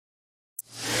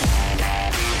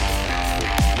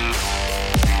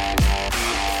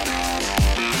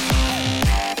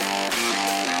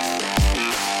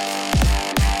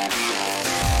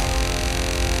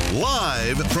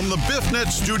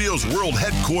Internet Studios World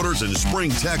Headquarters in Spring,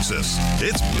 Texas,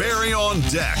 it's Barry on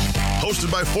Deck.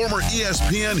 Hosted by former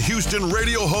ESPN Houston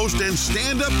radio host and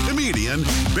stand-up comedian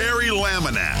Barry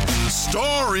Laminack.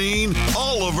 Starring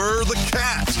Oliver the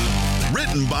Cat.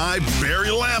 Written by Barry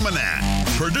Laminack.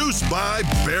 Produced by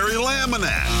Barry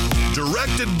Laminack.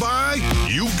 Directed by,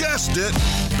 you guessed it,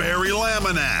 Barry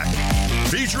Laminack.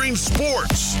 Featuring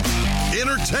sports,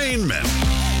 entertainment,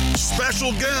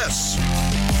 special guests,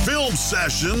 film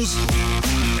sessions,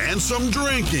 and some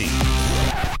drinking.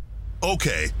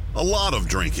 Okay, a lot of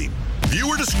drinking.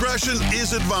 Viewer discretion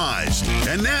is advised.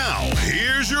 And now,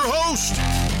 here's your host,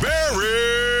 Barry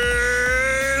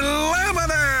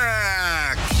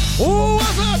Laminack.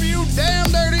 What's up, you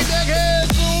damn dirty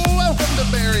deckheads? Welcome to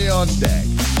Barry on Deck.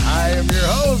 I am your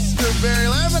host, Barry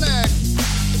Laminack.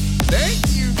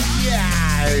 Thank you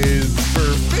guys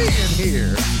for being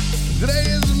here. Today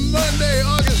is Monday,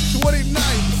 August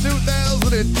 29th,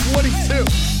 2022.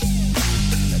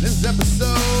 And this is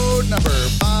episode number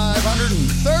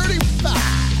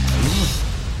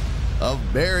 535 of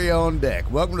Barry on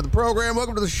Deck. Welcome to the program.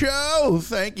 Welcome to the show.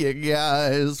 Thank you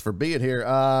guys for being here.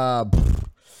 Oh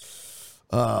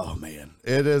man,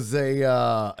 it is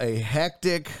a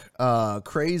hectic,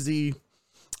 crazy,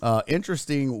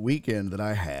 interesting weekend that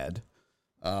I had.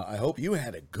 I hope you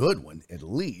had a good one, at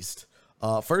least.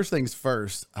 First things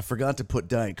first, I forgot to put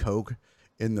Diet Coke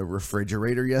in the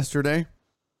refrigerator yesterday,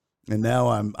 and now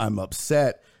I'm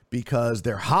upset because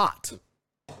they're hot.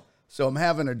 So I'm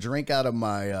having a drink out of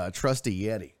my trusty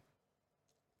Yeti.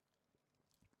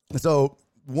 So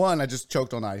one, I just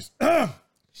choked on ice.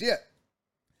 Shit.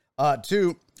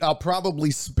 Two, I'll probably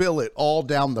spill it all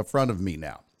down the front of me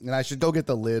now. And I should go get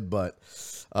the lid, but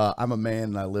I'm a man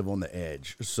and I live on the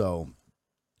edge. So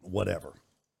whatever.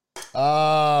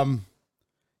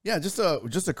 Yeah, just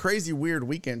a crazy, weird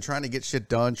weekend trying to get shit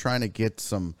done, trying to get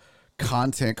some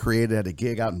content created at a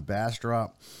gig out in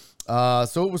Bastrop.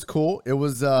 So it was cool. It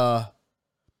was, I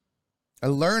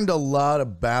learned a lot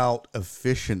about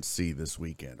efficiency this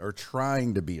weekend, or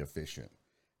trying to be efficient.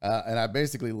 And I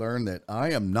basically learned that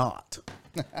I am not.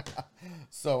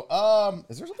 So,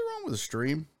 is there something wrong with the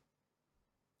stream?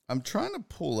 I'm trying to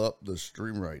pull up the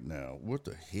stream right now. What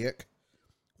the heck?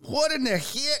 What in the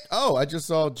heck? Oh, I just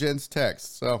saw Jen's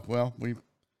text. So, well, we would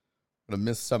have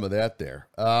missed some of that there.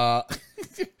 We'll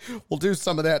do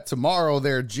some of that tomorrow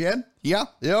there, Jen. Yeah?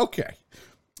 Yeah, okay.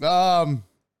 All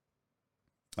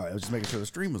right, I was just making sure the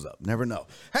stream was up. Never know.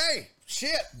 Hey,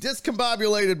 shit,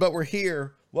 discombobulated, but we're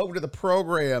here. Welcome to the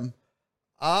program.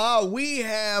 I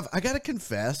got to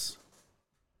confess,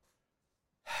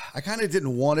 I kind of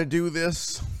didn't want to do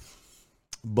this,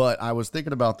 but I was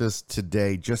thinking about this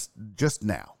today, just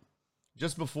now,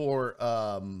 just before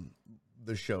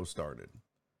the show started.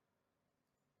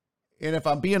 And if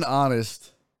I'm being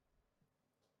honest,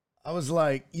 I was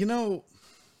like, I'm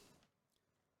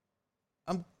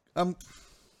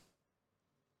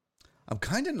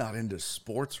kind of not into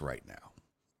sports right now.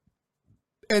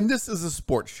 And this is a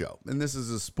sports show, and this is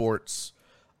a sports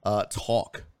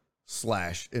talk /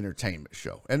 entertainment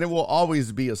show. And it will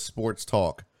always be a sports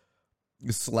talk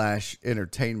 /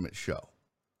 entertainment show.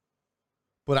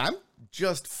 But I'm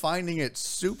just finding it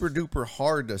super duper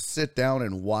hard to sit down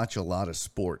and watch a lot of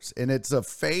sports. And it's a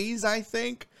phase, I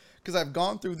think, because I've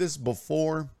gone through this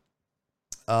before.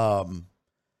 Even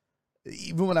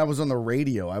when I was on the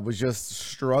radio, I was just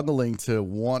struggling to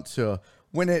want to,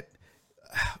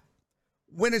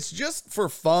 when it's just for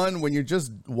fun, when you're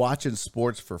just watching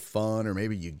sports for fun, or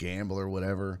maybe you gamble or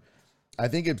whatever, I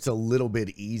think it's a little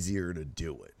bit easier to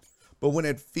do it. But when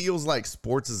it feels like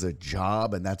sports is a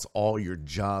job and that's all your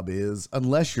job is,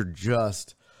 unless you're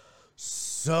just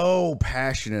so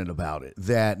passionate about it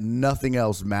that nothing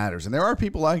else matters. And there are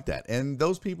people like that. And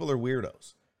those people are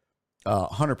weirdos.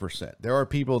 100%. There are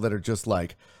people that are just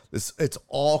like this. It's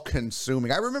all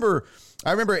consuming. I remember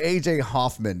AJ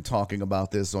Hoffman talking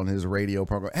about this on his radio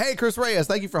program. Hey, Chris Reyes,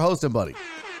 thank you for hosting, buddy.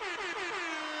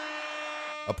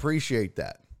 Appreciate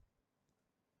that.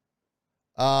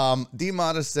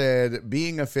 D-Mata said,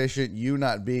 being efficient, you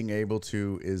not being able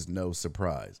to is no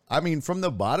surprise. I mean, from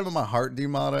the bottom of my heart,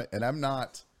 D-Mata, and I'm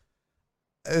not,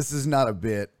 this is not a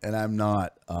bit, and I'm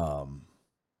not,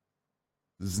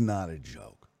 this is not a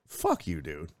joke. Fuck you,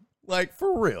 dude. Like,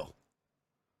 for real.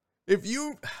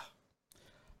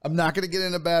 I'm not going to get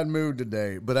in a bad mood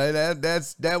today, but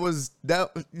that was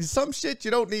some shit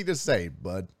you don't need to say,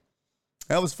 bud.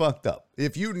 That was fucked up.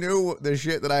 If you knew the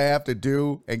shit that I have to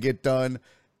do and get done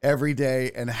every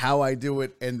day and how I do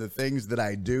it and the things that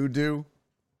I do.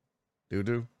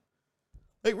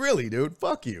 Like, really, dude,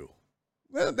 fuck you.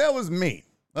 That was mean,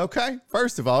 okay?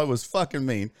 First of all, it was fucking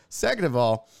mean. Second of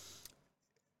all,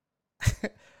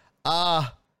 I'm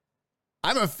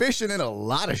efficient in a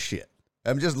lot of shit.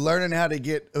 I'm just learning how to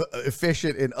get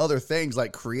efficient in other things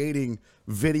like creating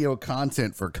video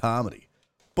content for comedy.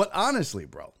 But honestly,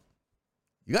 bro,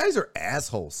 you guys are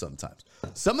assholes sometimes.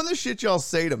 Some of the shit y'all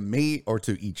say to me or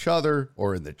to each other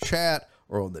or in the chat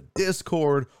or on the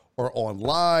Discord or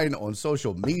online on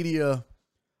social media.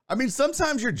 I mean,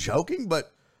 sometimes you're joking,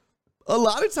 but a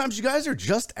lot of times you guys are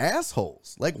just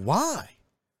assholes. Like, why?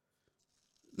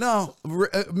 No,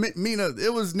 Mina,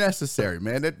 it was necessary,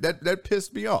 man. That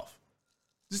pissed me off.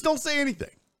 Just don't say anything.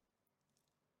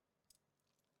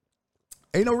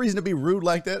 Ain't no reason to be rude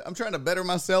like that. I'm trying to better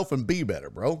myself and be better,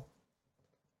 bro.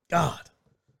 God,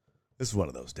 this is one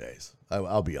of those days.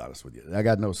 I'll be honest with you. I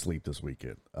got no sleep this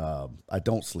weekend. I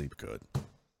don't sleep good.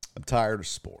 I'm tired of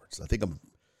sports. I think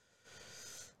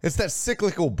it's that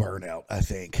cyclical burnout, I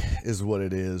think, is what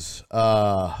it is.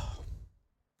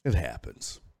 It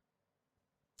happens.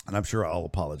 And I'm sure I'll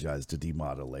apologize to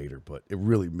D-Mata later, but it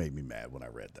really made me mad when I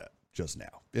read that just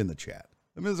now in the chat.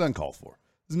 I mean, it's uncalled for.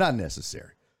 It's not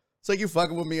necessary. It's like you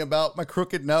fucking with me about my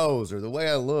crooked nose or the way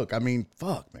I look. I mean,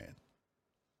 fuck, man.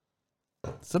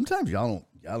 Sometimes y'all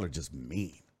are just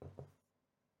mean.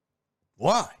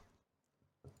 Why?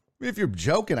 I mean, if you're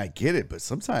joking, I get it, but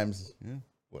sometimes,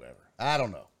 whatever. I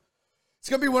don't know. It's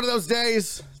going to be one of those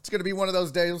days.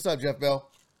 What's up, Jeff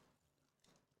Bell?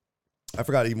 I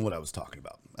forgot even what I was talking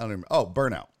about. I don't even. Oh,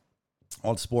 burnout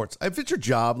on sports. If it's your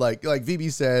job, like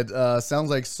VB said, sounds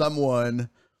like someone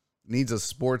needs a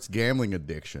sports gambling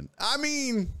addiction. I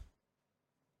mean,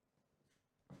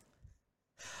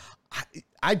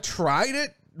 I tried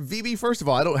it. VB, first of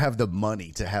all, I don't have the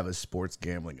money to have a sports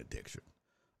gambling addiction.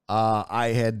 Back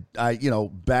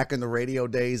in the radio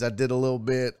days, I did a little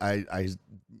bit.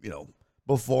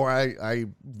 Before I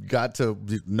got to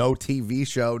no TV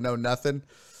show, no nothing.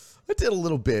 I did a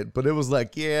little bit, but it was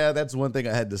like, yeah, that's one thing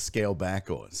I had to scale back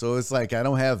on. So it's like, I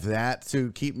don't have that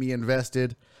to keep me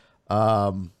invested.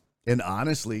 And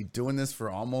honestly, doing this for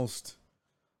almost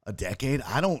a decade,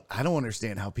 I don't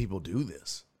understand how people do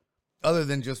this other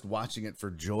than just watching it for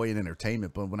joy and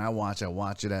entertainment. But when I watch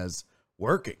it as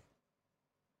working,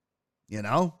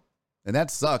 and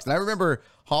that sucks. And I remember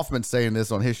Hoffman saying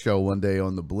this on his show one day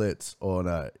on the Blitz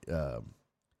on,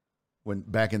 when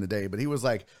back in the day, but he was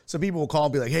like, some people will call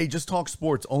and be like, hey, just talk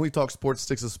sports, only talk sports,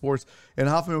 sticks to sports. And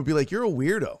Hoffman would be like, you're a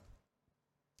weirdo.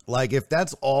 Like, if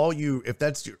that's all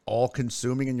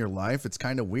consuming in your life, it's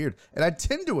kind of weird. And I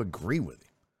tend to agree with you.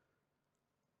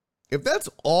 If that's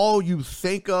all you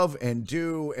think of and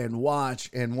do and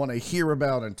watch and want to hear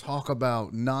about and talk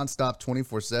about nonstop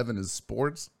 24/7 is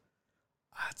sports,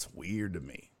 that's weird to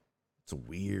me. It's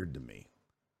weird to me.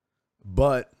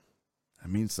 But I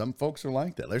mean, some folks are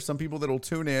like that. There's some people that'll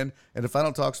tune in, and if I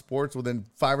don't talk sports within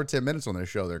 5 or 10 minutes on their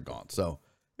show, they're gone. So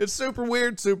it's super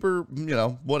weird, super,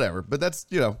 whatever. But that's,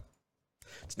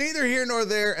 it's neither here nor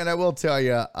there. And I will tell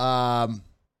you, I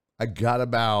got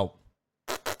about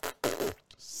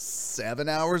 7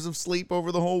 hours of sleep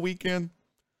over the whole weekend.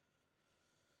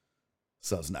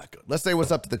 So it's not good. Let's say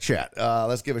what's up to the chat.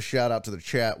 Let's give a shout out to the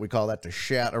chat. We call that the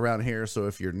chat around here. So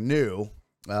if you're new,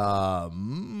 I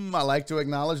like to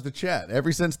acknowledge the chat.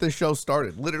 Ever since this show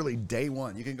started, literally day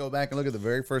one, you can go back and look at the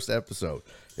very first episode.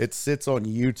 It sits on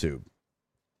YouTube.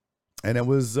 And it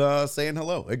was saying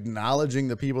hello, acknowledging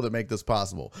the people that make this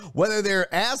possible. Whether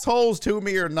they're assholes to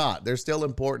me or not, they're still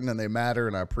important and they matter,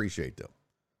 and I appreciate them.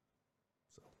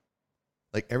 So,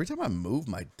 like, every time I move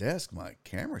my desk, my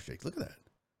camera shakes. Look at that.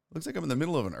 Looks like I'm in the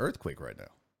middle of an earthquake right now.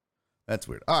 That's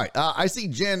weird. All right, I see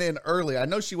Jen in early. I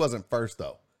know she wasn't first,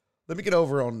 though. Let me get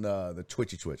over on the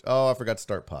Twitchy Twitch. Oh, I forgot to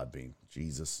start Podbean.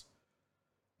 Jesus.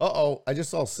 Uh-oh, I just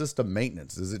saw system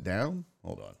maintenance. Is it down?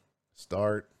 Hold on.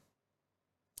 Start.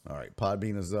 All right,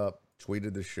 Podbean is up.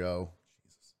 Tweeted the show.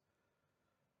 Jesus.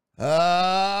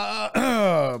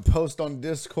 Post on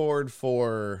Discord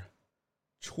for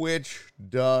Twitch.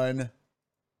 Done.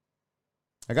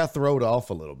 I got thrown off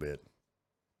a little bit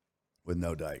with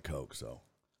no Diet Coke, so.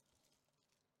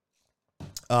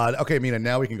 Okay, Mina,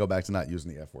 now we can go back to not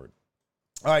using the F word.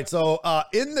 All right, so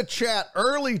in the chat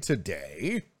early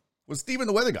today was Steven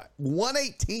the Weather Guy.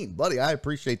 118, buddy. I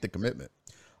appreciate the commitment.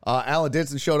 Alan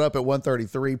Denson showed up at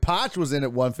 133. Potch was in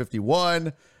at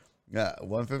 151. Yeah,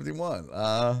 151.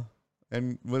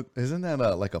 And isn't that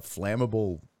like a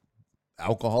flammable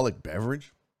alcoholic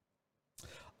beverage?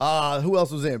 Who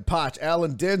else was in? Potch,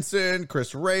 Alan Denson,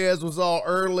 Chris Reyes was all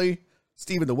early.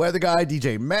 Steven the Weather Guy,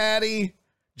 DJ Maddie.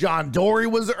 John Dory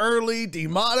was early.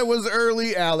 D-Mata was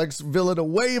early. Alex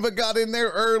Villanueva got in there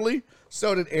early.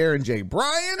 So did Aaron J.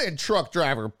 Bryan and truck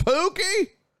driver Pookie.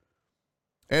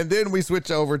 And then we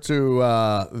switch over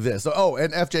to this. Oh,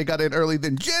 and FJ got in early.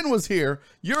 Then Jen was here.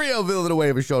 Uriel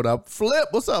Villanueva showed up. Flip,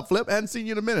 what's up, Flip? Hadn't seen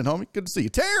you in a minute, homie. Good to see you.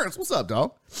 Terrence, what's up,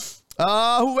 dog?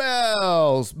 Who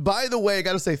else? By the way, I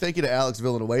got to say thank you to Alex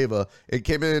Villanueva. It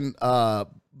came in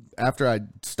after I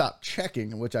stopped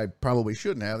checking, which I probably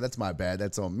shouldn't have. That's my bad.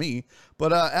 That's on me.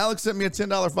 But Alex sent me a $10,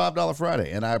 $5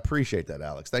 Friday, and I appreciate that,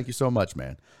 Alex. Thank you so much,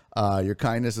 man. Your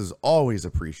kindness is always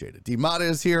appreciated. D-Mata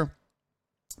is here.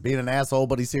 Being an asshole,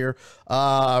 but he's here.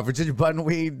 Virginia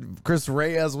Buttonweed, Chris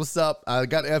Reyes, what's up? I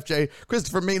got FJ.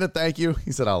 Christopher Mina, thank you.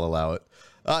 He said I'll allow it.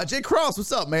 Jay Cross,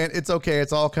 what's up, man? It's okay.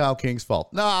 It's all Kyle King's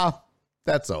fault. Nah,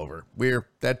 that's over.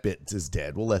 That bit is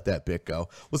dead. We'll let that bit go.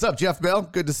 What's up, Jeff Bell?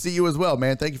 Good to see you as well,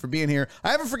 man. Thank you for being here.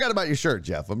 I haven't forgot about your shirt,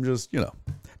 Jeff. I'm just,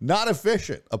 not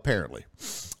efficient, apparently.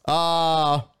 Who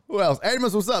else?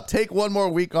 Amos, what's up? Take one more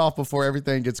week off before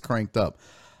everything gets cranked up.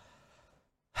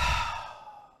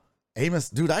 Amos,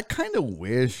 dude, I kind of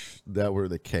wish that were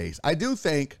the case. I do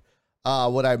think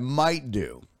what I might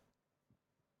do,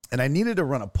 and I needed to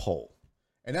run a poll,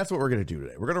 and that's what we're going to do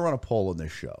today. We're going to run a poll on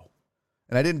this show.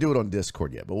 And I didn't do it on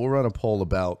Discord yet, but we'll run a poll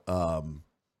about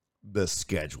the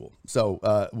schedule.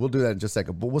 So we'll do that in just a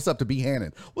second. But what's up to B.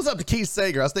 Hannon? What's up to Keith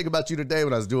Sager? I was thinking about you today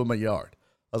when I was doing my yard.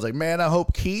 I was like, man, I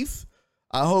hope Keith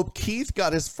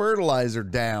got his fertilizer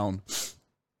down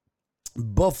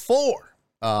before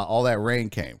all that rain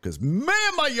came, because man,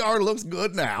 my yard looks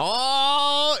good now.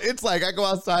 Oh, it's like I go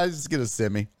outside, just get a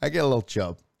semi. I get a little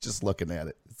chub just looking at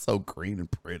it. It's so green and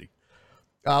pretty.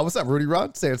 What's up, Rudy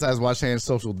Rod? Sanitize, wash hands,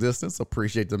 social distance.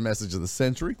 Appreciate the message of the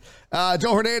century.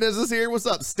 Joe Hernandez is here. What's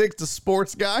up? Stick to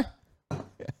sports guy.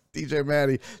 DJ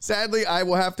Maddie. Sadly, I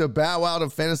will have to bow out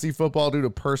of fantasy football due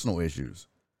to personal issues.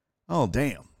 Oh,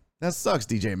 damn. That sucks,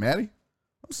 DJ Maddie.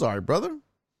 I'm sorry, brother.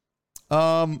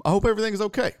 I hope everything's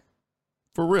okay.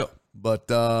 For real. But,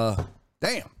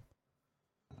 damn.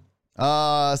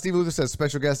 Steve Luther says,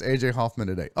 special guest AJ Hoffman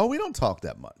today. Oh, we don't talk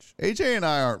that much. AJ and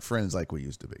I aren't friends like we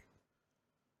used to be.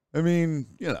 I mean,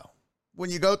 when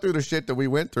you go through the shit that we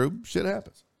went through, shit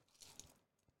happens.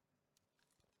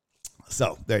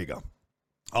 So, there you go.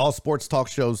 All sports talk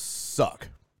shows suck.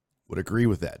 Would agree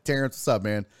with that. Terrence, what's up,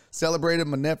 man? Celebrated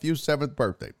my nephew's 7th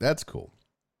birthday. That's cool.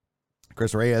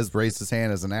 Chris Reyes raised his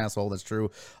hand as an asshole. That's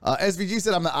true. SVG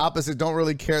said, I'm the opposite. Don't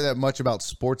really care that much about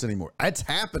sports anymore. It's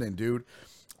happening, dude.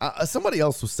 Somebody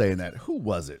else was saying that. Who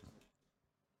was it?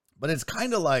 But it's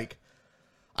kind of like,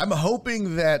 I'm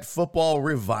hoping that football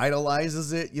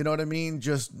revitalizes it. You know what I mean?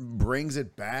 Just brings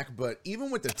it back. But even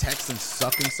with the Texans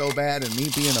sucking so bad and me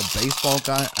being a baseball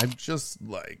guy, I'm just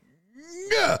like,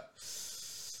 yeah.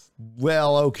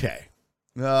 Well, okay.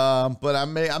 But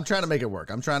I'm trying to make it work.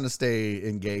 I'm trying to stay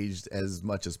engaged as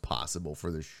much as possible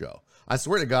for this show. I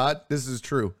swear to God, this is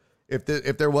true. If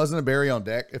there wasn't a Barry on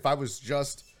Deck, if I was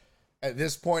just at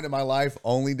this point in my life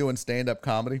only doing stand-up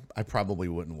comedy, I probably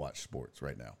wouldn't watch sports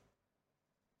right now.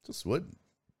 Just wouldn't.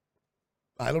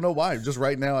 I don't know why. Just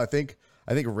right now, I think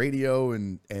radio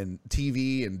and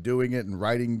TV and doing it and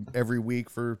writing every week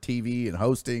for TV and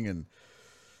hosting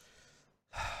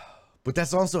but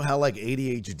that's also how like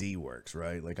ADHD works,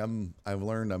 right? Like I've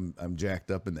learned I'm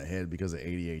jacked up in the head because of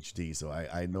ADHD, so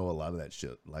I know a lot of that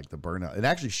shit, like the burnout. And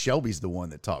actually, Shelby's the one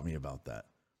that taught me about that,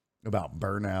 about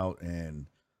burnout and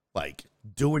like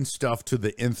doing stuff to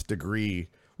the nth degree.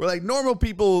 Where like normal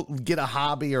people get a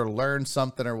hobby or learn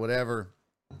something or whatever,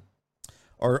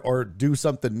 or do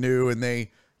something new, and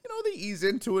they ease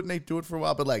into it and they do it for a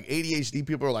while. But like ADHD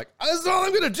people are like, this is all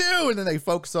I'm gonna do, and then they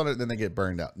focus on it and then they get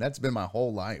burned out. And that's been my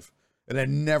whole life, and I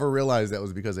never realized that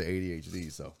was because of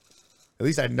ADHD. So at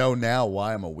least I know now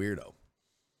why I'm a weirdo.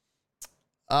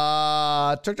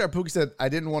 Turktar Pookie said I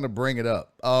didn't want to bring it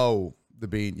up. Oh, the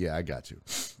bean. Yeah, I got you.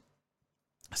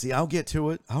 See, I'll get to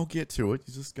it. You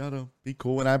just gotta be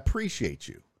cool, and I appreciate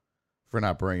you for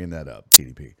not bringing that up,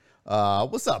 TDP.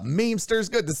 What's up, Memesters?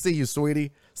 Good to see you,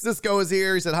 sweetie. Cisco is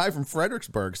here. He said hi from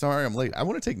Fredericksburg. Sorry, I'm late. I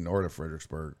want to take Nora to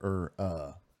Fredericksburg, or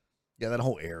that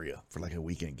whole area for like a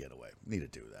weekend getaway. Need to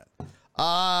do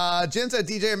that. Jen said,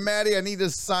 DJ and Maddie, I need to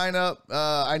sign up.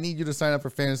 I need you to sign up for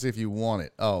fantasy if you want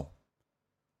it. Oh,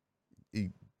 he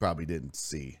probably didn't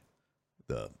see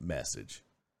the message.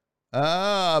 B.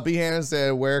 Hannon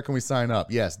said, where can we sign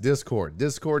up? Yes, Discord.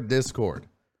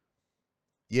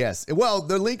 Yes. Well,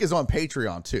 the link is on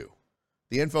Patreon too.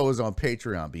 The info is on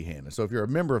Patreon, B. Hannon. So if you're a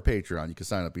member of Patreon, you can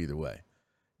sign up either way.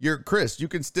 You're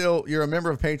a member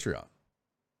of Patreon.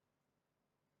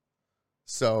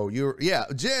 So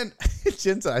Jen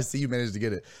said, I see you managed to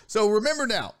get it. So remember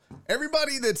now,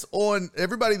 everybody that's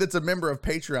a member of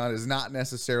Patreon is not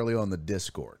necessarily on the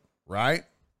Discord, right?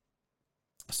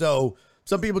 So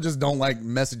Some people just don't like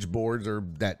message boards or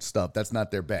that stuff. That's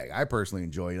not their bag. I personally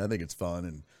enjoy it. I think it's fun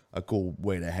and a cool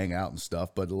way to hang out and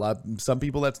stuff. But some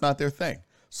people, that's not their thing.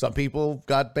 Some people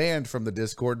got banned from the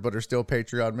Discord, but are still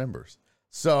Patreon members.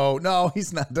 So no,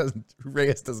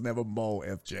 Reyes doesn't have a mole,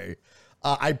 FJ.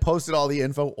 I posted all the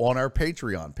info on our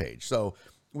Patreon page. So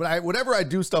whenever I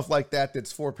do stuff like that,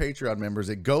 that's for Patreon members,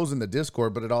 it goes in the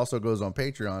Discord, but it also goes on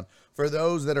Patreon for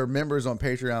those that are members on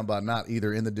Patreon, but not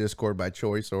either in the Discord by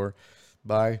choice or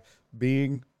by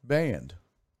being banned.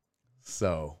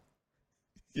 So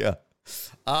yeah,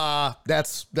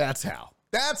 that's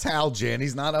how Jen.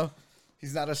 He's not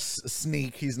a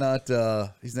sneak. He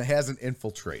hasn't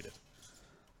infiltrated.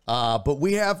 But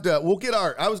we'll get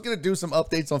I was going to do some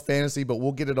updates on fantasy, but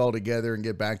we'll get it all together and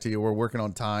get back to you. We're working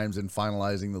on times and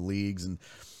finalizing the leagues. And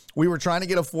we were trying to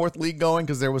get a 4th league going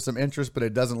because there was some interest, but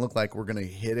it doesn't look like we're going to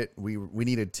hit it. We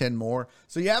needed 10 more.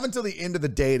 So you have until the end of the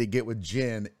day to get with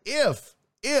Jen if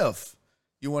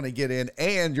you want to get in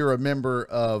and you're a member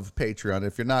of Patreon.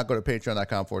 If you're not, go to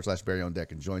patreon.com/Barry on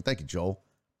Deck and join. Thank you, Joel.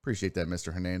 Appreciate that,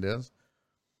 Mr. Hernandez.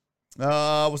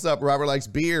 What's up? Robert likes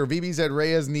beer. VB said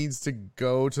Reyes needs to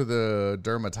go to the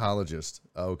dermatologist.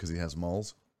 Oh, because he has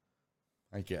moles.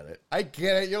 I get it.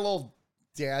 You're a little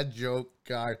dad joke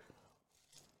guy.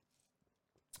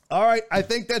 All right. I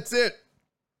think that's it.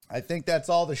 I think that's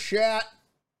all the chat.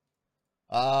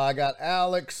 I got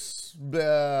Alex. We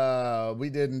don't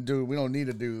need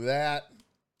to do that.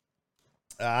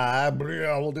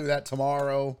 We'll do that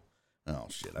tomorrow. Oh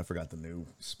shit. I forgot the new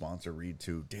sponsor read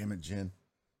too. Damn it, Jen.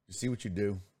 You see what you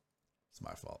do? It's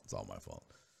my fault. It's all my fault.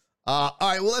 All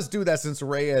right, well, let's do that since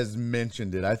Reyes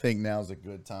mentioned it. I think now's a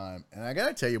good time. And I got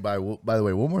to tell you, by the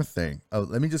way, one more thing.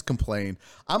 Let me just complain.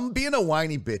 I'm being a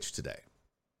whiny bitch today.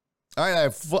 All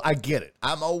right, I get it.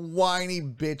 I'm a whiny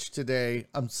bitch today.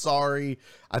 I'm sorry.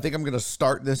 I think I'm going to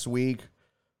start this week.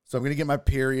 So I'm going to get my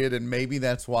period, and maybe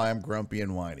that's why I'm grumpy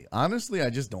and whiny. Honestly, I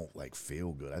just don't,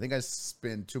 feel good. I think I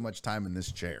spend too much time in this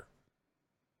chair.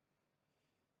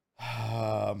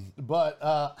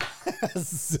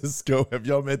 Cisco, have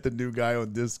y'all met the new guy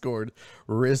on Discord,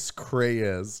 Risk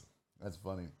Reyes? That's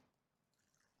funny.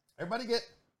 Everybody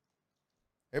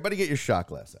get your shot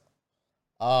glass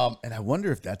out. And I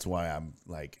wonder if that's why I'm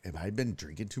have I been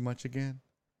drinking too much again?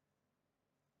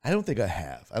 I don't think I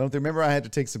have. Remember I had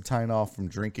to take some time off from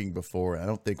drinking before. And I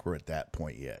don't think we're at that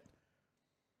point yet.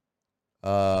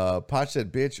 Potch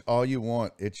said, bitch, all you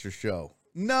want, it's your show.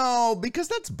 No, because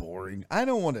that's boring. I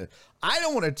don't want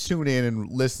to tune in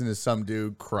and listen to some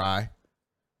dude cry.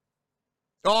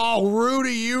 Oh,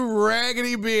 Rudy, you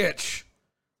raggedy bitch.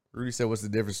 Rudy said, what's the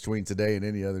difference between today and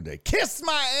any other day? Kiss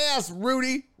my ass,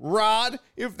 Rudy Rod,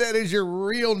 if that is your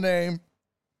real name.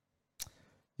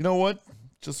 You know what?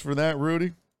 Just for that,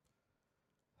 Rudy,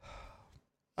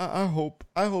 I hope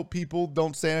people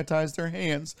don't sanitize their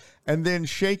hands and then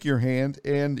shake your hand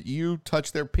and you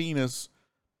touch their penis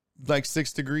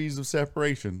 6 degrees of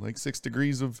separation, 6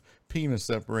 degrees of penis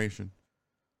separation.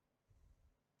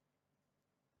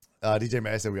 DJ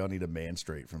Matt said we all need a man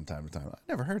straight from time to time. I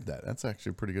never heard that. That's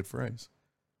actually a pretty good phrase.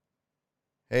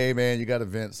 Hey man, you got to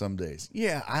vent some days.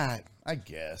 Yeah, I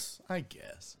guess.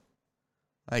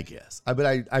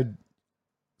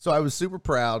 So I was super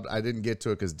proud. I didn't get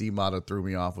to it because D-Motto threw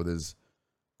me off with his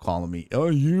calling me, oh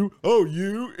you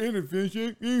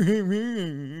inefficient.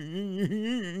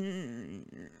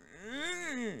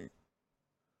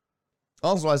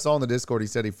 Also, I saw in the Discord, he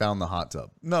said he found the hot tub.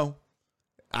 No,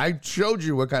 I showed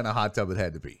you what kind of hot tub it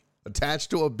had to be. Attached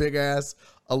to a big ass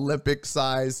Olympic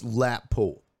size lap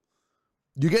pool.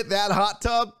 You get that hot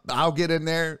tub, I'll get in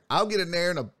there. I'll get in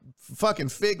there in a fucking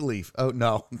fig leaf. Oh,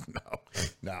 no.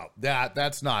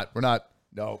 That's not, we're not,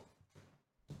 no.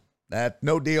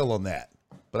 No deal on that.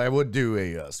 But I would do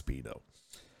a Speedo.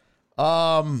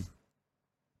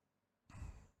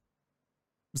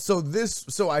 So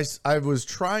I was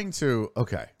trying to,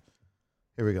 okay,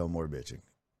 here we go, more bitching.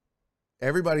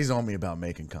 Everybody's on me about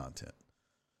making content.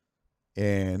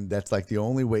 And that's the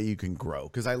only way you can grow.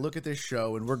 Because I look at this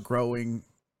show and we're growing,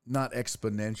 not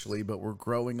exponentially, but we're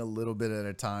growing a little bit at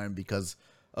a time because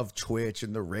of Twitch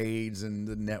and the raids and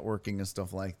the networking and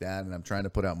stuff like that. And I'm trying to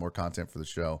put out more content for the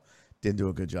show. Didn't do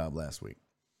a good job last week.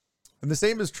 And the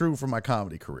same is true for my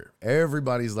comedy career.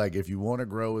 Everybody's like, if you want to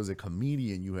grow as a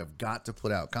comedian, you have got to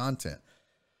put out content.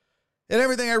 And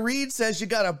everything I read says you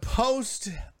got to post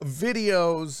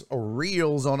videos or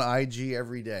reels on IG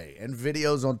every day and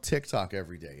videos on TikTok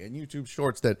every day and YouTube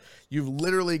shorts that you've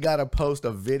literally got to post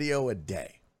a video a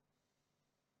day.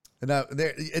 And at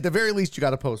the very least, you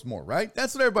got to post more, right?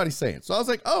 That's what everybody's saying. So I was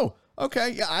like, oh, okay,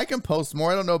 yeah, I can post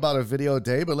more. I don't know about a video a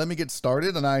day, but let me get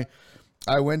started. And I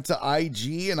I went to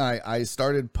IG and I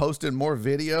started posting more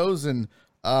videos, and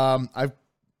I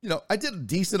did a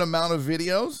decent amount of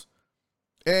videos,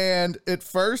 and at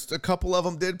first a couple of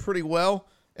them did pretty well,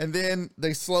 and then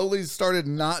they slowly started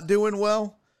not doing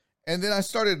well, and then I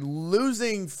started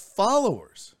losing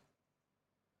followers.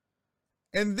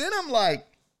 And then I'm like,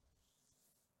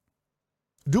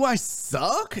 do I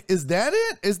suck? Is that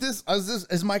it?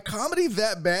 Is my comedy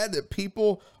that bad that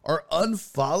people are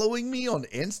unfollowing me on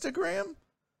Instagram?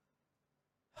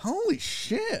 Holy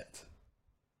shit.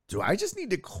 Do I just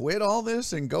need to quit all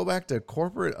this and go back to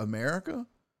corporate America?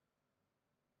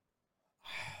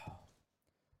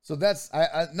 So that's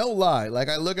I no lie. Like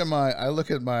I look at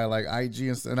my like IG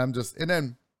and I'm just, and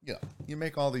then you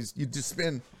make all these, you just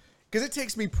spend, because it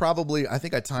takes me probably, I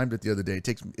think I timed it the other day. It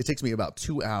takes me about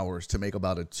 2 hours to make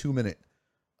about a 2-minute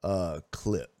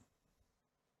clip.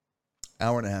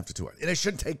 Hour and a half to 2 hours. And it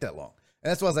shouldn't take that long.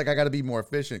 And that's why I was like, I got to be more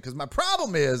efficient. Because my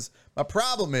problem is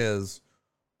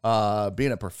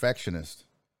being a perfectionist.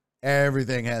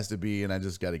 Everything has to be, and I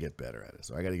just got to get better at it.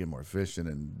 So I got to get more efficient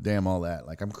and damn all that.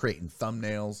 Like I'm creating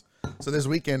thumbnails. So this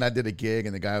weekend I did a gig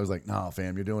and the guy was like, "Nah,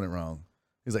 fam, you're doing it wrong."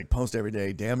 He's like, "Post every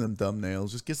day. Damn them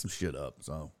thumbnails. Just get some shit up."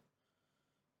 So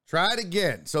try it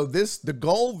again. So the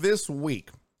goal this week,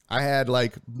 I had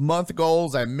like month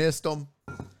goals. I missed them.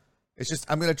 It's just,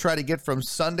 I'm going to try to get from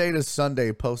Sunday to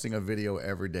Sunday posting a video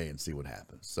every day and see what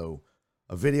happens. So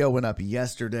a video went up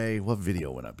yesterday. What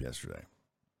video went up yesterday?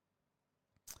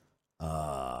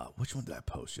 Which one did I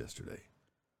post yesterday?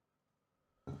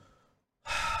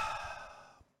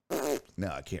 No,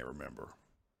 I can't remember.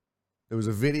 There was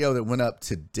a video that went up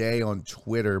today on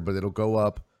Twitter, but it'll go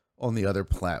up on the other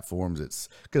platforms. It's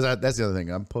because that's the other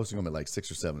thing. I'm posting them at like 6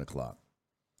 or 7 o'clock.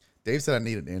 Dave said I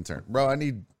need an intern, bro. I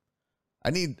need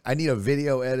a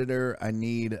video editor. I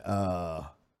need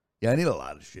a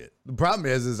lot of shit. The problem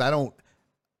is I don't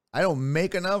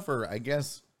make enough, or I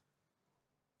guess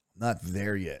not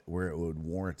there yet where it would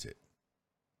warrant it.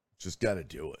 Just got to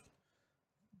do it.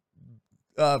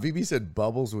 VB said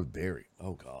bubbles with Barry.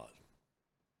 Oh God,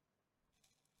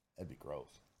 that'd be gross.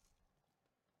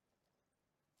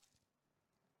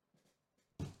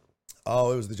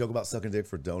 Oh, it was the joke about sucking dick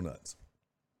for donuts.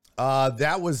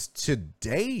 That was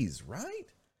today's, right?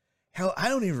 Hell, I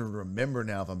don't even remember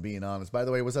now, if I'm being honest. By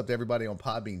the way, what's up to everybody on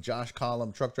Podbean? Josh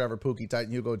Collum, Truck Driver Pookie,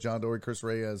 Titan Hugo, John Dory, Chris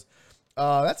Reyes.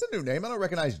 That's a new name. I don't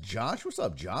recognize Josh. What's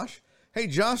up, Josh? Hey,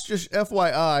 Josh, just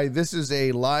FYI, this is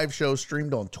a live show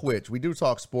streamed on Twitch. We do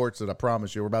talk sports, and I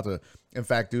promise you, we're about to, in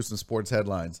fact, do some sports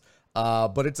headlines.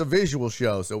 But it's a visual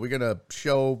show, so we're going to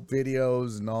show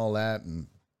videos and all that. And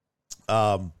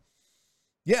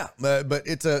yeah, but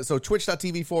it's so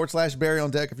twitch.tv/Barry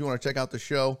on Deck. If you want to check out the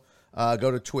show,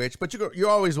 go to Twitch. But you're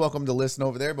always welcome to listen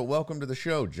over there. But welcome to the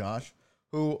show, Josh,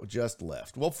 who just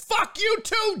left. Well, fuck you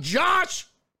too, Josh.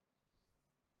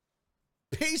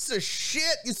 Piece of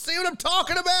shit. You see what I'm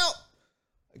talking about?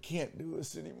 I can't do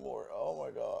this anymore. Oh my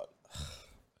God.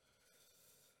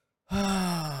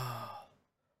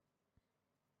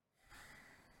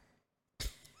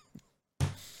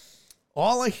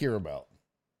 All I hear about.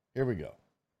 Here we go.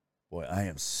 Boy, I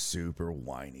am super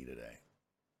whiny today.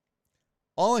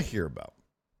 All I hear about.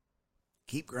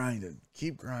 Keep grinding.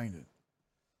 Keep grinding.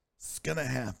 It's going to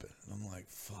happen. I'm like,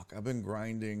 fuck, I've been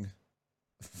grinding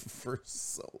for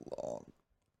so long.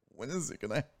 When is it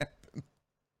going to happen?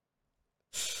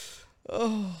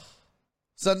 Oh.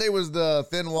 Sunday was the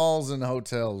thin walls and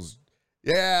hotels.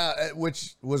 Yeah,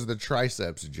 which was the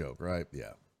triceps joke, right?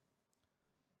 Yeah.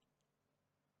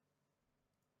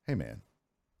 Hey, man.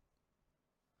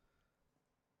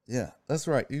 Yeah, that's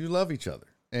right. You love each other.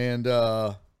 And,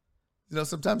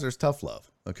 sometimes there's tough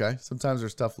love, okay? Sometimes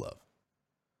there's tough love.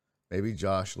 Maybe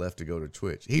Josh left to go to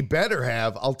Twitch. He better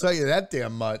have. I'll tell you that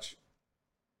damn much.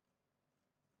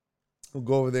 We'll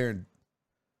go over there and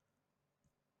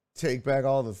take back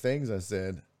all the things I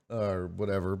said or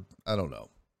whatever. I don't know.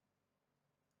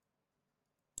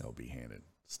 No, be handed.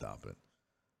 Stop it.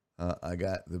 I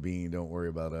got the bean. Don't worry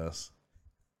about us.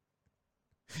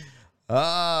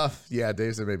 Yeah,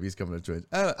 Dave said maybe he's coming to Twitch.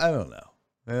 I don't know.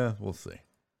 Yeah, we'll see. I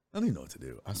don't even know what to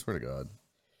do. I swear to God.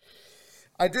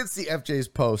 I did see FJ's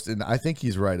post, and I think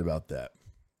he's right about that.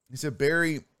 He said,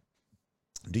 Barry,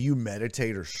 do you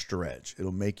meditate or stretch?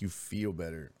 It'll make you feel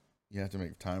better. You have to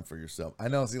make time for yourself. I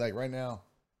know. See, like right now,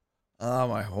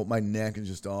 my neck is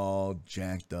just all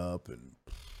jacked up, and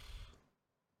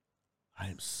I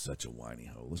am such a whiny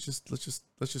hoe. Let's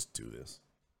just do this.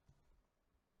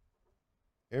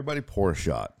 Everybody pour a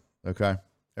shot, okay?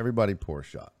 Everybody pour a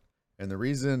shot. And the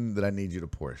reason that I need you to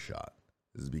pour a shot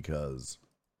is because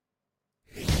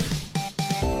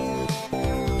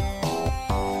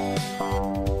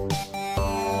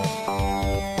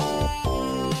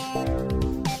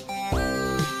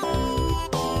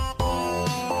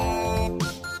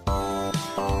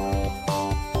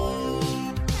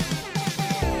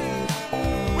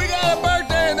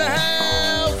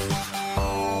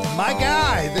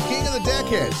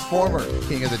Deckheads, former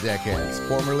King of the Deckheads,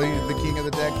 formerly the King of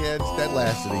the Deckheads. That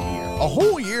lasted a year. A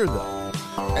whole year, though.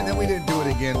 And then we didn't do it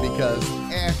again because,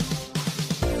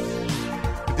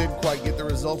 we didn't quite get the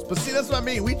results. But see, that's what I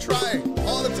mean. We try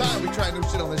all the time. We try new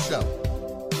shit on this show.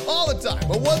 All the time.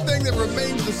 But one thing that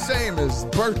remains the same is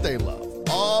birthday love.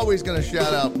 Always going to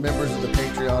shout out members of the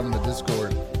Patreon and the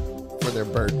Discord for their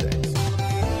birthdays.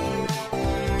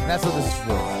 And that's what this is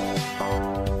for.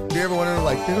 If you ever wonder,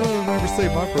 like, they don't ever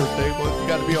say my birthday, well, you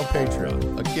got to be on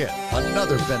Patreon. Again,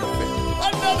 another benefit.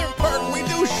 Another perk. We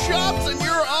do shots in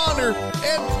your honor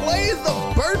and play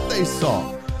the birthday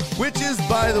song, which is,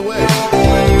 by the way,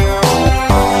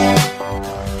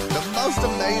 the most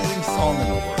amazing song in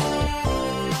the world.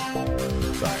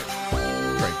 Sorry.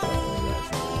 Great play.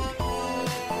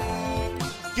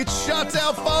 Get your shots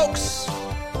out, folks.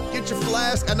 Get your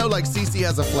flask. I know, like, Cece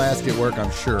has a flask at work,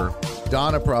 I'm sure.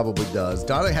 Donna probably does.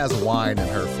 Donna has wine in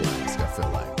her flask, I feel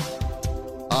like.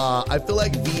 I feel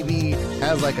like VB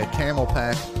has, like, a camel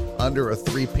pack under a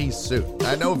three-piece suit.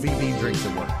 I know VB drinks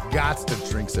at work. Gots to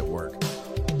drinks at work.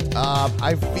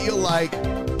 I feel like...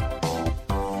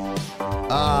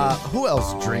 who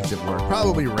else drinks at work?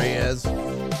 Probably Reyes.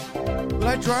 But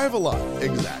I drive a lot.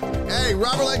 Exactly. Hey,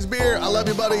 Robert likes beer. I love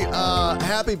you, buddy.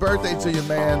 Happy birthday to you,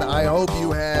 man. I hope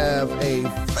you have a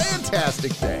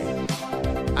fantastic day.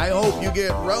 I hope you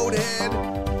get roadhead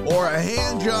or a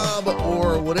hand job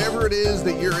or whatever it is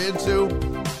that you're into.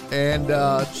 And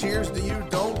cheers to you.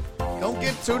 Don't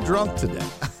get too drunk today.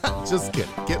 Just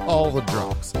kidding. Get all the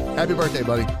drunks. Happy birthday,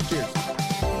 buddy. Cheers.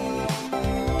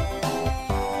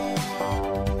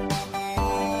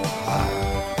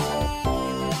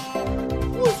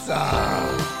 What's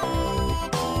up?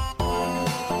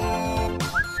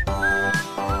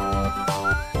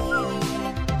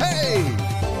 Hey!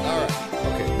 All right.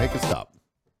 Okay, make it stop.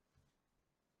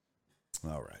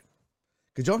 All right.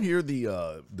 Could y'all hear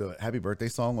the happy birthday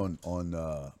song on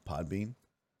Podbean?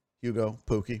 Hugo,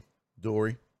 Pookie,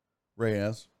 Dory,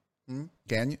 Reyes.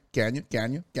 Can you?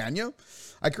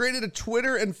 I created a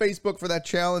Twitter and Facebook for that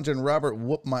challenge, and Robert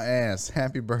whooped my ass.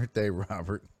 Happy birthday,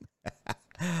 Robert.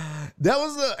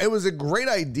 It was a great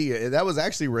idea. That was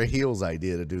actually Rahil's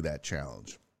idea to do that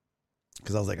challenge.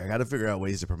 Because I was like, I got to figure out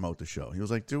ways to promote the show. He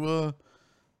was like, do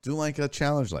like a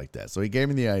challenge like that. So he gave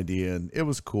me the idea, and it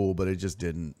was cool, but it just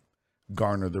didn't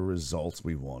garner the results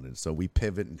we wanted. So we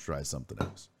pivot and try something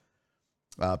else.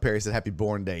 Perry said, happy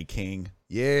born day, King.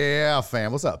 Yeah,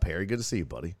 fam. What's up, Perry? Good to see you,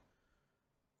 buddy.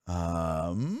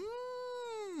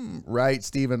 Right,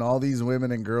 Steven. All these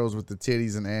women and girls with the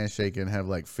titties and ass shaking have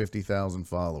like 50,000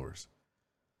 followers.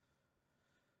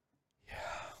 Yeah.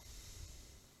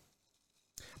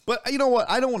 But you know what?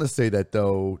 I don't want to say that,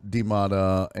 though,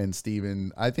 Dimata and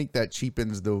Steven. I think that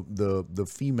cheapens the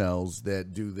females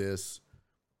that do this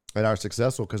and are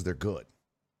successful because they're good.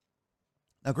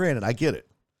 Now, granted, I get it.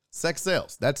 Sex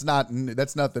sells. That's nothing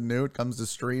new. It comes to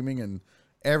streaming and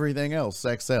everything else.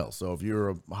 Sex sells. So if you're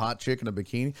a hot chick in a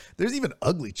bikini, there's even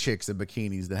ugly chicks in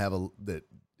bikinis that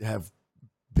have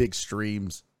big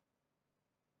streams.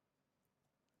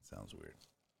 Sounds weird.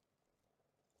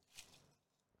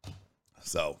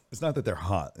 So it's not that they're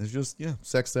hot. It's just, yeah,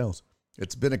 sex sells.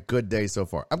 It's been a good day so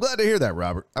far. I'm glad to hear that,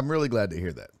 Robert. I'm really glad to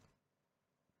hear that.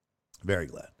 Very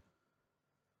glad.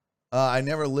 I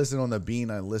never listen on the Bean.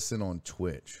 I listen on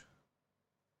Twitch.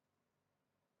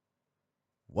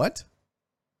 What?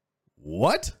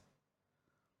 What?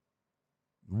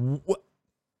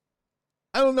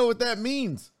 I don't know what that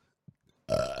means.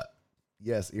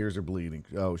 Yes, ears are bleeding.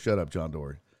 Oh, shut up, John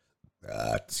Dory.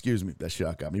 Excuse me. That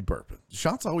shot got me burping.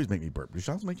 Shots always make me burp. Do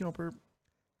shots make you all burp?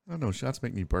 I don't know. Shots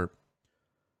make me burp.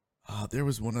 There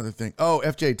was one other thing. Oh,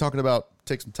 FJ, talking about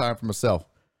take some time for myself.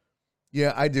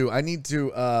 Yeah, I do. I need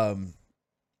to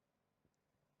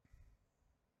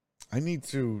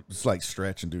just like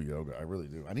stretch and do yoga. I really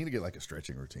do. I need to get like a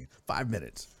stretching routine. 5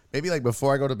 minutes. Maybe like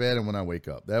before I go to bed and when I wake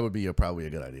up. That would be probably a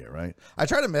good idea, right? I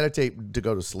try to meditate to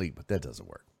go to sleep, but that doesn't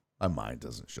work. My mind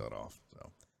doesn't shut off, so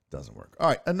it doesn't work. All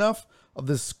right, enough of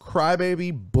this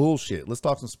crybaby bullshit. Let's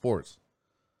talk some sports.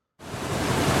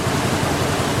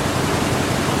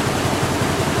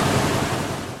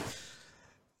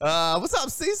 What's up,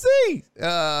 CC?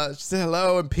 She said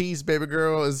hello and peace. Baby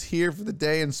girl is here for the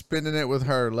day and spending it with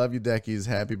her. Love you, Deckies.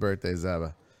 Happy birthday,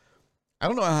 Zaba. I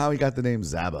don't know how he got the name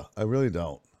Zaba. I really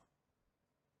don't.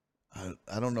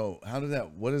 I don't know. How did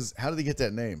he get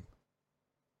that name?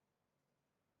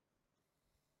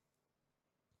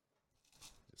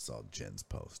 Just saw Jen's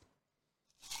post.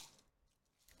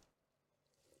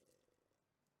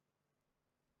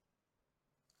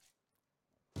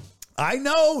 I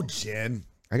know, Jen.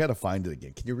 I got to find it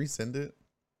again. Can you resend it?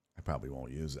 I probably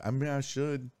won't use it. I mean, I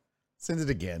should send it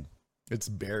again. It's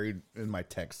buried in my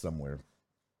text somewhere.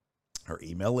 Or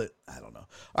email it. I don't know.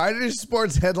 All right, here's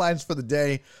sports headlines for the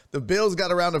day. The Bills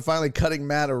got around to finally cutting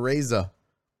Matt Araiza.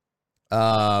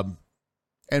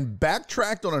 And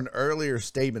backtracked on an earlier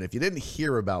statement. If you didn't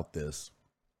hear about this,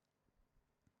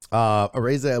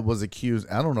 Araiza was accused.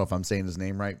 I don't know if I'm saying his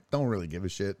name right. Don't really give a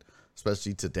shit,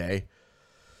 especially today.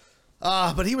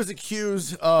 But he was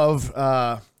accused of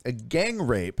a gang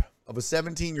rape of a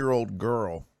 17-year-old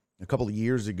girl a couple of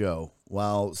years ago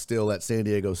while still at San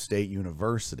Diego State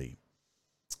University.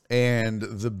 And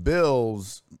the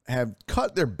Bills have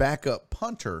cut their backup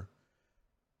punter.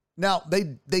 Now,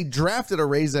 they drafted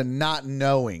Araiza not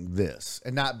knowing this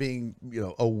and not being,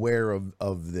 aware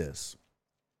of this.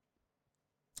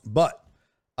 But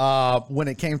when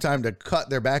it came time to cut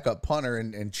their backup punter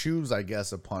and choose, I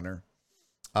guess, a punter,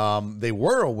 they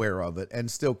were aware of it and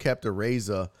still kept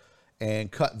Araiza and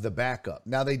cut the backup.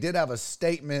 Now, they did have a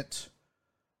statement.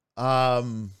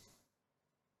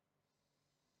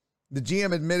 The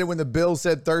GM admitted when the Bills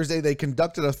said Thursday they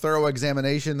conducted a thorough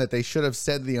examination that they should have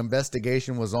said the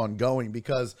investigation was ongoing,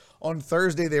 because on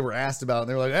Thursday they were asked about it and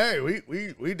they were like, hey,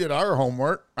 we did our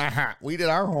homework. We did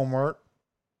our homework.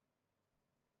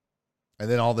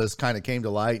 And then all this kind of came to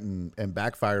light and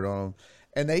backfired on them.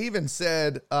 And they even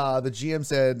said, the GM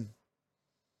said,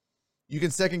 you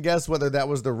can second guess whether that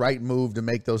was the right move to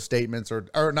make those statements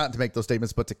or not to make those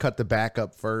statements, but to cut the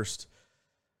backup first.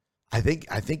 I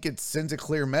think it sends a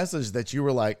clear message that you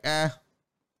were like,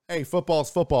 hey,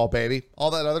 football's football, baby.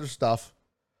 All that other stuff.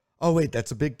 Oh, wait,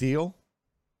 that's a big deal?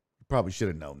 You probably should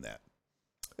have known that.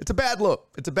 It's a bad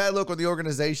look. It's a bad look on the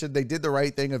organization. They did the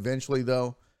right thing eventually,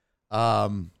 though,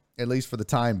 at least for the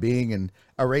time being. And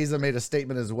Araiza made a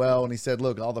statement as well, and he said,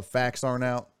 look, all the facts aren't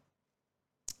out.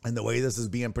 And the way this is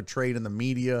being portrayed in the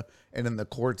media and in the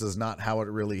courts is not how it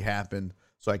really happened.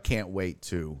 So I can't wait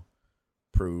to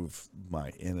prove my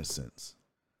innocence,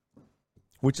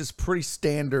 which is pretty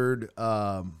standard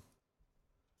fare.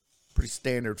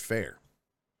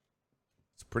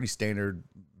 It's pretty standard,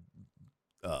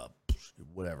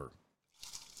 whatever.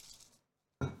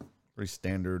 Pretty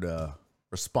standard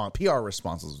response. PR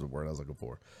response is the word I was looking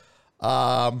for.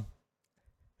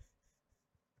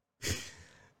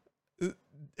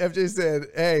 FJ said,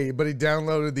 hey, but he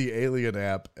downloaded the Alien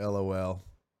app, LOL.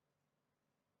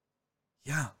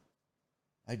 Yeah.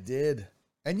 I did.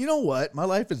 And you know what? My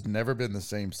life has never been the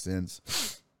same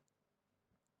since.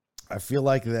 I feel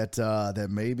like that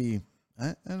maybe,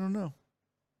 I don't know.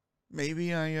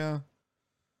 Maybe my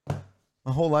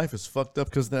whole life is fucked up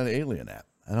because of that Alien app.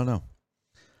 I don't know.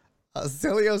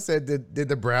 Celio said, did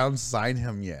the Browns sign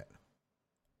him yet?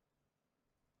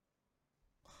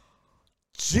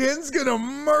 Jen's gonna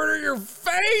murder your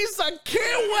face. I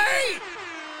can't wait.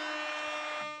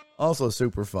 Also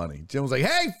super funny. Jen was like,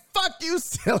 hey, fuck you,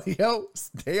 Celio.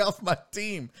 Stay off my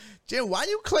team. Jen, why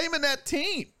you claiming that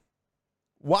team?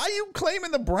 Why you claiming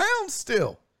the Browns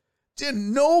still?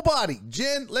 Jen, nobody.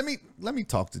 Jen, let me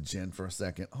talk to Jen for a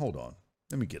second. Hold on.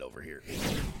 Let me get over here.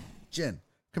 Jen,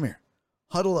 come here.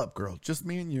 Huddle up, girl. Just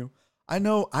me and you. I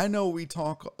know we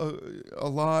talk a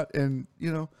lot and,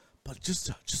 but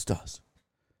just us.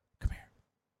 Come here.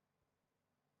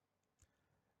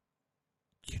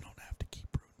 You don't have to keep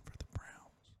rooting for the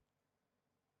Browns.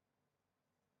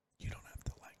 You don't have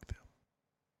to like them.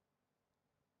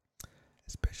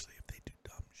 Especially if they do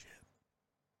dumb shit.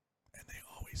 And they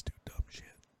always do dumb shit.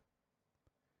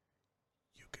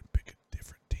 You can pick a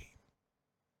different team.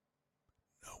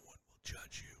 No one will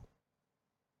judge you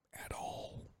at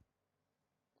all.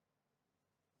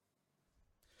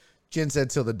 Jen said,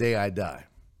 till the day I die.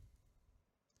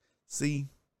 See,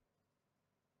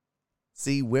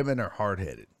 women are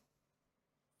hard-headed.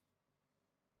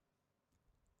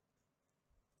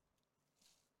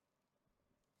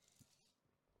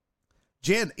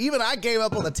 Jen, even I gave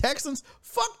up on the Texans.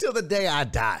 Fuck till the day I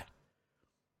die.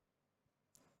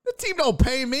 The team don't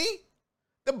pay me.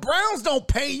 The Browns don't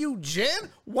pay you, Jen.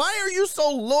 Why are you so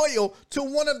loyal to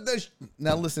one of the...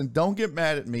 Now, listen, don't get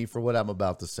mad at me for what I'm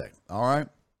about to say, all right?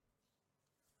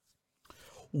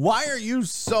 Why are you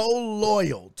so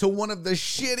loyal to one of the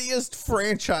shittiest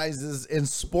franchises in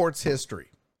sports history?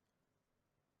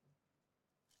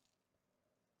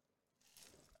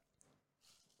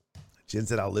 Jen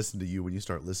said, I'll listen to you when you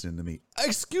start listening to me.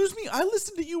 Excuse me, I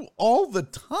listen to you all the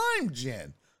time,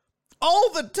 Jen. All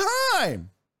the time.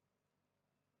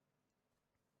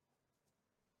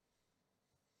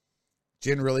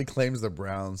 Jen really claims the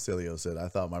Browns, Cilio said. I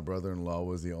thought my brother-in-law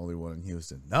was the only one in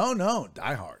Houston. No,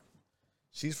 diehard.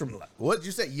 She's from, what did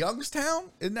you say, Youngstown?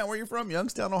 Isn't that where you're from?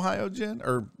 Youngstown, Ohio, Jen?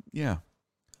 Or, yeah.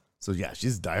 So, yeah,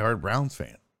 she's a diehard Browns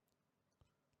fan.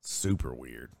 Super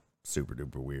weird. Super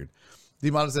duper weird.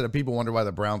 Demon said that people wonder why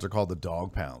the Browns are called the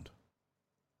Dog Pound.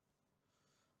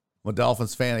 I'm a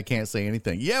Dolphins fan. I can't say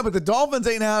anything. Yeah, but the Dolphins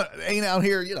ain't out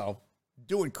here,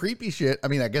 doing creepy shit. I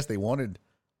mean, I guess they wanted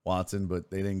Watson,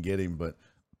 but they didn't get him. But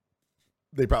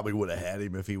they probably would have had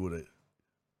him if he would have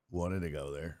wanted to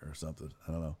go there or something.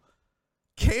 I don't know.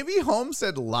 KB Holmes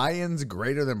said Lions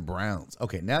greater than Browns.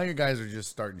 Okay, now you guys are just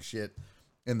starting shit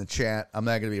in the chat. I'm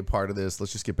not going to be a part of this.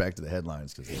 Let's just get back to the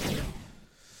headlines.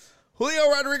 Julio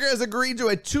Rodriguez agreed to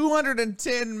a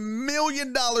 $210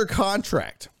 million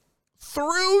contract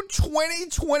through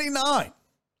 2029.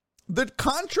 The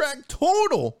contract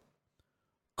total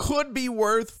could be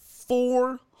worth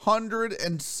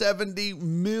 $470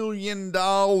 million.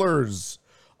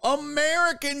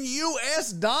 American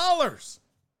U.S. dollars.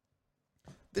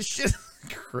 This shit,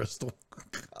 Crystal.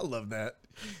 I love that.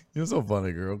 You're so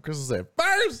funny, girl. Crystal said,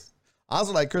 first. I was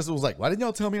like, Crystal was like, why didn't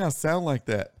y'all tell me I sound like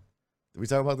that? Did we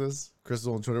talk about this?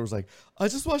 Crystal on Twitter was like, I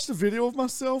just watched a video of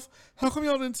myself. How come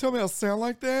y'all didn't tell me I sound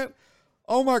like that?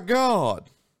 Oh my God.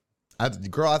 I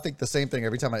think the same thing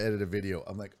every time I edit a video.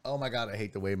 I'm like, oh my God, I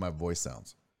hate the way my voice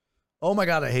sounds. Oh my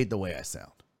God, I hate the way I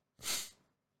sound.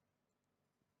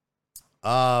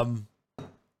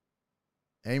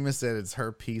 Amos said it's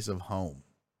her piece of home.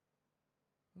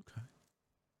 Okay.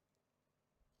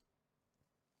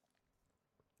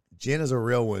 Jen is a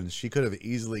real one. She could have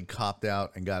easily copped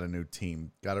out and got a new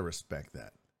team. Gotta respect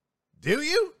that. Do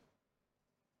you?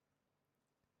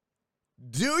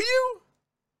 Do you?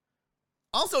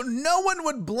 Also, no one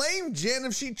would blame Jen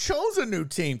if she chose a new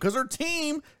team because her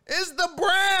team is the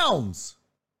Browns.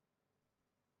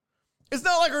 It's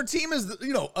not like her team is,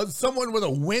 someone with a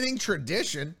winning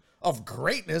tradition of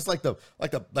greatness, like the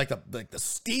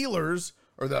Steelers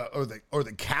or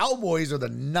the Cowboys or the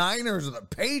Niners or the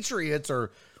Patriots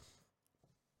or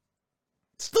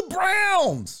it's the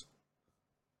Browns.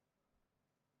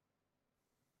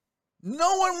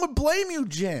 No one would blame you,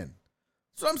 Jen.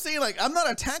 So I'm saying, I'm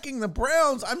not attacking the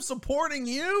Browns. I'm supporting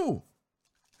you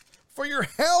for your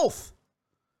health,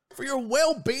 for your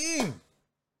well-being.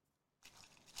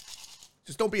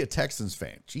 Just don't be a Texans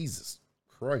fan. Jesus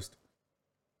Christ.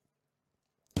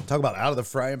 Talk about out of the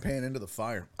frying pan into the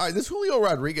fire. All right, this Julio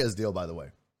Rodriguez deal, by the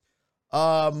way.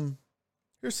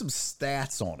 Here's some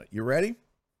stats on it. You ready?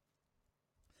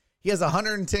 He has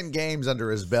 110 games under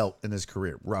his belt in his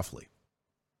career, roughly.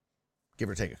 Give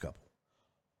or take a couple.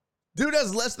 Dude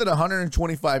has less than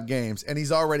 125 games, and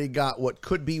he's already got what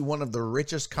could be one of the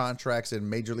richest contracts in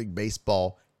Major League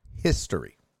Baseball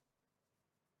history.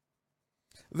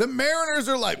 The Mariners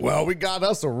are like, well, we got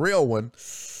us a real one.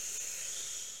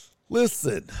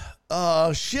 Listen,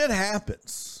 shit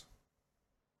happens.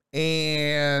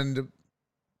 And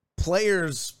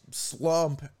players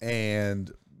slump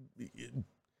and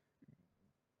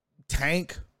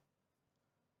tank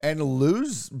and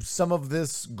lose some of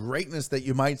this greatness that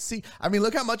you might see. I mean,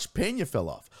 look how much Pena fell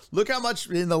off. Look how much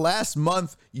in the last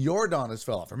month Yordan has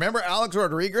fell off. Remember Alex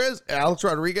Bregman?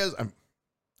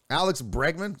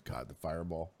 God, the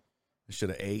fireball. I should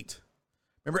have ate.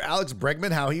 Remember Alex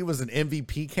Bregman, how he was an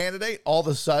MVP candidate? All of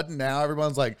a sudden, now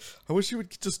everyone's like, I wish he would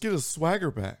just get his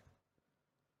swagger back.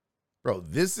 Bro,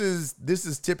 this is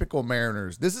typical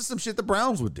Mariners. This is some shit the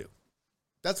Browns would do.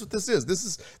 That's what this is.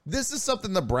 This is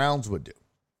something the Browns would do.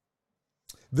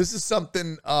 This is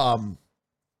something,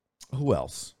 who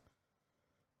else?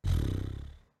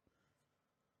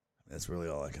 That's really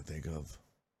all I can think of.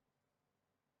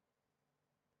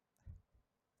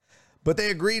 But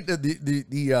they agreed that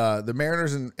the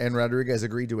Mariners and Rodriguez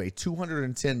agreed to a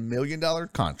 $210 million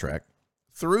contract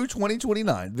through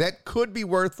 2029. That could be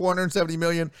worth $470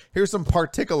 million. Here's some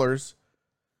particulars.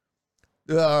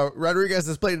 Rodriguez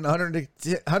has played in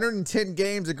 110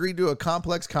 games, agreed to a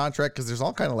complex contract because there's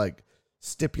all kind of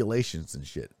stipulations and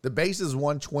shit. The base is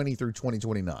 120 through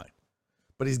 2029,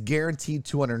 but he's guaranteed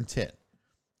 210.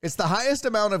 It's the highest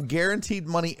amount of guaranteed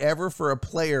money ever for a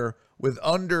player with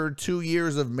under 2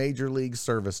 years of major league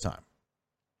service time.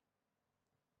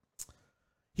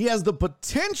 He has the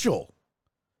potential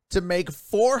to make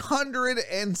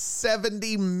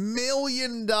 $470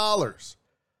 million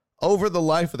over the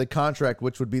life of the contract,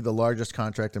 which would be the largest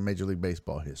contract in Major League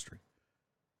Baseball history.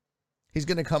 He's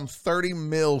going to come $30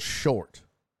 million short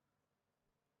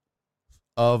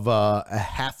of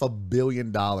 $500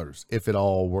 million if it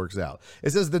all works out.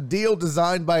 It says the deal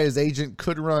designed by his agent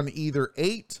could run either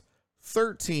 8,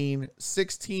 13,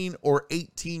 16, or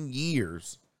 18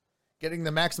 years, getting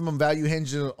the maximum value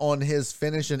hinged on his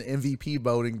finish and MVP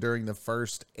voting during the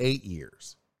first 8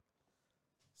 years.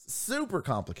 Super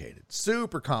complicated,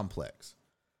 super complex.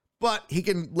 But he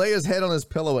can lay his head on his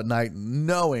pillow at night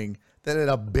knowing that at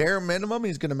a bare minimum,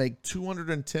 he's going to make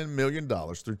 $210 million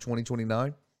through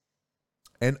 2029.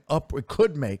 And it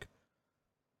could make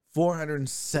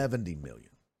 $470 million.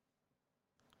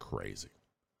 Crazy.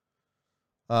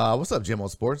 What's up, Jim on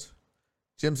Sports?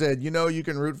 Jim said, you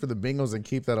can root for the Bengals and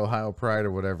keep that Ohio pride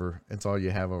or whatever. It's all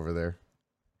you have over there.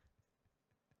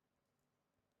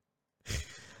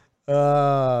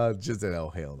 Just said,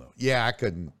 oh, hell no. Yeah, I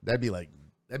couldn't. That'd be like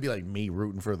me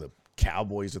rooting for the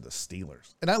Cowboys or the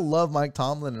Steelers. And I love Mike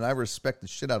Tomlin, and I respect the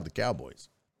shit out of the Cowboys.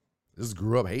 I just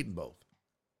grew up hating both.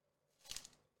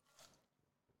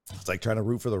 It's like trying to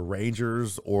root for the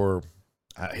Rangers or,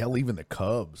 hell, even the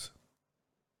Cubs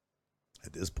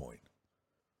at this point.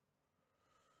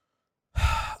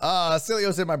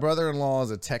 Cilio said, my brother-in-law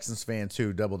is a Texans fan,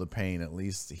 too. Double the pain. At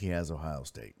least he has Ohio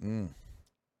State.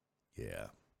 Yeah.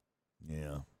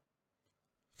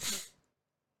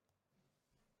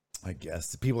 I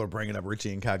guess people are bringing up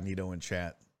Richie Incognito in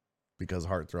chat because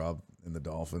Heartthrob and the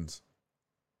Dolphins.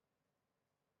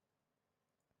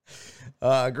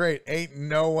 Great. Ain't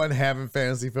no one having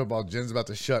fantasy football. Jen's about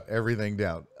to shut everything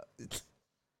down.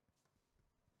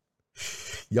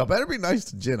 Y'all better be nice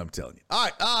to Jen, I'm telling you. All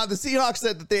right. The Seahawks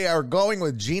said that they are going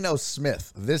with Geno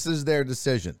Smith. This is their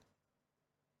decision.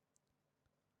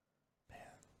 Man,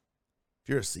 if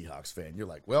you're a Seahawks fan, you're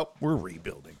like, well, we're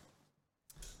rebuilding.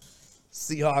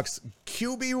 Seahawks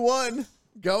QB1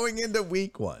 going into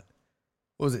week 1.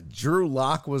 What was it? Drew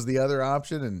Lock was the other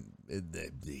option, and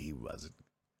he wasn't.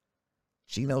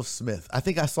 Geno Smith. I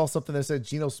think I saw something that said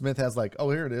Geno Smith has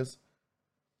here it is.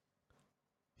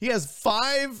 He has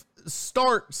 5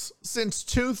 starts since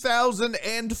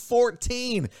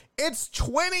 2014. It's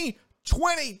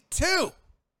 2022.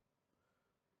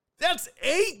 That's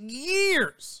 8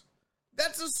 years.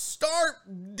 That's a start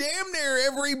damn near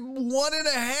every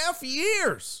 1.5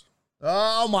 years.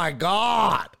 Oh, my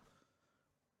God.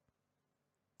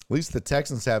 At least the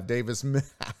Texans have Davis.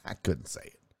 I couldn't say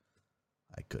it.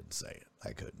 I couldn't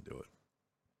do it.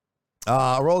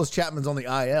 Aroldis Chapman's on the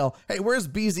IL. Hey, where's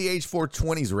BZH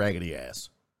 420's raggedy ass?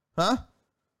 Huh?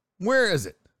 Where is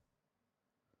it?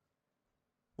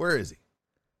 Where is he?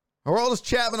 Aroldis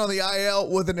Chapman on the IL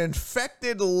with an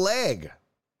infected leg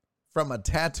from a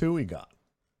tattoo he got.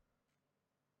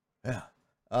 Yeah.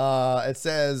 It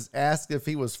says, asked if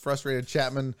he was frustrated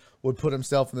Chapman would put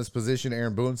himself in this position.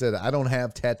 Aaron Boone said, I don't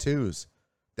have tattoos.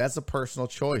 That's a personal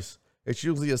choice. It's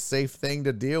usually a safe thing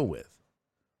to deal with.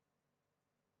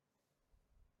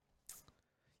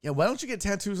 Yeah, why don't you get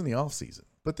tattoos in the off season?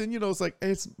 But then, it's like,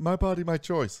 hey, it's my body, my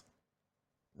choice.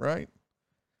 Right?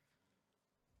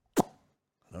 I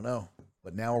don't know.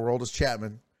 But now Aroldis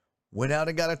Chapman went out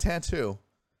and got a tattoo.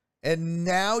 And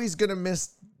now he's going to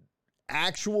miss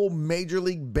actual Major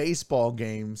League Baseball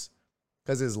games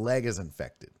because his leg is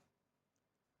infected.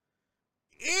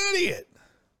 Idiot.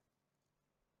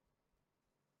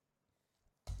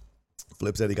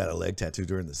 Flip said he got a leg tattoo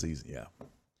during the season. Yeah.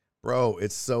 Bro,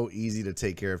 it's so easy to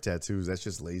take care of tattoos. That's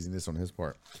just laziness on his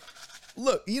part.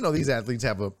 Look, these athletes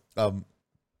have a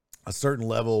certain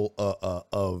level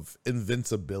of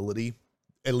invincibility.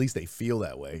 At least they feel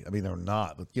that way. I mean, they're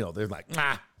not, but they're like,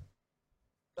 I'm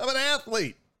an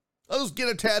athlete. I'll just get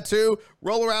a tattoo,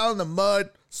 roll around in the mud,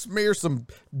 smear some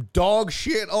dog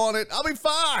shit on it. I'll be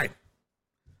fine.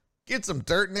 Get some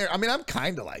dirt in there. I mean, I'm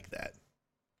kind of like that.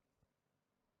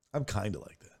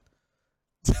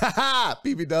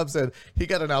 PB Dub said he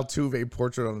got an Altuve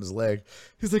portrait on his leg.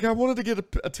 He's like, I wanted to get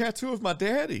a tattoo of my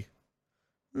daddy.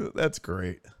 That's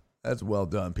great. That's well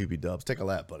done, PB Dubs. Take a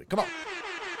lap, buddy. Come on.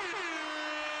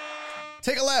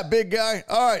 Take a lap, big guy.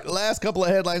 All right, last couple of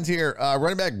headlines here.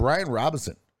 Running back Brian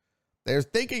Robinson. They're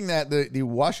thinking that the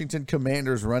Washington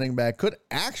Commanders running back could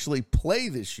actually play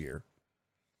this year.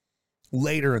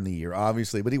 Later in the year,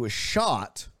 obviously. But he was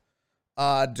shot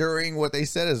during what they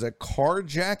said is a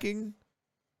carjacking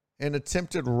and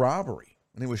attempted robbery.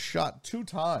 And he was shot 2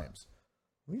 times.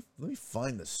 Let me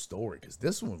find the story because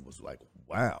this one was like,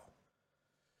 wow.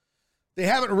 They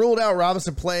haven't ruled out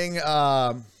Robinson playing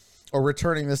or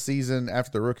returning this season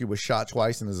after the rookie was shot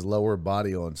twice in his lower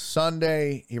body on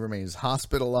Sunday. He remains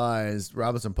hospitalized.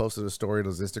 Robinson posted a story on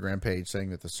his Instagram page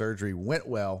saying that the surgery went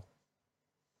well.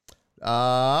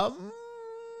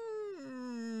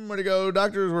 Where'd it go?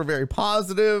 Doctors were very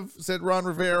positive, said Ron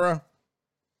Rivera.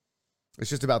 It's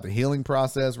just about the healing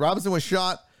process. Robinson was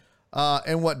shot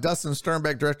in what Dustin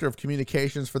Sternbeck, director of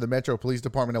communications for the Metro Police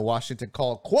Department of Washington,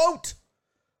 called, quote,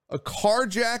 a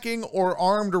carjacking or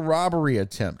armed robbery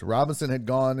attempt. Robinson had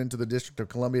gone into the District of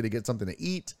Columbia to get something to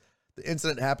eat. The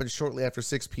incident happened shortly after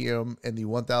 6 p.m. in the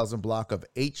 1000 block of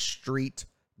H Street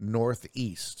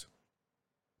Northeast.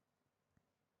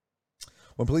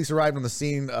 When police arrived on the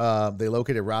scene, they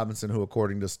located Robinson, who,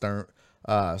 according to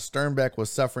Sternbeck, was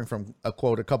suffering from, a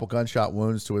couple gunshot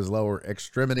wounds to his lower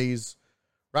extremities.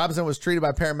 Robinson was treated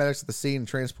by paramedics at the scene and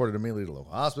transported immediately to the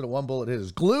local hospital. One bullet hit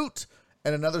his glute,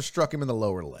 and another struck him in the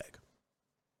lower leg.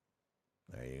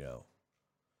 There you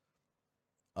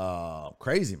go.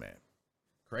 Crazy, man.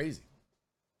 Crazy.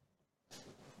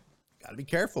 Got to be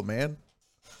careful, man.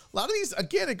 A lot of these,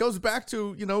 again, it goes back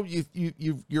to,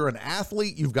 you're an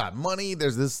athlete, you've got money.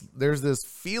 There's this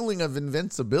feeling of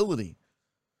invincibility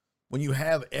when you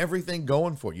have everything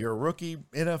going for you. You're a rookie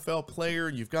NFL player,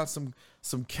 you've got some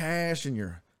cash, and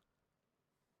you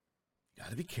got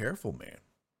to be careful, man.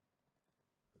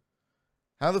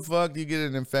 How the fuck do you get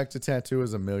an infected tattoo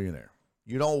as a millionaire?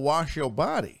 You don't wash your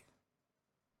body.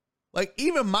 Like,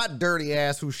 even my dirty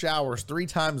ass who showers 3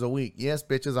 times a week. Yes,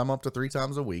 bitches, I'm up to 3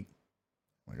 times a week.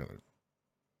 I gotta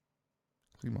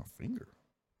clean my finger.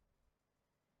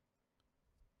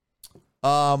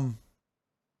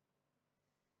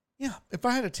 Yeah, if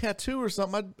I had a tattoo or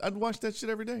something, I'd wash that shit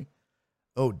every day.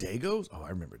 Oh, Dago's? Oh, I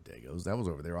remember Dago's. That was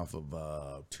over there off of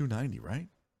 290, right?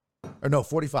 Or no,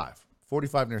 45.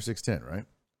 45 near 610, right?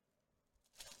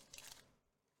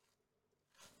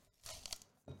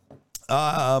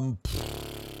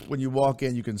 When you walk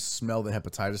in, you can smell the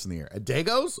hepatitis in the air. At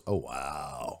Dago's? Oh,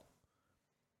 wow.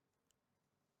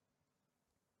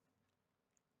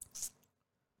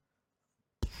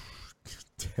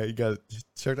 He got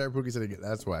Chuck Pookie said again.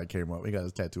 That's why I came up. He got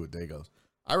his tattoo at Dago's.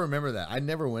 I remember that. I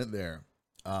never went there.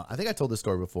 I think I told this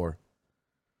story before.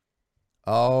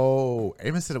 Oh,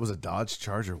 Amos said it was a Dodge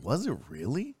Charger. Was it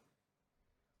really?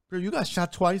 Bro, you got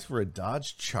shot twice for a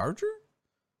Dodge Charger?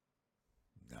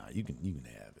 Nah, you can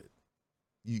have it.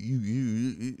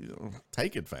 You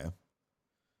take it, fam.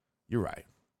 You're right.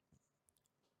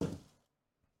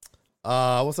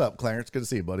 What's up, Clarence? Good to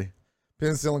see you, buddy.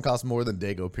 Penicillin costs more than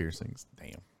Dago piercings.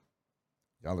 Damn.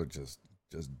 Y'all are just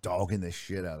dogging the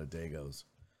shit out of Dagos.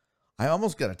 I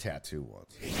almost got a tattoo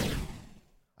once.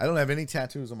 I don't have any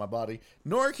tattoos on my body.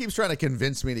 Nora keeps trying to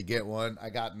convince me to get one.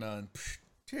 I got none. Psh,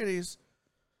 titties.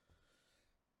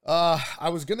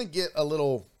 I was going to get a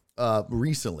little,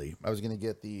 recently, I was going to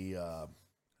get the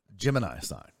Gemini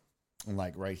sign.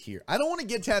 Like right here. I don't want to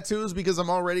get tattoos because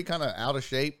I'm already kind of out of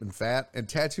shape and fat. And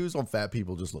tattoos on fat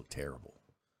people just look terrible.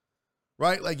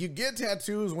 Right? Like you get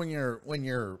tattoos when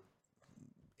you're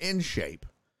in shape.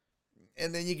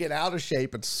 And then you get out of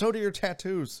shape and so do your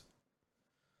tattoos.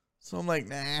 So I'm like,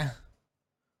 nah.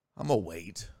 I'm gonna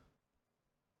wait.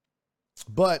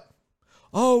 But,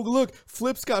 oh, look,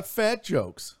 Flip's got fat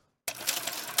jokes.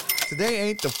 Today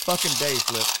ain't the fucking day,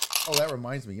 Flip. Oh, that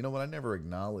reminds me. You know what? I never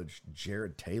acknowledged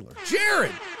Jared Taylor.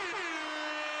 Jared!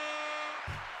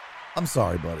 I'm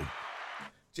sorry, buddy.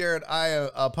 Jared, I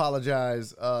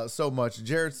apologize so much.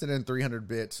 Jared sent in 300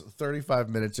 bits 35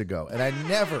 minutes ago, and I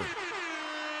never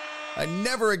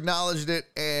acknowledged it,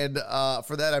 and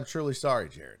for that, I'm truly sorry,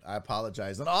 Jared. I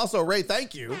apologize. And also, Ray,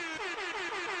 thank you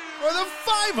for the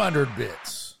 500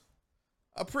 bits.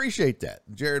 Appreciate that.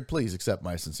 Jared, please accept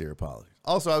my sincere apologies.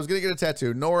 Also, I was going to get a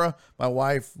tattoo. Nora, my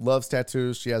wife, loves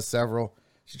tattoos. She has several.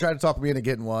 She tried to talk me into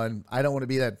getting one. I don't want to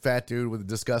be that fat dude with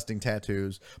disgusting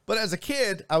tattoos. But as a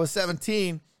kid, I was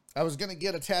 17. I was going to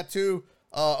get a tattoo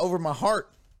over my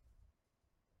heart.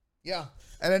 Yeah.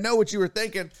 And I know what you were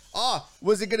thinking.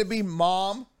 Was it going to be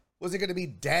mom? Was it going to be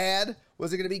dad?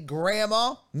 Was it going to be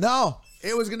grandma? No,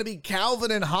 it was going to be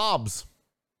Calvin and Hobbes.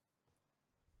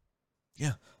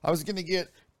 Yeah. I was going to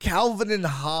get Calvin and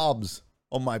Hobbes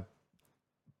on my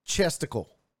chesticle.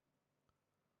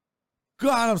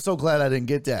 God, I'm so glad I didn't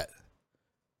get that.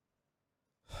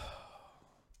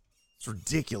 It's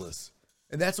ridiculous.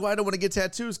 And that's why I don't want to get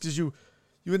tattoos, because you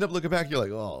end up looking back, you're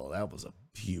like, oh, that was a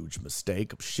huge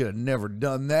mistake. I should have never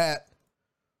done that.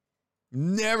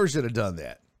 Never should have done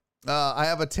that. I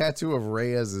have a tattoo of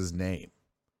Reyes's name.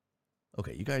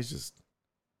 Okay, you guys just...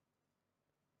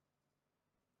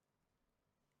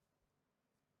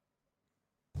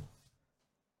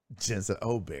 Jen said,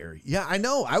 oh, Barry. Yeah, I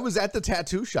know. I was at the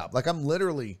tattoo shop. Like, I'm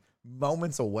literally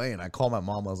moments away, and I called my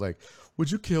mom. I was like, would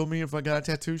you kill me if I got a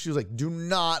tattoo? She was like, do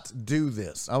not do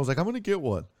this. I was like, I'm going to get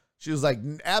one. She was like,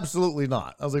 absolutely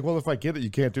not. I was like, well, if I get it,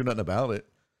 you can't do nothing about it.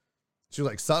 She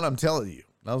was like, son, I'm telling you.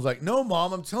 And I was like, no,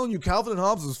 Mom, I'm telling you, Calvin and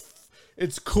Hobbes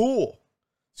it's cool.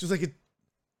 She was like,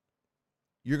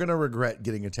 you're going to regret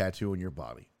getting a tattoo on your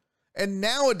body. And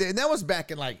nowadays, and that was back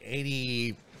in like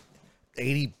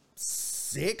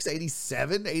 86,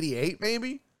 87, 88,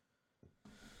 maybe.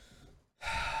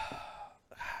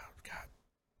 God,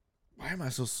 why am I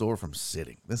so sore from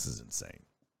sitting? This is insane.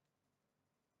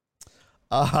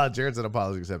 Jared said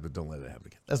apology accepted. Don't let it happen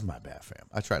again. That's my bad, fam.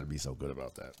 I try to be so good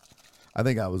about that. I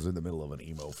think I was in the middle of an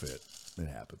emo fit. It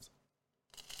happens.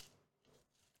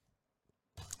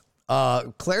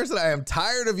 Claire said, I am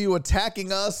tired of you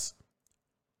attacking us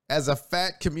as a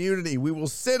fat community. We will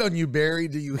sit on you, Barry.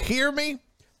 Do you hear me?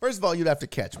 First of all, you'd have to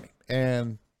catch me.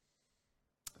 And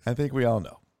I think we all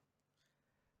know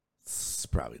it's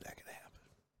probably not going to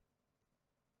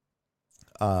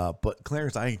happen. But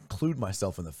Clarence, I include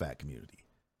myself in the fat community.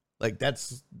 Like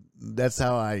that's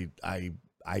how I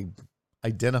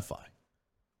identify.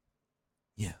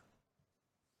 Yeah.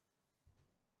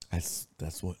 That's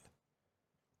what.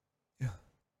 Yeah.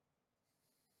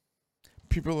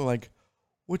 People are like,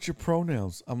 what's your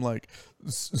pronouns? I'm like,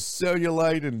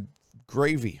 cellulite and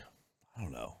gravy. I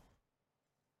don't know.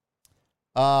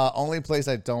 Only place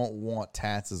I don't want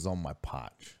tats is on my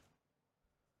potch.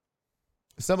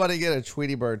 Somebody get a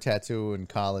Tweety Bird tattoo in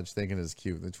college thinking it's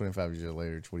cute. Then 25 years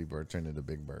later, Tweety Bird turned into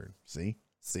Big Bird. See?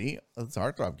 That's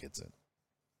Heartthrob gets it.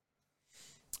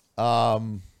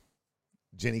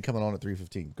 Jenny coming on at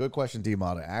 3:15. Good question,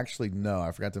 D-Mata. Actually, no,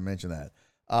 I forgot to mention that.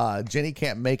 Jenny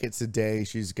can't make it today.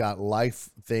 She's got life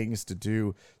things to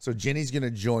do. So Jenny's going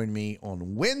to join me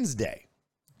on Wednesday.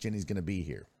 Jenny's going to be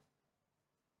here.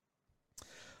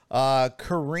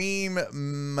 Kareem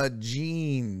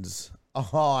Majines.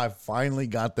 Oh, I finally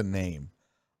got the name.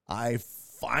 I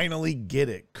finally get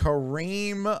it.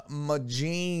 Kareem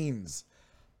Majines.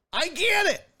 I get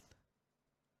it.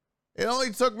 It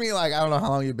only took me I don't know how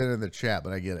long you've been in the chat,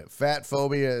 but I get it. Fat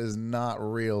phobia is not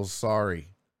real. Sorry.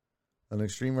 An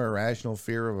extreme or irrational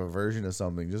fear of aversion to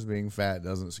something. Just being fat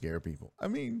doesn't scare people. I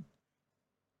mean,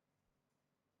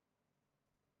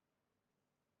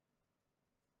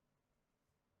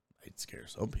 it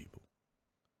scares some people.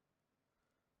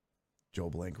 Joe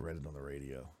Blank read it on the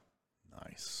radio.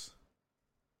 Nice.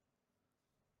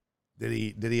 Did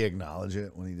he acknowledge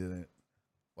it when he did it?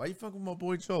 Why you fucking with my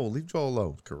boy Joel? Leave Joel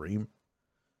alone, Kareem.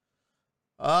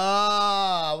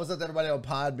 What's up to everybody on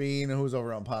Podbean? Who's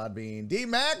over on Podbean?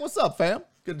 D-Mac, what's up, fam?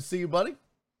 Good to see you, buddy.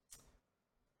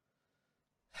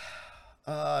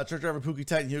 Church Driver, Pookie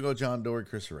Titan, Hugo, John Dory,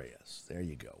 Chris Reyes. There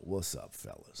you go. What's up,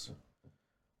 fellas?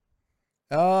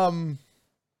 What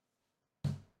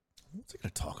was I going to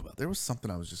talk about? There was something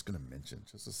I was just going to mention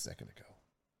just a second ago.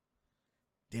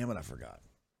 Damn it, I forgot.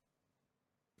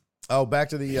 Oh, back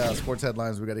to the sports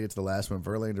headlines. We got to get to the last one.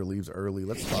 Verlander leaves early.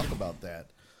 Let's talk about that.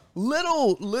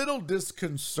 Little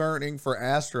disconcerting for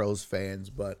Astros fans,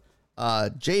 but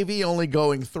JV only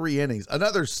going 3 innings.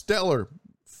 Another stellar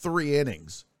 3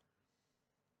 innings.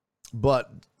 But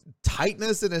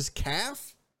tightness in his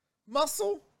calf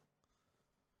muscle?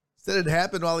 Said it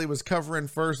happened while he was covering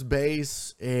first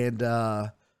base, and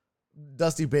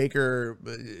Dusty Baker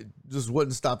just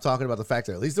wouldn't stop talking about the fact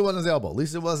that at least it wasn't his elbow. At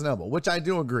least it wasn't elbow, which I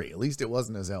do agree. At least it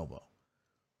wasn't his elbow.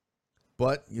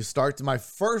 But you start to my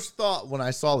first thought when I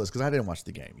saw this, because I didn't watch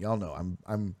the game. Y'all know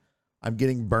I'm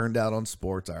getting burned out on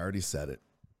sports. I already said it.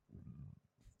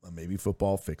 Maybe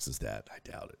football fixes that. I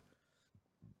doubt it.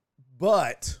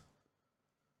 But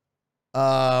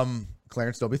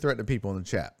Clarence, don't be threatening people in the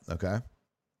chat, okay?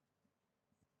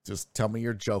 Just tell me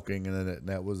you're joking, and then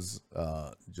that was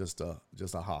just a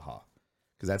ha-ha.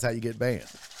 Because that's how you get banned.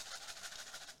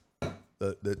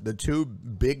 The 2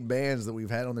 big bans that we've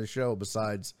had on this show,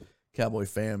 besides Cowboy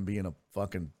Fan being a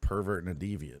fucking pervert and a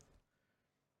deviant,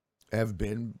 have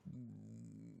been,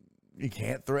 you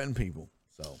can't threaten people.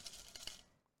 So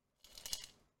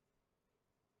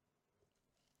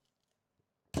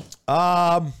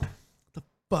what the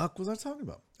fuck was I talking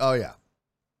about? Oh yeah.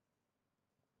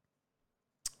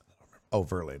 Oh,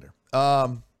 Verlander.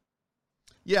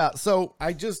 Yeah, so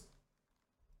I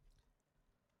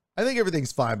think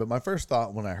everything's fine, but my first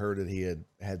thought when I heard that he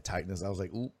had tightness, I was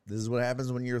like, ooh, this is what happens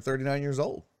when you're 39 years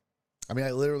old. I mean,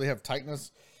 I literally have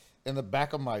tightness in the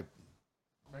back of my,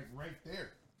 right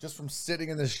there, just from sitting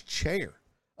in this chair.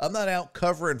 I'm not out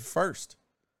covering first.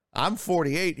 I'm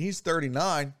 48. He's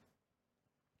 39.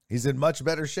 He's in much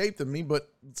better shape than me,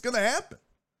 but it's going to happen.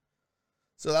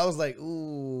 So I was like,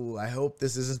 ooh, I hope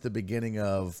this isn't the beginning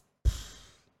of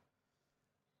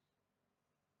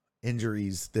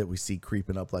injuries that we see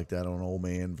creeping up like that on old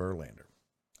man Verlander.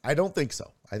 I don't think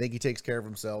so. I think he takes care of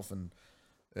himself, and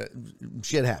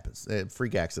shit happens.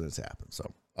 Freak accidents happen.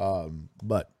 So,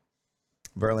 but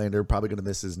Verlander probably going to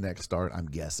miss his next start. I'm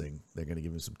guessing they're going to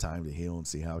give him some time to heal and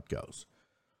see how it goes,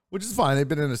 which is fine. They've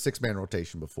been in a 6-man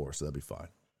rotation before, so that'll be fine.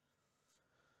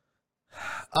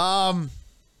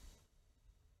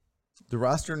 The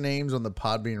roster names on the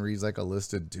Podbean reads like a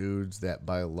list of dudes that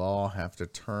by law have to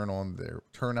turn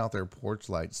out their porch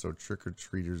lights so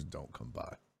trick-or-treaters don't come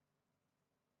by.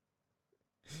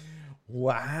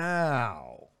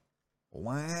 Wow.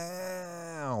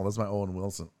 Wow. That's my Owen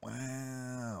Wilson.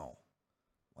 Wow.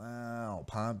 Wow.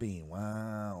 Podbean.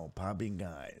 Wow. Podbean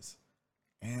guys.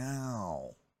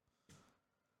 Ow.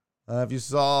 If you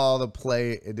saw the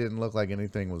play, it didn't look like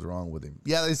anything was wrong with him.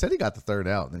 Yeah, they said he got the third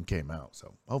out and then came out.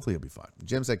 So hopefully he'll be fine.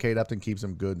 Jim said Kate Upton keeps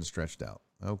him good and stretched out.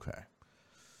 Okay.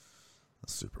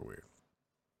 That's super weird.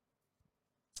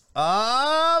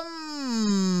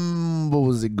 What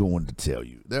was it going to tell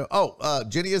you?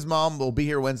 Jenny's mom will be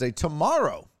here Wednesday.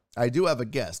 Tomorrow, I do have a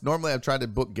guest. Normally, I've tried to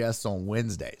book guests on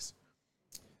Wednesdays.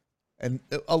 And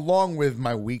along with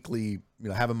my weekly,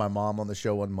 having my mom on the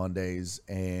show on Mondays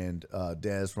and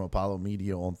Des from Apollo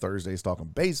Media on Thursdays talking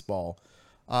baseball,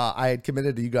 I had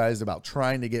committed to you guys about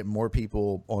trying to get more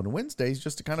people on Wednesdays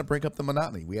just to kind of break up the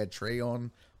monotony. We had Trey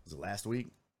on, was it last week?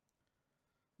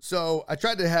 So I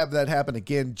tried to have that happen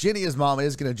again. Jenny's mom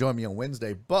is going to join me on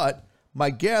Wednesday, but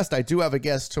my guest, I do have a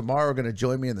guest tomorrow going to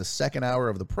join me in the second hour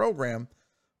of the program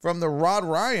from the Rod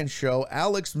Ryan Show.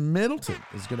 Alex Middleton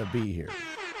is going to be here.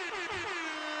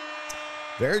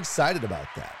 Very excited about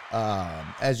that.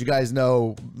 As you guys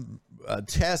know,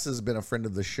 Tess has been a friend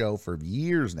of the show for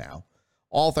years now,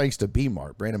 all thanks to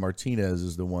B-Mart. Brandon Martinez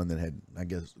is the one that had, I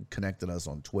guess, connected us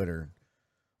on Twitter.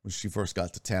 When she first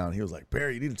got to town, he was like,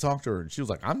 Barry, you need to talk to her. And she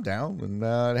was like, I'm down. And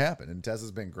it happened. And Tess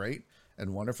has been great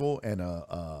and wonderful and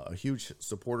a huge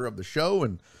supporter of the show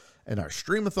and our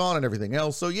streamathon and everything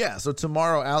else. So, yeah. So,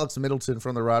 tomorrow, Alex Middleton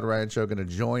from the Rod Ryan Show going to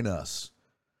join us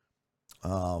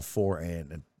for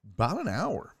about an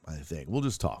hour, I think. We'll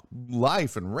just talk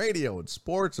life and radio and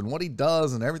sports and what he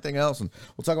does and everything else. And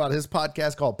we'll talk about his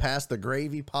podcast called Pass the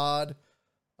Gravy Pod.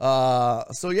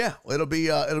 So, yeah, it'll be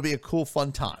a cool,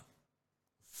 fun time.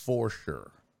 For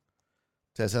sure.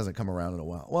 Tess hasn't come around in a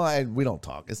while. Well, we don't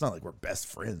talk. It's not like we're best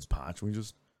friends, Potch. We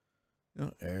just,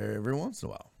 every once in a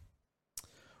while.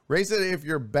 Ray said, if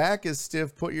your back is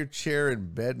stiff, put your chair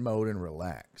in bed mode and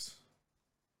relax.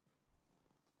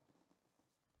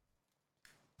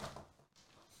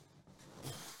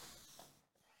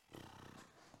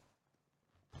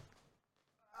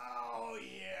 Oh,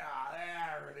 yeah.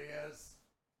 There it is.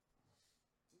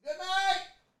 Good night.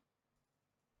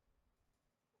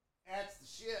 That's the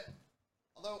shit.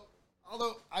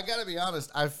 Although I gotta be honest,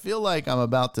 I feel like I'm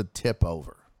about to tip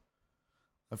over.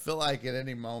 I feel like at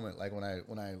any moment, like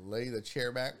when I lay the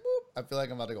chair back, whoop, I feel like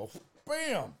I'm about to go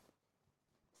bam.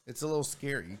 It's a little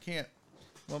scary. You can't.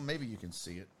 Well, maybe you can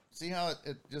see it. See how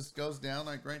it just goes down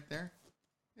like right there?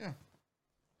 Yeah.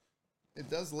 It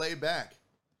does lay back.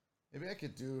 Maybe I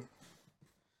could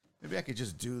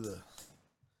just do.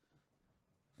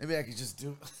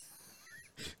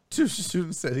 Two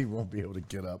students said he won't be able to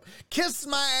get up. Kiss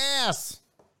my ass.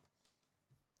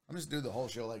 I'm just doing the whole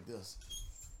show like this.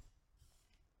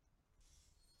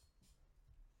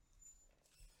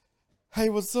 Hey,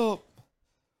 what's up?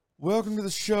 Welcome to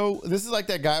the show. This is like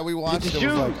that guy we watched. The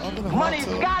shoes. Like, Money's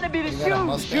gotta be the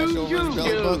shoes. Shoes.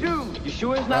 You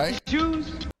sure it's not the shoes?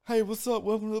 Hey, what's up?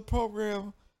 Welcome to the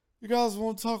program. You guys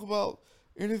want to talk about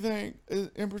anything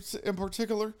in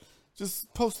particular?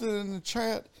 Just post it in the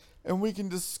chat. And we can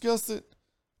discuss it.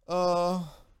 What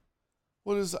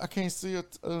is it? I can't see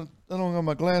it. I don't have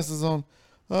my glasses on.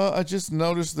 I just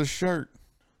noticed the shirt.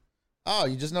 Oh,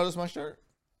 you just noticed my shirt?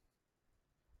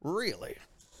 Really?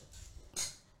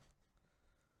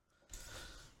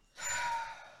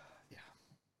 Yeah.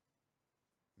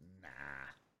 Nah.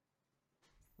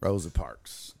 Rosa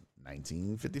Parks,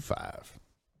 1955.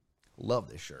 Love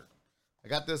this shirt. I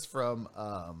got this from,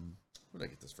 where did I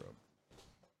get this from?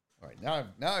 All right, now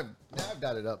I've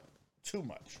got it up too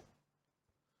much.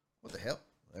 What the hell?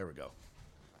 There we go.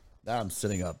 Now I'm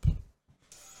sitting up.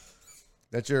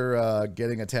 That's your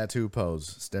getting a tattoo pose.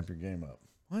 Step your game up.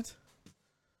 What?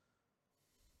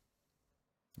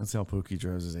 That's how Pookie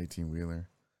drives his 18-wheeler.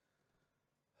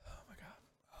 Oh, my God.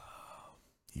 Oh,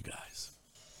 you guys.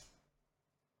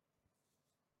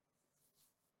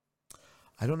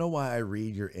 I don't know why I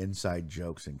read your inside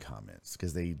jokes and comments,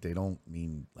 because they don't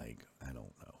mean, like, I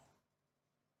don't know.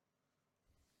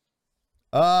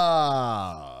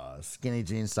 Skinny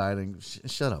jean siding.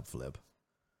 Shut up, Flip.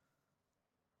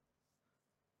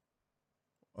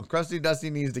 Well, Krusty Dusty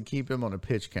needs to keep him on a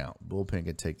pitch count. Bullpen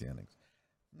can take the innings.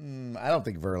 I don't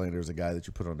think Verlander's a guy that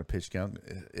you put on a pitch count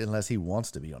unless he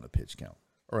wants to be on a pitch count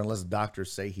or unless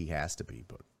doctors say he has to be.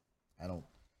 But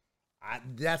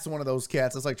that's one of those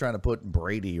cats. It's like trying to put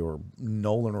Brady or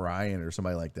Nolan Ryan or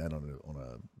somebody like that on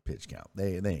a pitch count.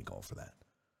 They ain't going for that.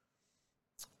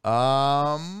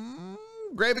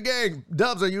 Gravy Gang.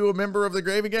 Dubs, are you a member of the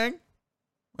Gravy Gang?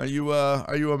 Are you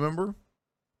a member?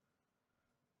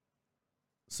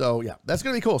 So, yeah, that's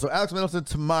going to be cool. So, Alex Middleton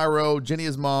tomorrow,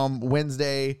 Jenny's mom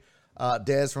Wednesday,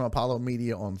 Des from Apollo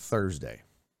Media on Thursday.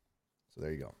 So,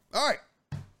 there you go. All right.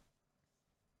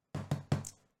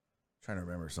 Trying to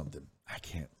remember something. I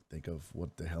can't think of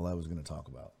what the hell I was going to talk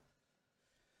about.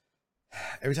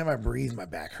 Every time I breathe, my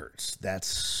back hurts.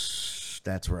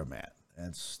 That's where I'm at.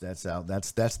 That's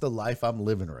the life I'm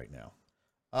living right now.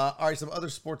 All right, some other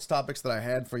sports topics that I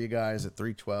had for you guys at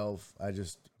 312.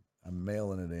 I'm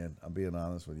mailing it in. I'm being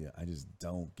honest with you. I just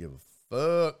don't give a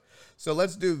fuck. So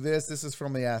let's do this. This is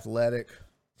from The Athletic.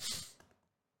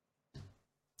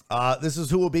 This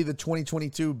is who will be the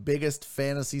 2022 biggest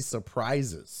fantasy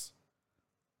surprises.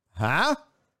 Huh?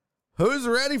 Who's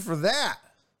ready for that?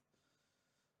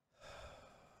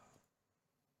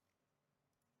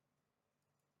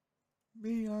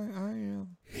 Me, I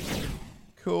am.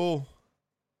 Cool.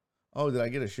 Oh, did I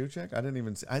get a shoe check? I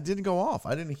didn't go off.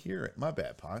 I didn't hear it. My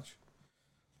bad, Ponch.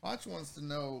 Ponch wants to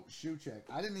know shoe check.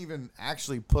 I didn't even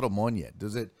actually put them on yet.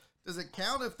 Does it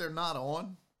count if they're not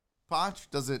on, Ponch?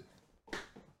 Does it?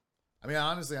 I mean,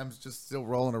 honestly, I'm just still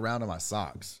rolling around in my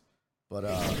socks. But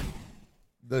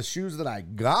the shoes that I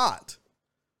got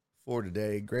for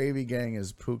today, Gravy Gang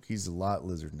is Pookie's Lot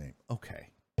Lizard name. Okay.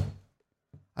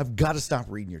 I've got to stop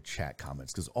reading your chat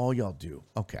comments because all y'all do.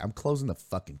 Okay, I'm closing the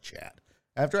fucking chat.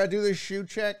 After I do this shoe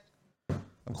check,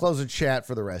 I'm closing chat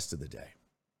for the rest of the day.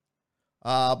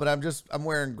 But I'm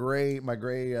wearing my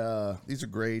gray, these are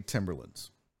gray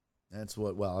Timberlands. I'm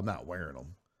not wearing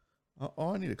them.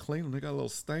 Oh, I need to clean them. They got a little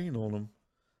stain on them.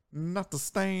 Not the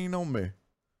stain on me.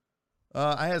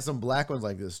 I had some black ones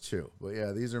like this too. But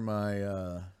yeah, these are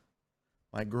my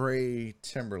gray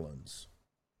Timberlands.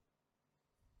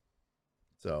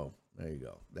 So there you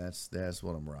go. That's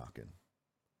what I'm rocking.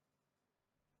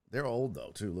 They're old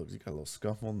though too. Look, you got a little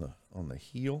scuff on the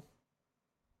heel.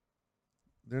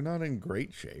 They're not in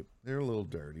great shape. They're a little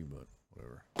dirty, but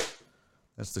whatever.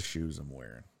 That's the shoes I'm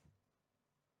wearing.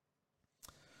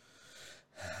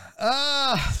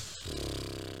 I'm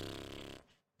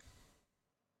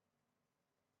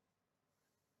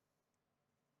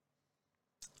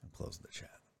closing the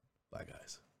chat. Bye,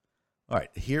 guys. All right,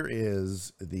 here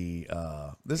is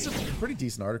this is a pretty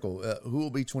decent article. Who will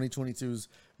be 2022's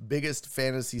biggest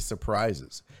fantasy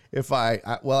surprises? I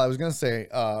was going to say,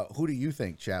 who do you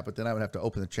think, chat? But then I would have to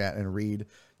open the chat and read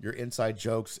your inside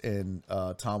jokes and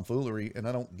tomfoolery, and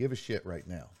I don't give a shit right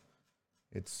now.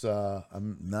 It's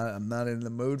I'm not in the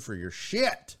mood for your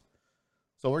shit.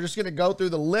 So we're just going to go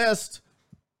through the list.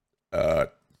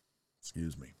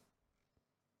 Excuse me.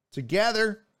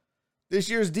 Together. This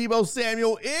year's Deebo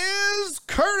Samuel is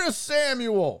Curtis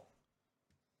Samuel.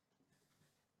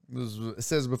 It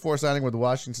says before signing with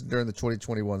Washington during the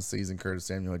 2021 season, Curtis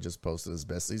Samuel had just posted his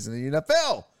best season in the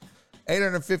NFL.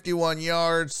 851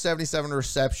 yards, 77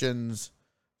 receptions,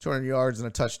 200 yards, and a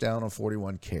touchdown on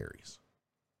 41 carries.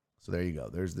 So there you go.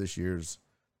 There's this year's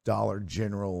Dollar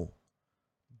General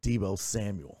Deebo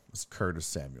Samuel. It's Curtis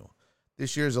Samuel.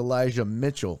 This year's Elijah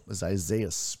Mitchell is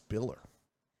Isaiah Spiller.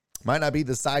 Might not be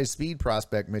the size speed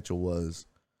prospect Mitchell was,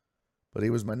 but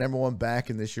he was my number one back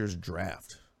in this year's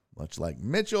draft. Much like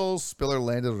Mitchell, Spiller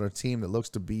landed on a team that looks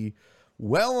to be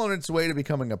well on its way to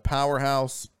becoming a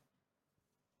powerhouse.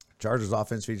 Chargers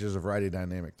offense features a variety of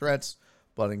dynamic threats,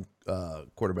 budding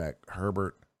quarterback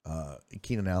Herbert,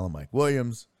 Keenan Allen, Mike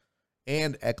Williams,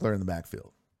 and Eckler in the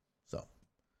backfield. So,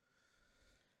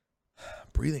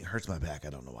 breathing hurts my back.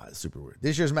 I don't know why. It's super weird.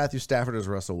 This year's Matthew Stafford is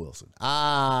Russell Wilson. I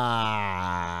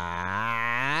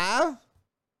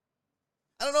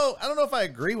don't know. I don't know if I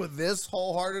agree with this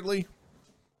wholeheartedly,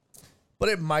 but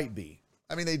it might be.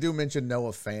 I mean, they do mention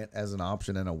Noah Fant as an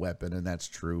option and a weapon, and that's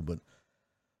true. But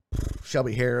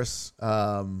Shelby Harris,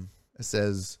 it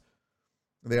says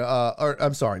they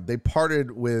they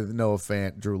parted with Noah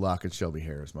Fant, Drew Lock, and Shelby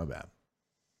Harris. My bad.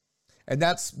 And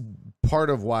that's part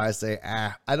of why I say,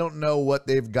 I don't know what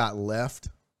they've got left.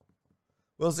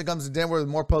 Wilson comes to Denver with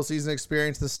more postseason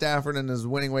experience than Stafford, and his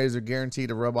winning ways are guaranteed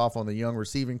to rub off on the young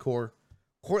receiving core.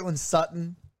 Cortland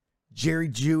Sutton, Jerry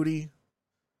Jeudy.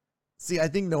 See, I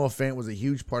think Noah Fant was a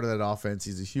huge part of that offense.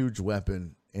 He's a huge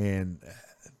weapon, and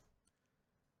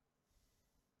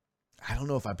I don't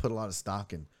know if I put a lot of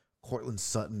stock in Cortland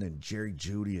Sutton and Jerry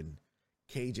Jeudy and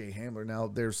KJ Hamler. Now,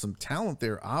 there's some talent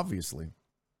there, obviously.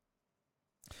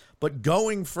 But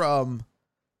going from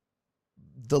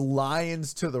the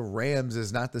Lions to the Rams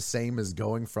is not the same as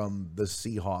going from the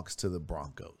Seahawks to the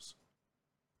Broncos.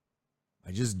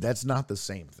 That's not the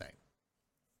same thing.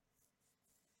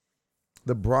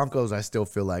 The Broncos, I still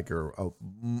feel like, are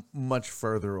much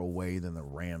further away than the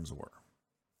Rams were.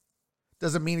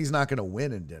 Doesn't mean he's not going to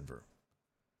win in Denver.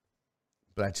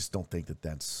 But I just don't think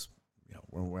that's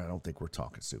I don't think we're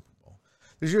talking Super Bowl.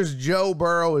 This year's Joe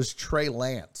Burrow is Trey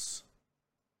Lance.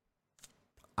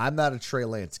 I'm not a Trey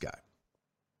Lance guy.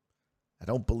 I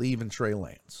don't believe in Trey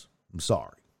Lance. I'm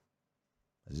sorry.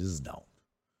 I just don't.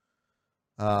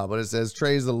 But it says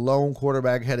Trey's the lone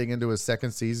quarterback heading into his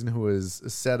second season who is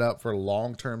set up for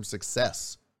long-term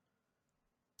success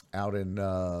out in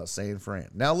San Fran.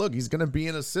 Now, look, he's going to be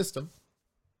in a system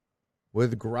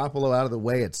with Garoppolo out of the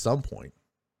way at some point.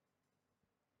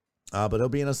 But he'll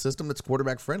be in a system that's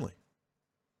quarterback friendly.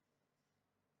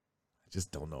 I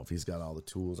just don't know if he's got all the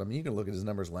tools. I mean, you can look at his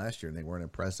numbers last year and they weren't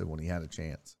impressive when he had a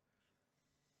chance.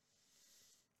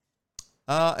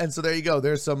 And so there you go.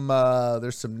 There's some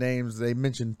names. They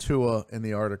mentioned Tua in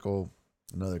the article.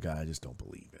 Another guy I just don't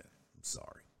believe in. I'm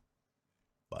sorry.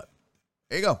 But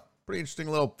there you go. Pretty interesting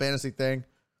little fantasy thing.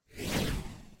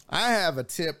 I have a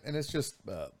tip, and it's just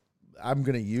I'm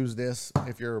gonna use this.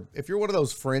 If you're one of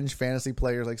those fringe fantasy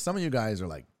players, like some of you guys are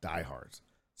like diehards.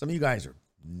 Some of you guys are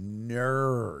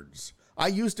nerds. I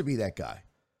used to be that guy.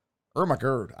 Oh my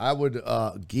God. I would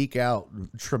geek out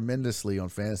tremendously on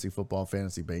fantasy football,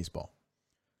 fantasy baseball.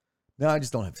 No, I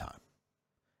just don't have time.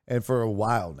 And for a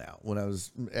while now, when I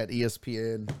was at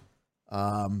ESPN,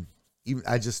 I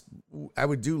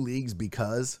would do leagues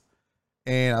because,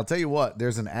 and I'll tell you what,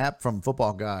 there's an app from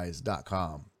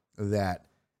footballguys.com that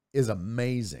is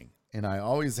amazing. And I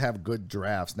always have good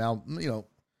drafts. Now, you know,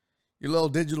 your little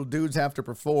digital dudes have to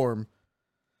perform.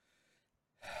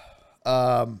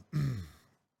 And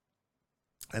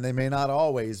they may not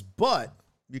always, but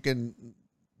you can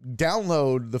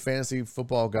download the Fantasy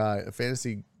Football Guys?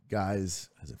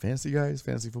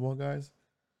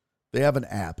 They have an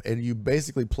app, and you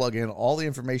basically plug in all the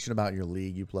information about your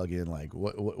league. You plug in like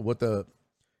what the,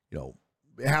 you know,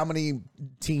 how many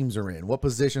teams are in, what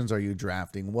positions are you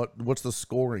drafting, what's the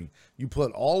scoring. You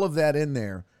put all of that in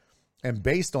there, and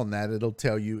based on that, it'll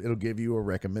give you a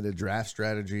recommended draft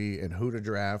strategy and who to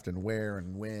draft and where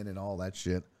and when and all that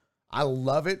shit. I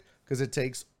love it because it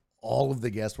takes all of the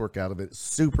guesswork out of it.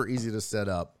 Super easy to set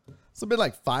up. It's been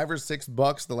like $5 or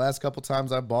 $6 the last couple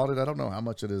times I bought it. I don't know how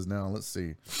much it is now. Let's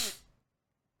see.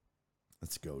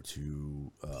 Let's go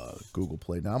to Google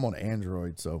Play. Now I'm on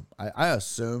Android, so I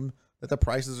assume that the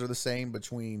prices are the same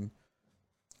between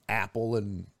Apple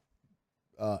and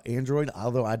Android,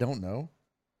 although I don't know.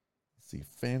 Let's see.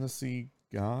 Fantasy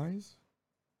Guys.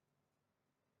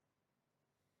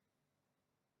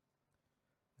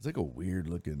 It's like a weird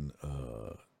looking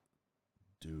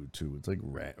dude too. It's like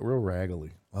real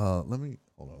raggedy. Let me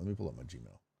pull up my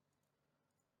Gmail.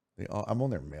 I'm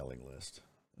on their mailing list,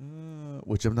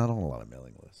 which I'm not on a lot of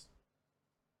mailing lists.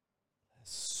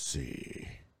 Let's see.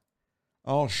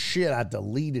 Oh shit! I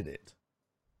deleted it.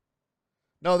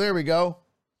 No, there we go.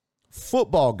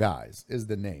 Football Guys is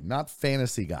the name, not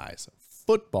Fantasy Guys.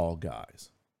 Football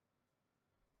Guys.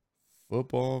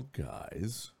 Football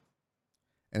Guys.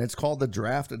 And it's called the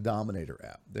Draft Dominator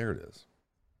app. There it is.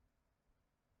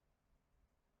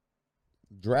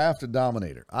 Draft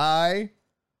Dominator. I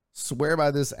swear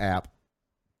by this app.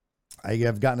 I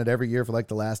have gotten it every year for like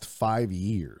the last 5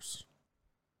 years.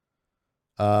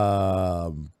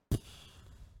 So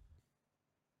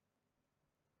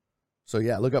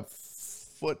yeah, look up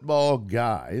Football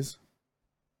Guys.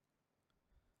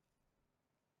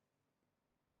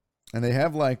 And they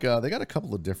have like, they got a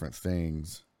couple of different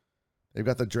things. They've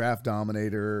got the Draft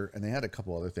Dominator, and they had a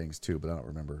couple other things too, but I don't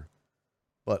remember.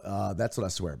 But that's what I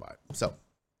swear by. So,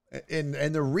 and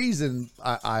the reason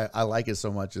I like it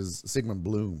so much is Sigmund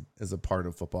Bloom is a part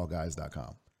of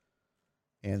footballguys.com.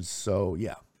 And so,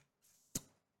 yeah,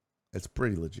 it's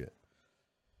pretty legit.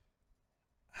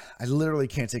 I literally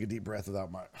can't take a deep breath without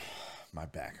my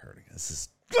back hurting. This is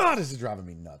driving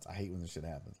me nuts. I hate when this shit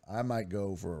happens. I might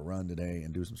go for a run today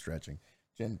and do some stretching.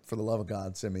 Jen, for the love of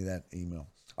God, send me that email.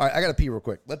 All right, I got to pee real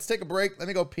quick. Let's take a break. Let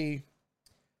me go pee.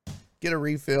 Get a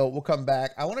refill. We'll come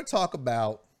back. I want to talk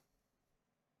about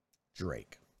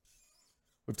Drake.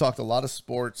 We've talked a lot of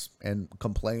sports and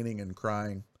complaining and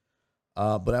crying,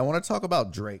 but I want to talk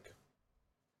about Drake.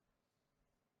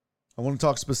 I want to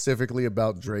talk specifically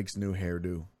about Drake's new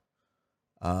hairdo.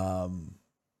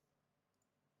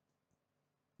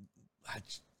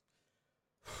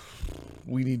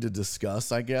 We need to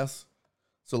discuss, I guess.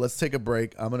 So let's take a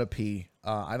break. I'm going to pee.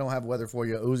 I don't have weather for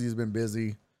you. Uzi's been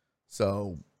busy,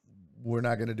 so we're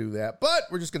not going to do that. But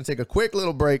we're just going to take a quick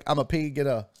little break. I'm going to pee, get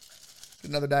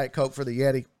another Diet Coke for the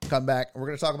Yeti, come back. And we're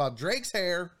going to talk about Drake's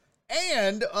hair,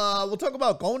 and we'll talk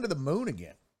about going to the moon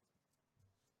again.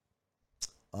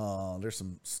 There's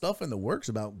some stuff in the works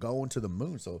about going to the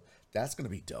moon, so that's going to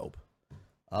be dope.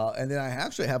 And then I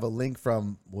actually have a link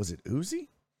from, was it Uzi?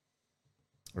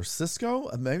 Or Cisco?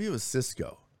 Maybe it was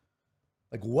Cisco.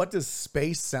 Like, what does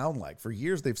space sound like? For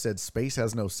years, they've said space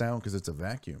has no sound because it's a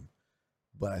vacuum.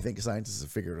 But I think scientists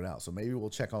have figured it out. So maybe we'll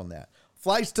check on that.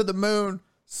 Flights to the moon,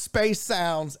 space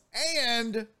sounds,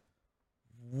 and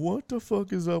what the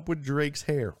fuck is up with Drake's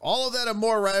hair? All of that and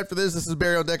more right after this. This is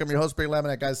Barry on Deck. I'm your host, Barry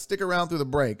Laminack. Guys, stick around through the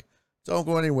break. Don't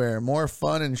go anywhere. More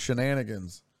fun and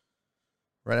shenanigans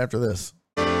right after this.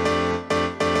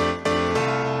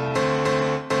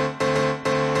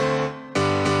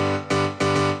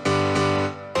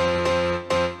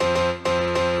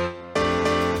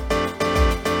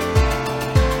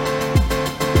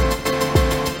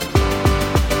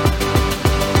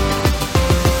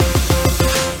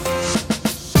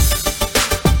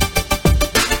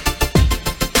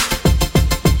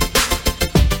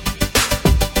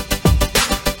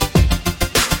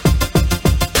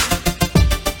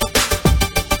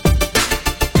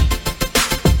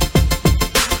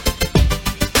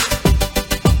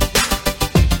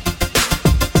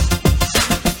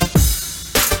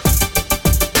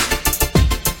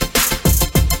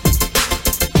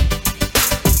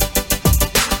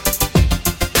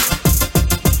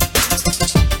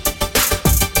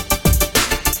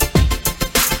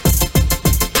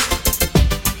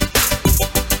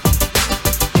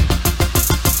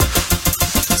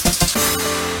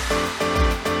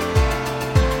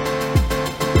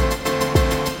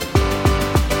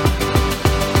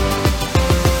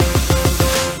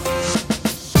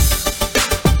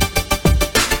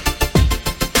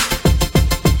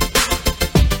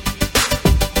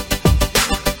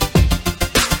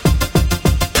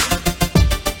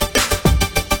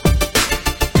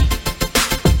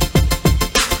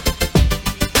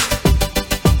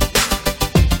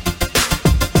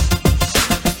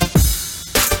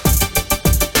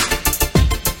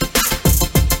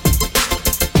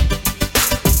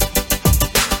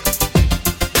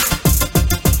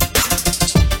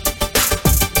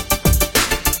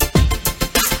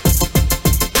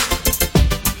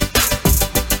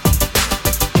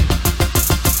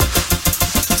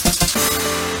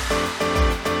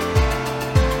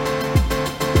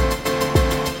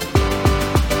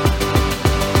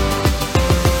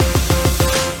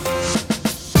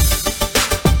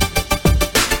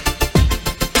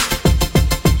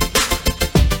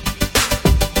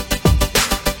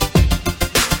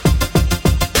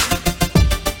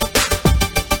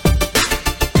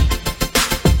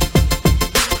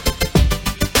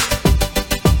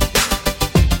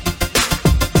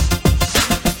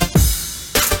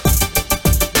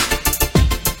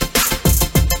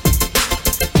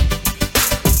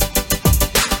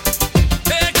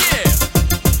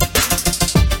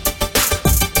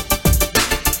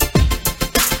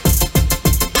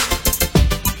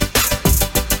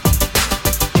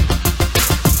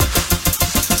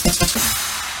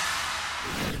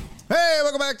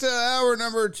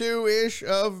 Number 2-ish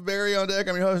of Barry on Deck.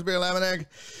 I'm your host, Barry Laminack.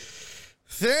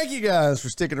 Thank you guys for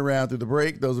sticking around through the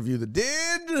break. Those of you that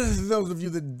did, those of you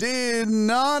that did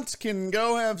not can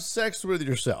go have sex with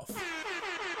yourself.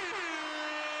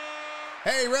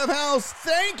 Hey, Rev House,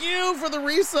 thank you for the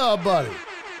resub, buddy.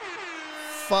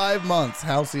 5 months,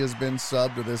 Housey has been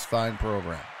subbed to this fine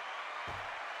program.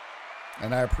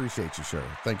 And I appreciate you, sir.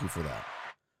 Thank you for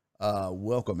that.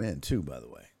 Welcome in, too, by the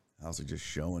way. Housey just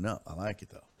showing up. I like it,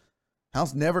 though.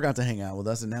 House never got to hang out with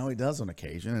us, and now he does on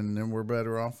occasion, and then we're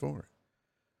better off for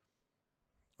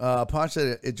it. Ponch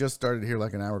said it just started here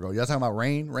like an hour ago. Y'all talking about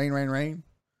rain? Rain?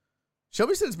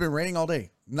 Shelby said it's been raining all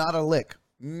day. Not a lick.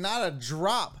 Not a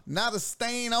drop. Not a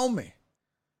stain on me.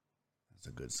 That's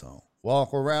a good song.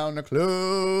 Walk around the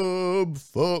club.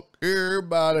 Fuck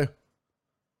everybody.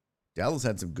 Dallas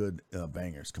had some good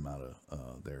bangers come out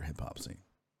of their hip-hop scene.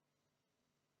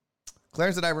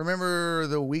 Clarence said, I remember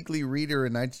the Weekly Reader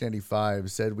in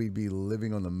 1995 said we'd be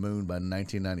living on the moon by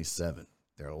 1997.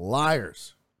 They're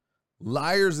liars.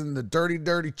 Liars and the dirty,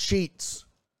 dirty cheats.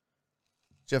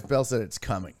 Jeff Bell said it's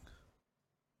coming.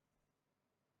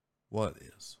 What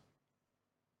is?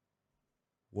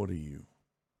 What are you?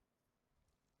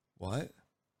 What?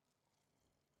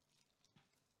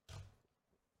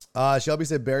 Shelby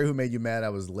said, Barry, who made you mad? I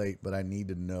was late, but I need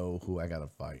to know who I got to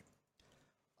fight.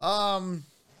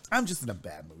 I'm just in a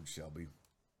bad mood, Shelby.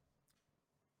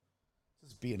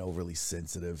 Just being overly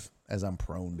sensitive, as I'm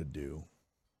prone to do.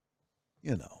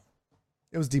 You know,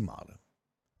 it was D-Mata.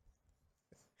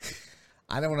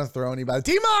 I don't want to throw anybody.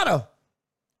 D-Mata!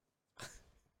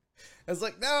 I was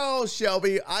like, no,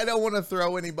 Shelby, I don't want to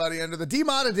throw anybody under the...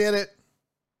 D-Mata did it.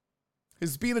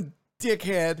 He's being a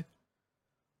dickhead.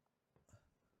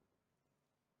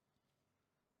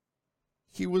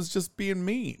 He was just being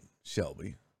mean,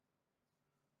 Shelby.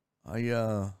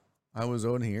 I was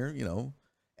on here,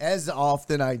 as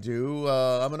often I do.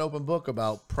 I'm an open book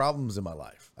about problems in my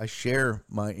life. I share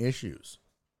my issues,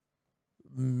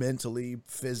 mentally,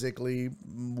 physically,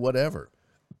 whatever.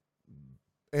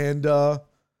 And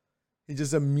he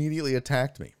just immediately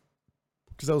attacked me.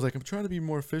 Because I was like, I'm trying to be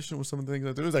more efficient with some of the things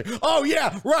I do. He was like, oh,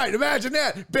 yeah, right. Imagine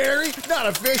that. Barry, not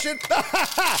efficient.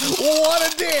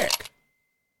 What a dick.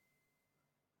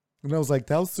 And I was like,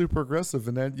 that was super aggressive.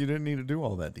 And that you didn't need to do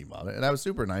all that, D-Mata. And I was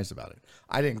super nice about it.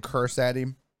 I didn't curse at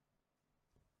him.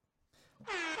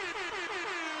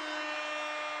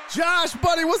 Josh,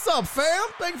 buddy, what's up, fam?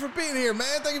 Thank you for being here,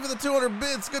 man. Thank you for the 200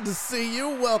 bits. Good to see you.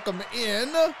 Welcome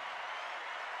in.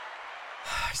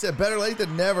 He said, better late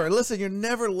than never. Listen, you're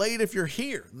never late if you're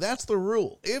here. That's the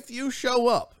rule. If you show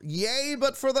up, yay,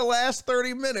 but for the last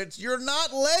 30 minutes, you're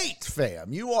not late,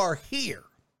 fam. You are here,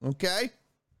 okay?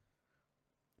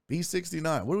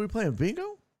 B69. What are we playing,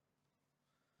 bingo?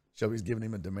 Shelby's giving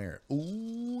him a demerit.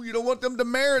 Ooh, you don't want them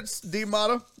demerits,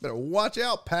 D-Mata. Better watch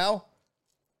out, pal.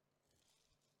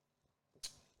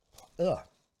 Ugh.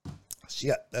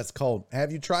 Shit, that's cold.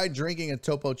 Have you tried drinking a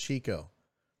Topo Chico?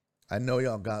 I know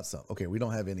y'all got some. Okay, we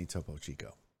don't have any Topo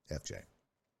Chico, FJ.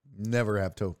 Never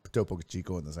have Topo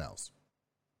Chico in this house.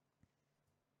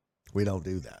 We don't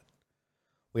do that.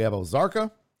 We have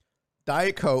Ozarka,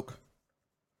 Diet Coke,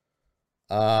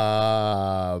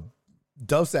 Dos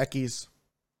Equis,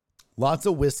 lots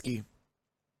of whiskey,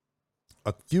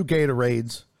 a few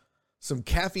Gatorades, some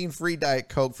caffeine-free Diet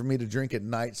Coke for me to drink at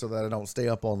night so that I don't stay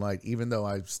up all night, even though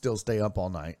I still stay up all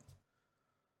night.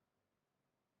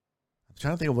 I'm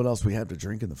trying to think of what else we have to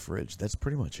drink in the fridge. That's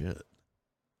pretty much it.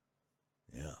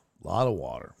 Yeah, a lot of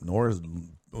water. Nora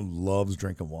loves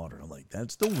drinking water. I'm like,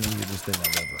 that's the weirdest thing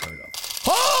I've ever heard of.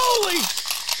 Holy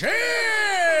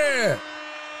shit!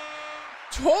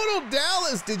 Total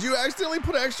Dallas, did you accidentally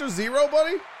put extra zero,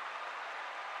 buddy?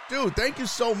 Dude, thank you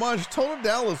so much. Total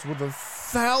Dallas with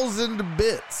 1,000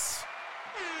 bits.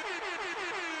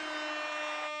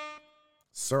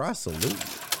 Sir, I salute you.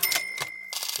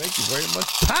 Thank you very much.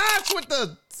 Patch with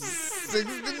the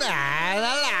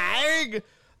 69.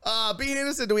 B.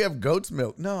 Henderson, do we have goat's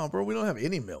milk? No, bro, we don't have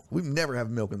any milk. We never have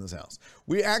milk in this house.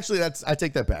 We actually, I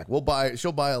take that back.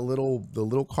 She'll buy the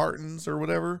little cartons or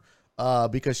whatever,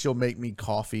 because she'll make me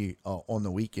coffee on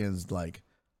the weekends, like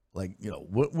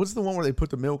what's the one where they put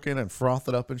the milk in and froth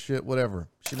it up and shit, whatever.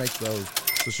 She makes those,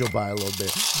 so she'll buy a little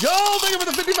bit. Joe, thank you for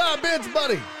the 55 bits,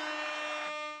 buddy.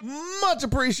 Much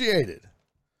appreciated.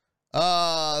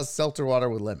 Seltzer water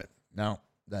with lemon. No,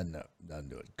 doesn't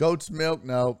do it. Goat's milk.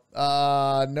 No.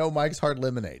 No Mike's Hard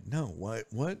Lemonade. No. What?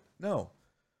 No.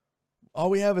 All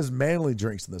we have is manly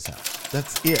drinks in this house.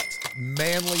 That's it.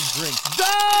 Manly drinks.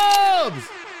 Dubs!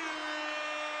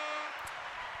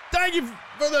 Thank you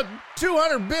for the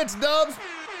 200 bits, Dubs.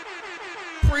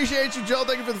 Appreciate you, Joe.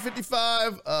 Thank you for the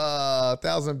 55.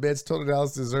 1,000 bits. Total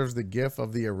Dallas deserves the gift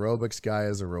of the aerobics guy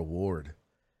as a reward.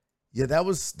 Yeah, that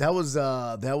was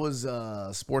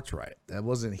Sports Riot. That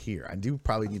wasn't here. I do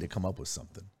probably need to come up with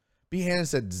something. B. Hannon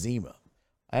said Zima.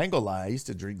 I ain't gonna lie. I used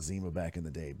to drink Zima back in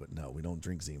the day, but no, we don't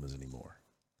drink Zimas anymore.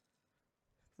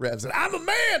 Rev said, I'm a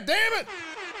man, damn it.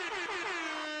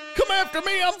 Come after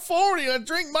me. I'm 40. I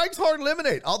drink Mike's Hard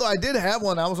Lemonade. Although I did have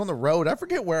one. I was on the road. I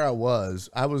forget where I was.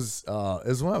 It was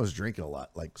when I was drinking a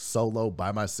lot, like solo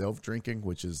by myself drinking,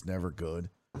 which is never good.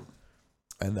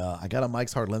 And I got a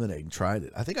Mike's Hard Lemonade and tried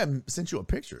it. I think I sent you a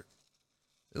picture.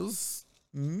 It was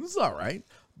all right.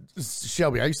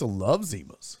 Shelby, I used to love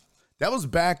Zimas. That was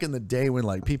back in the day when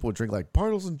like people would drink like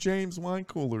Bartles and James wine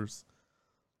coolers.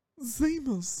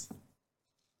 Zimas.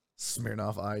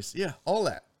 Smirnoff Ice. Yeah, all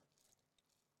that.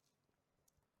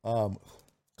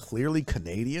 Clearly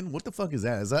Canadian? What the fuck is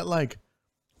that? Is that like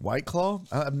White Claw?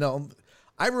 No.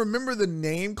 I remember the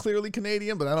name Clearly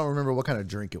Canadian, but I don't remember what kind of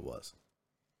drink it was.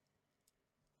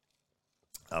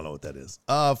 I don't know what that is.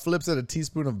 Flip said a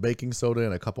teaspoon of baking soda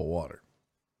and a cup of water.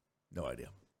 No idea.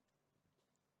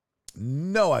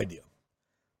 No idea.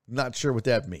 Not sure what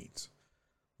that means.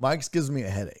 Mike's gives me a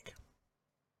headache.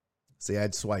 See,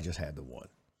 that's why I just had the one.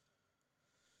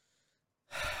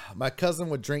 My cousin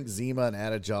would drink Zima and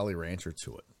add a Jolly Rancher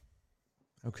to it.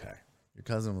 Okay. Your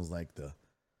cousin was like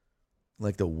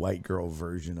the white girl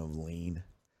version of lean.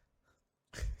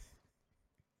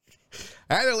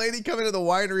 I had a lady come into the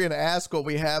winery and ask what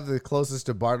we have the closest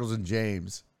to Bartles and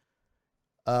James.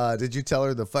 Did you tell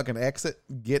her the fucking exit?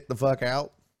 Get the fuck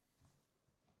out.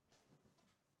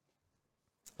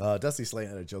 Dusty Slay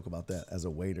had a joke about that as a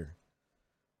waiter.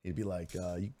 He'd be like,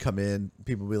 you come in,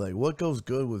 people would be like, what goes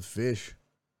good with fish?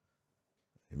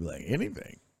 He'd be like,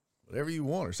 anything. whatever you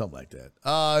want or something like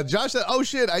that. Josh said, oh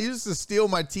shit, I used to steal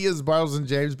my Tia's, Bartles, and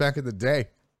James back in the day.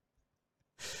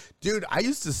 Dude, I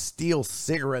used to steal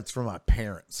cigarettes from my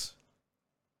parents.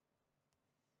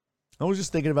 I was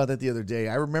just thinking about that the other day.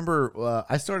 I remember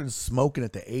I started smoking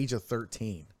at the age of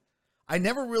 13. I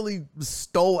never really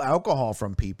stole alcohol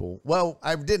from people. Well,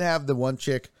 I did have the one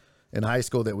chick in high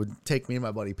school that would take me and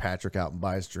my buddy Patrick out and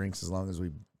buy us drinks as long as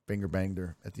we finger banged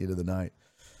her at the end of the night.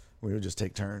 We would just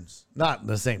take turns. Not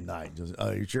the same night. Just,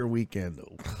 it's your weekend.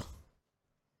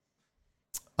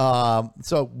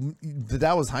 So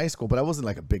that was high school, but I wasn't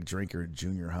like a big drinker in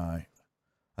junior high.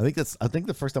 I think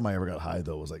the first time I ever got high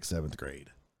though was like 7th grade.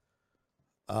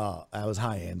 I was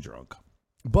high and drunk,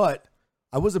 but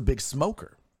I was a big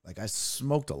smoker. Like I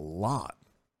smoked a lot.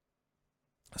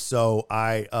 So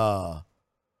I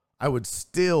would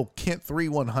steal Kent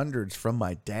 3100s from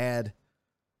my dad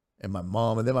and my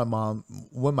mom. And then my mom,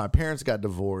 when my parents got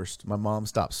divorced, my mom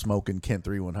stopped smoking Kent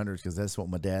 3100s because that's what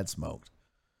my dad smoked.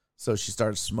 So she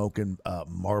started smoking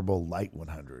Marlboro Light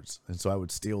 100s. And so I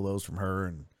would steal those from her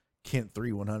and Kent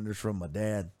 3100s from my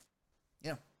dad.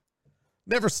 Yeah.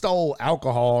 Never stole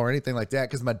alcohol or anything like that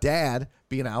because my dad,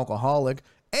 being an alcoholic,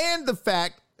 and the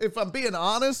fact, if I'm being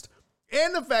honest,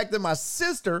 and the fact that my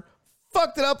sister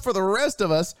fucked it up for the rest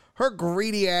of us, her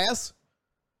greedy ass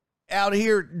out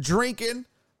here drinking,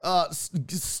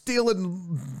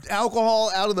 stealing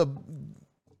alcohol out of the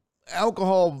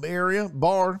alcohol area,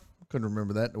 bar. Couldn't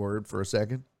remember that word for a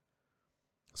second.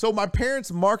 So my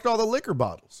parents marked all the liquor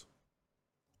bottles.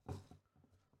 I'm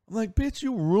like, bitch,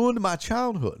 you ruined my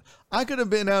childhood. I could have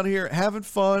been out here having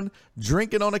fun,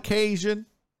 drinking on occasion.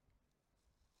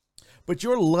 But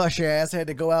your lush ass had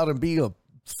to go out and be a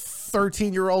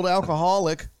 13-year-old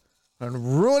alcoholic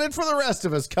and ruin it for the rest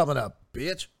of us coming up,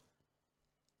 bitch.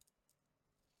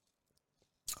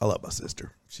 I love my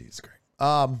sister. She's great.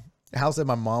 Hal said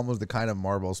my mom was the kind of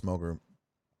Marlboro smoker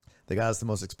that got us the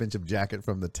most expensive jacket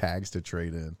from the tags to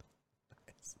trade in.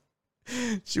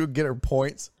 She would get her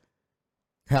points.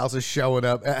 House is showing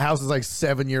up. House is like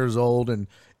 7 years old in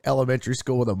elementary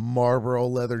school with a Marlboro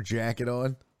leather jacket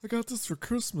on. I got this for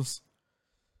Christmas.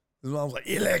 His mom's like,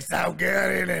 you look so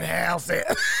good in it, House.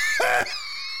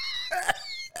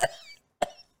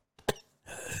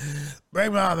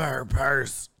 Bring mom her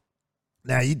purse.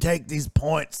 Now you take these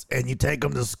points and you take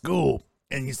them to school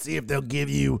and you see if they'll give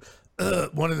you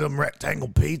one of them rectangle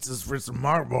pizzas for some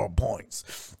Marlboro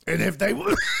points. And if they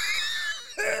would,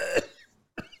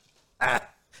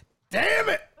 damn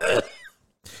it.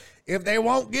 If they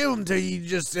won't give them to you, you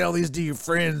just sell these to your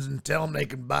friends and tell them they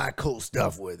can buy cool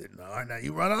stuff with it. All right, now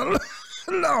you run on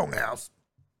Longhouse.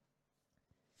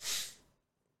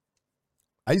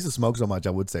 I used to smoke so much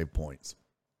I would save points.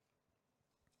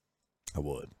 I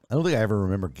would. I don't think I ever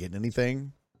remember getting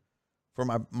anything for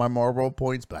my Marlboro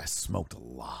points, but I smoked a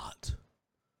lot.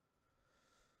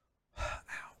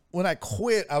 When I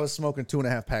quit, I was smoking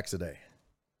 2.5 packs a day.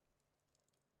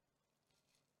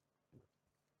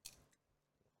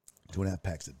 2.5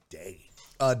 packs a day.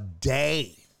 A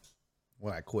day.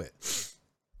 When I quit.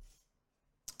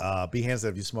 Behan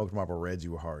said if you smoked Marlboro Reds,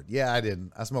 you were hard. Yeah, I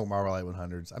didn't. I smoked Marlboro Light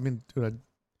 100s. I mean, dude, I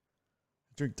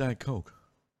drink Diet Coke.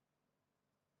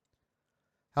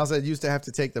 How said used to have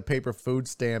to take the paper food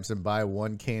stamps and buy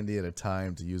one candy at a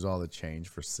time to use all the change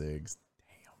for cigs.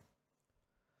 Damn.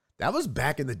 That was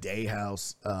back in the day,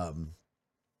 House.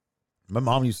 My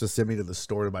mom used to send me to the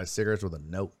store to buy cigarettes with a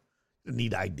note. You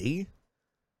need ID?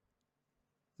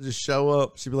 Just show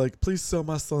up. She'd be like, please sell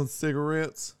my son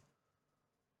cigarettes.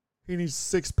 He needs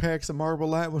 6 packs of Marlboro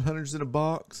Light 100s in a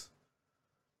box.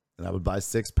 And I would buy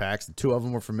 6 packs, and 2 of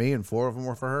them were for me, and 4 of them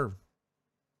were for her.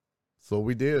 So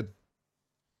we did.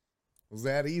 It was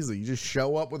that easy. You just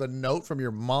show up with a note from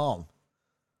your mom.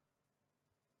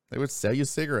 They would sell you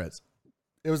cigarettes.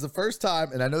 It was the first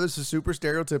time, and I know this is super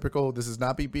stereotypical. This is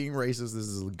not me being racist. This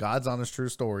is God's honest true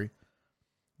story.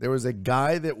 There was a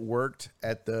guy that worked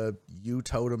at the U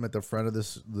Totem at the front of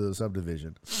the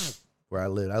subdivision where I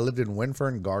lived. I lived in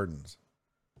Winfern Gardens.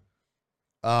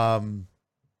 But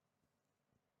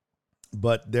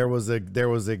there was a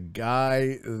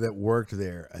guy that worked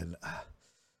there, and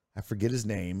I forget his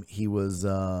name. He was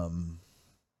I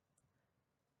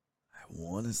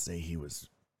want to say he was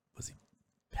he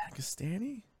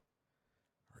Pakistani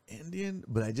or Indian?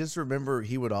 But I just remember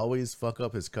he would always fuck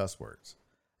up his cuss words.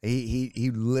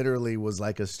 He literally was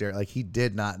like he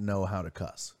did not know how to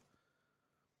cuss.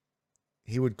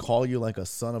 He would call you like a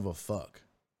son of a fuck.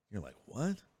 You're like,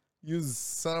 what? You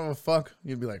son of a fuck?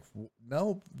 You'd be like,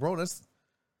 no, bro, that's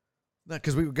not,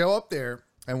 because we would go up there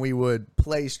and we would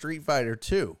play Street Fighter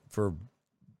 2 for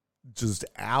just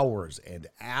hours and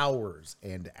hours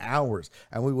and hours.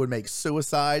 And we would make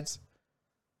suicides,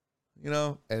 you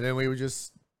know, and then we would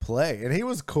just play. And he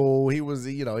was cool. He was,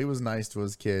 you know, he was nice to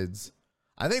his kids.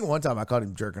 I think one time I caught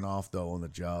him jerking off, though, on the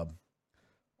job.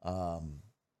 I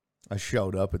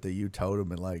showed up at the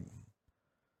U-Totem at like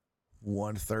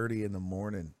 1:30 in the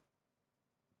morning.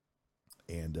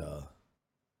 And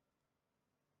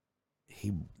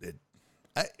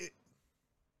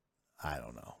I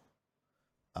don't know.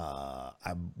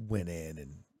 I went in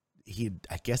and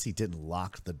I guess he didn't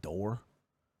lock the door.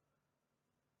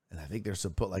 And I think they're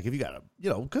supposed, like, if you gotta, you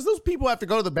know, because those people have to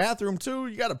go to the bathroom too.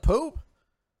 You gotta poop.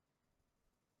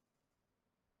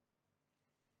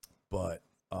 But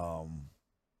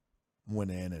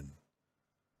went in and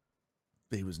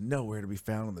he was nowhere to be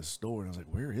found in the store. And I was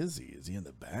like, where is he? Is he in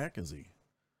the back? Is he?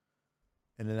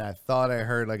 And then I thought I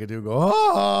heard like a dude go,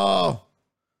 oh!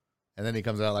 And then he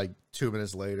comes out like 2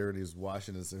 minutes later and he's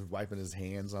wiping his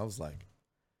hands. I was like,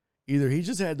 either he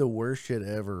just had the worst shit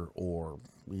ever or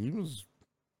he was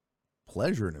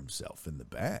pleasuring himself in the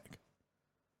back.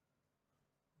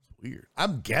 It's weird.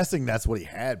 I'm guessing that's what he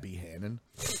had, B. Hannon.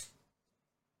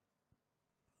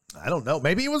 I don't know.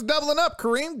 Maybe he was doubling up,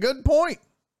 Kareem. Good point.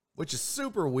 Which is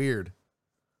super weird.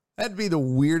 That'd be the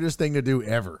weirdest thing to do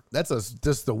ever. That's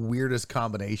just the weirdest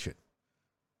combination.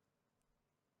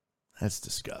 That's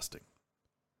disgusting.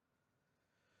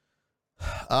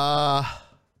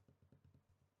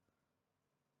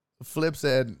 Flip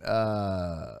said,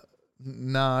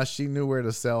 nah, she knew where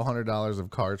to sell $100 of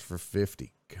cards for $50.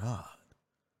 God.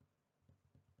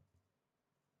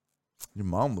 Your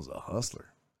mom was a hustler.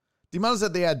 Demon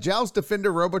said they had Joust,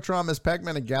 Defender, Robotron, Miss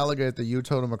Pac-Man, and Galaga at the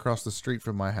U-Totem across the street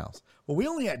from my house. Well, we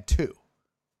only had 2.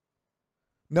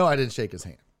 No, I didn't shake his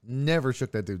hand. Never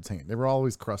shook that dude's hand. They were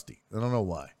always crusty. I don't know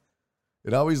why.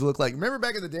 It always looked like, remember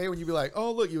back in the day when you'd be like,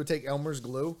 oh, look, you would take Elmer's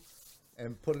glue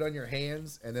and put it on your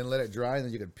hands and then let it dry and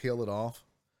then you could peel it off.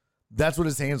 That's what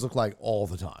his hands look like all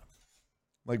the time.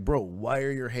 Like, bro, why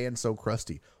are your hands so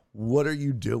crusty? What are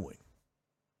you doing?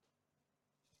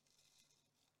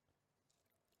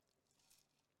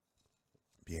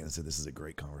 Deanna said, this is a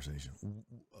great conversation.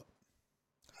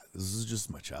 This is just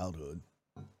my childhood.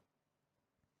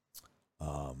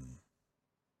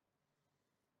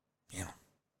 Yeah.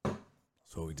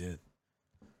 That's what we did.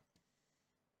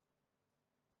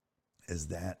 Is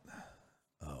that?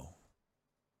 Oh. All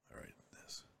right.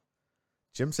 This.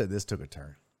 Jim said this took a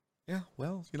turn. Yeah,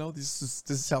 well, you know, this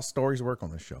is how stories work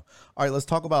on this show. All right, let's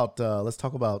talk about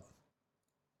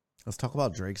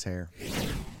Drake's hair.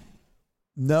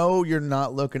 No, you're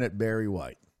not looking at Barry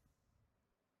White.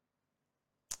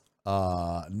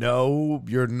 No,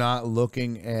 you're not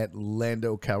looking at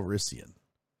Lando Calrissian.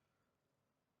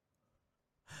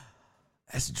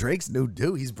 That's Drake's new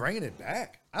dude. He's bringing it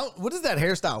back. What is that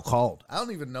hairstyle called? I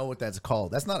don't even know what that's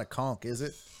called. That's not a conch, is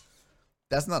it?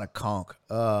 That's not a conch.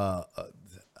 What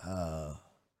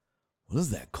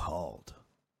is that called?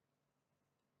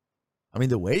 I mean,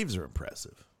 the waves are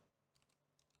impressive.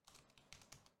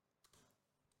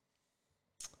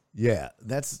 Yeah,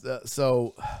 that's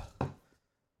so.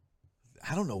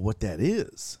 I don't know what that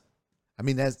is. I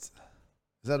mean, is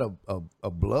that a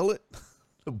mullet?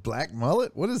 A black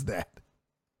mullet? What is that?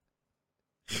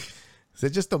 Is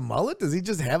it just a mullet? Does he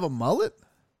just have a mullet?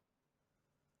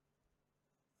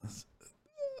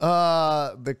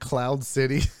 The Cloud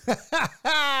City.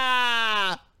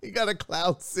 He got a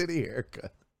Cloud City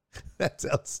haircut. That's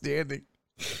outstanding.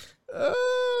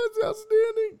 It's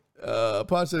outstanding.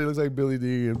 Ponch said he looks like Billy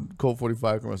D and Colt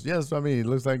 45 commercials. Yes, I mean, he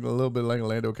looks like a little bit like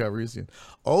Lando Calrissian.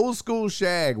 Old school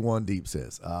shag, One Deep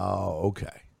says. Oh,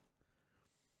 okay.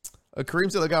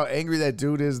 Kareem said, look how angry that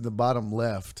dude is in the bottom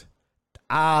left.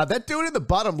 That dude in the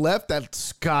bottom left,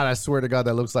 God, I swear to God,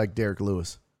 that looks like Derek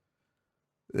Lewis.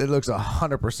 It looks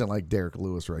 100% like Derek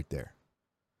Lewis right there.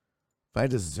 If I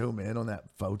just zoom in on that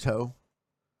photo,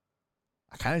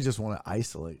 I kind of just want to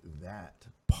isolate that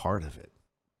part of it.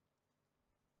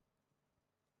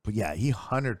 But yeah, he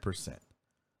 100%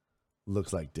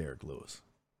 looks like Derek Lewis.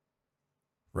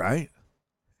 Right?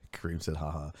 Kareem said,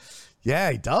 haha. Yeah,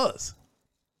 he does.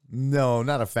 No,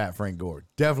 not a fat Frank Gore.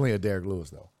 Definitely a Derek Lewis,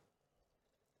 though.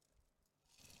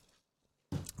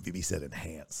 VB said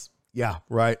enhance. Yeah,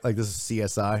 right. Like this is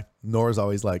CSI. Nora's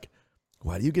always like,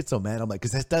 why do you get so mad? I'm like,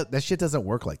 because that shit doesn't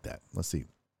work like that. Let's see.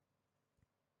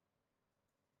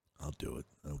 I'll do it.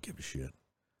 I don't give a shit.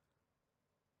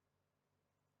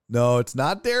 No, it's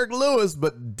not Derek Lewis,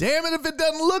 but damn it if it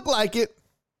doesn't look like it.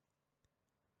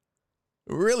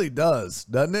 It really does,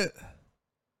 doesn't it?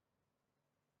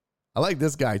 I like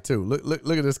this guy too. Look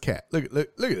at this cat. Look at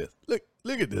this.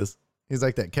 Look at this. He's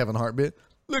like that Kevin Hart bit.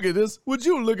 Look at this. Would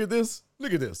you look at this?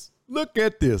 Look at this. Look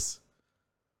at this.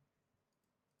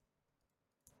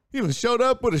 He even showed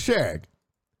up with a shag.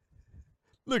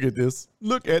 Look at this.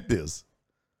 Look at this.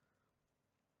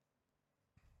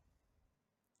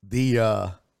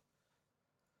 The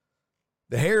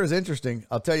hair is interesting.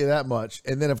 I'll tell you that much.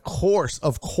 And then, of course,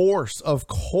 people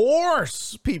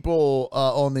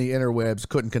on the interwebs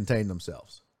couldn't contain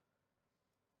themselves.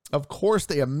 Of course,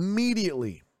 they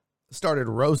immediately started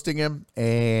roasting him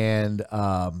and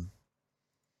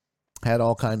had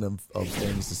all kind of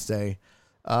things to say.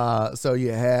 So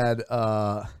you had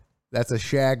that's a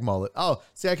shag mullet. Oh,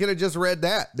 see, I could have just read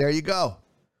that. There you go.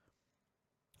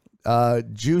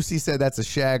 Juicy said that's a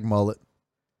shag mullet.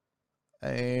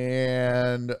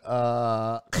 And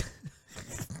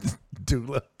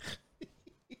Dula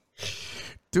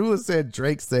said,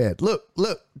 Drake said, look,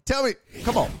 tell me,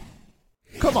 come on.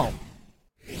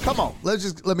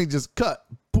 Let me just cut.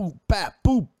 Boop, bap,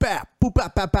 boop, bap, boop,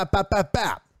 bap, bap, bap, bap, bap,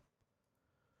 bap.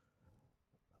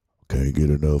 Can't get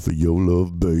enough of your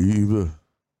love, baby.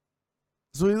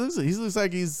 So he looks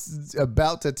like he's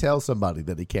about to tell somebody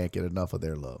that he can't get enough of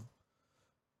their love.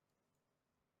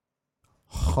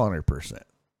 100%.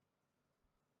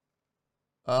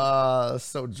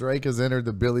 So Drake has entered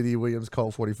the Billy D. Williams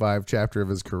Colt 45 chapter of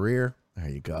his career. There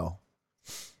you go.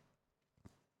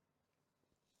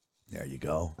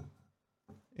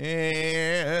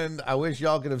 And I wish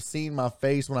y'all could have seen my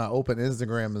face when I opened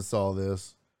Instagram and saw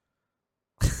this.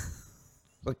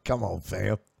 But come on,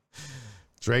 fam.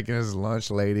 Drake and his lunch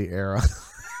lady era.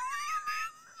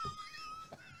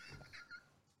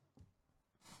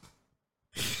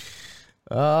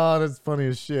 Oh, that's funny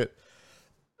as shit.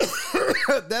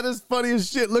 That is funny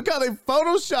as shit. Look how they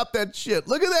photoshopped that shit.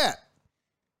 Look at that.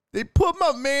 They put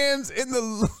my man's in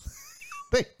the...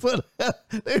 They put a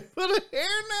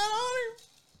hairnet on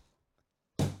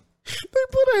him. They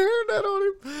put a hairnet on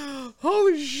him.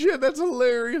 Holy shit, that's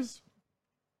hilarious.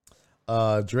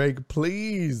 Drake,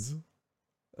 please.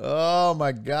 Oh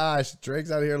my gosh.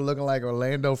 Drake's out here looking like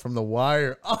Orlando from The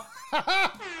Wire.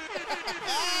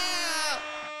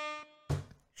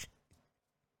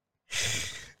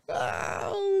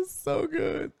 Oh, that's so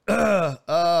good.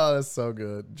 Oh, that's so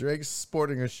good. Drake's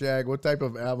sporting a shag. What type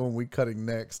of album we cutting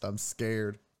next? I'm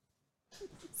scared.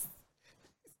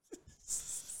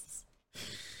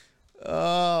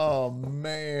 Oh,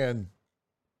 man.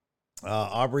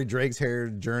 Aubrey Drake's hair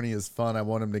journey is fun. I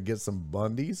want him to get some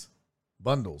bundles.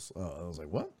 I was like,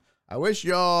 what? I wish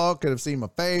y'all could have seen my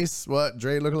face. What?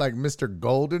 Dre looking like Mr.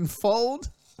 Goldenfold?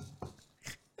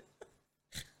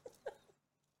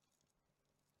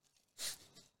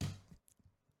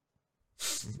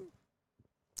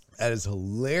 That is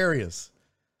hilarious.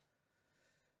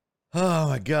 Oh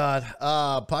my God.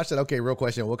 Poch said, okay, real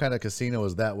question. What kind of casino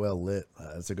is that well lit?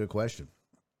 That's a good question.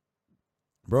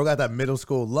 Bro got that middle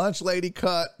school lunch lady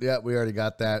cut. Yeah, we already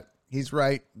got that. He's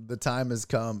right. The time has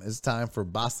come. It's time for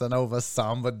bossa nova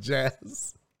samba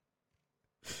jazz.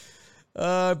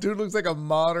 Dude looks like a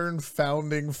modern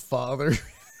founding father.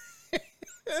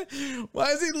 Why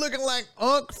is he looking like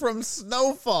Unc from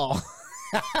Snowfall?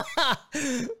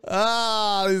 These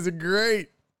are great.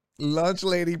 Lunch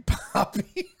lady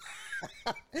Poppy.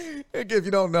 If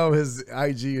you don't know, his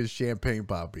IG is Champagne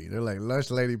Poppy. They're like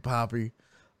Lunch lady Poppy.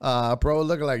 Bro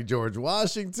looking like George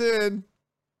Washington.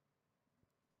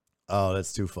 Oh,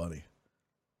 that's too funny.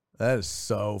 That is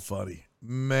so funny.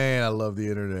 Man, I love the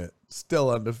internet. Still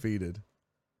undefeated.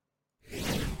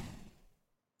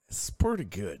 It's pretty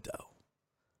good, though.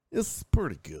 It's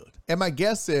pretty good. And my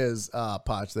guess is,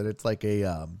 Potch, that it's like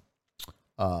a,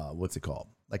 what's it called?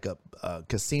 Like a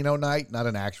casino night, not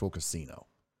an actual casino.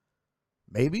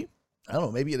 Maybe? I don't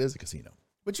know. Maybe it is a casino.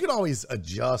 But you can always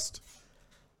adjust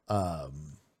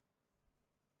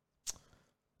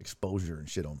exposure and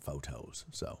shit on photos.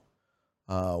 So,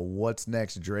 what's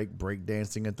next? Drake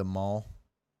breakdancing at the mall?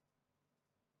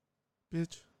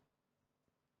 Bitch.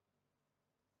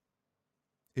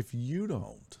 If you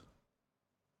don't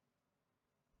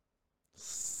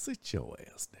sit your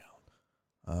ass down.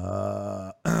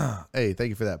 Hey, thank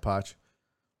you for that, Potch.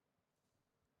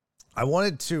 I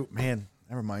wanted to, man,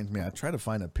 that reminds me. I tried to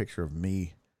find a picture of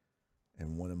me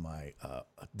in one of my,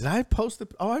 did I post the,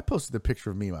 oh, I posted the picture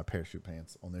of me in my parachute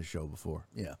pants on this show before.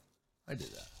 Yeah, I did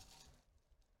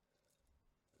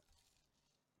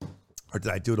that. Or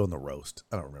did I do it on the roast?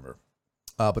 I don't remember.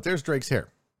 But there's Drake's hair.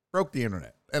 Broke the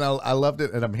internet. And I loved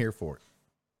it, and I'm here for it.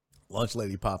 Lunch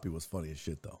Lady Poppy was funny as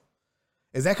shit, though.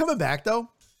 Is that coming back, though?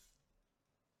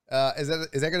 Is that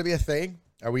going to be a thing?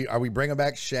 Are we bringing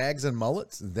back shags and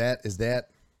mullets? Is that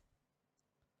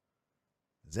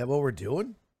what we're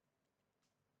doing?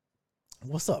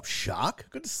 What's up, Shock?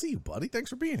 Good to see you, buddy. Thanks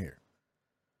for being here.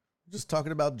 Just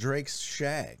talking about Drake's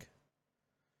shag.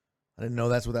 I didn't know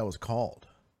that's what that was called.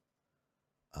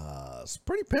 It's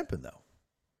pretty pimping, though.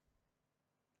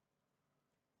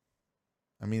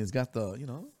 I mean, it's got the,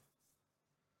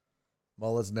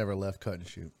 mullet's never left cut and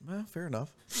shoot. Well, fair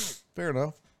enough. Fair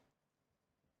enough.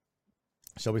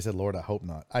 Shelby said, Lord, I hope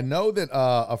not. I know that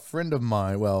a friend of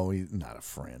mine, well, not a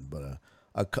friend, but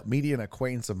a comedian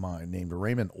acquaintance of mine named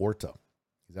Raymond Orta.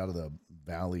 He's out of the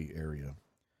Valley area.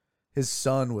 His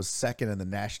son was second in the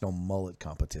national mullet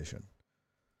competition.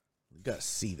 You got to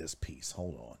see this piece.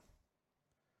 Hold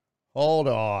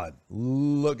on.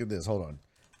 Look at this. Hold on.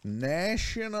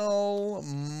 National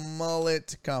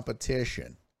mullet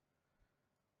competition.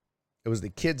 It was the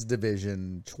kids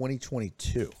division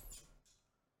 2022.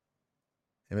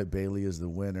 Emmett Bailey is the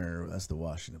winner. That's the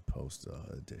Washington Post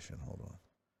edition. Hold on.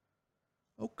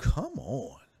 Oh, come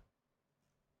on.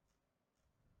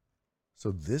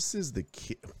 So this is the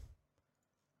kid.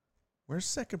 Where's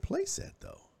second place at,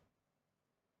 though?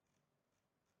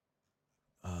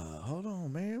 Hold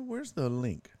on, man. Where's the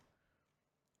link?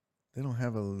 They don't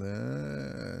have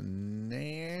a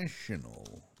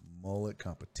national mullet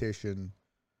competition.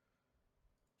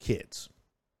 Kids.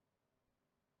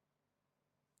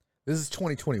 This is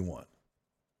 2021.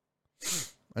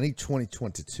 I need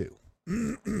 2022.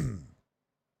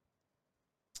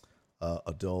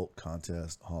 Adult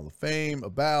Contest Hall of Fame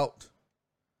about.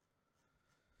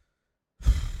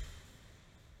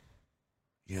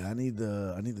 Yeah, I need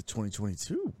the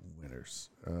 2022 winners.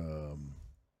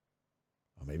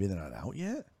 Maybe they're not out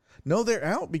yet. No, they're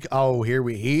out because here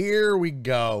we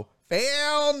go.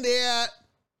 Found it.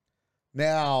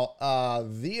 Now,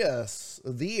 this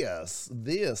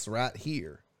right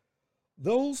here.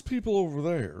 Those people over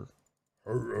there.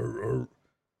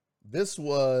 This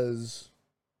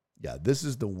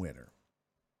is the winner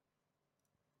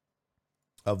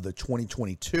of the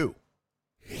 2022.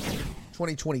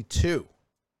 2022.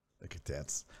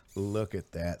 Look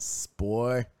at that,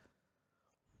 boy.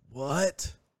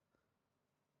 What?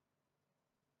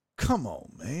 Come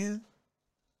on, man.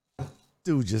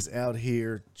 Dude just out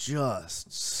here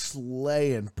just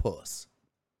slaying puss.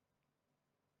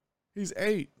 He's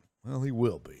 8. Well, he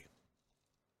will be.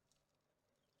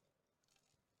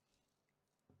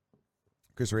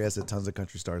 Chris Reyes said tons of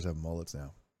country stars have mullets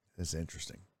now. That's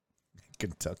interesting.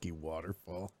 Kentucky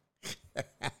Waterfall.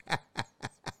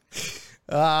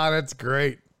 That's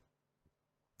great.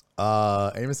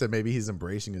 Amos said maybe he's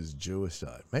embracing his Jewish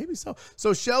side. Maybe so.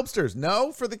 So Shelbsters,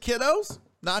 no for the kiddos?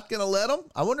 Not going to let them?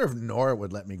 I wonder if Nora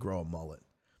would let me grow a mullet.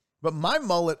 But my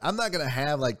mullet, I'm not going to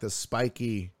have like the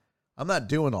spiky. I'm not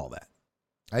doing all that.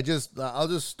 I'll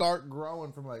just start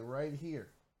growing from like right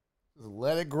here. Just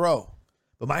let it grow.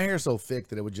 But my hair is so thick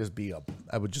that it would just be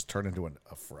I would just turn into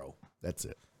a fro. That's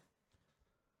it.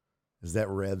 Is that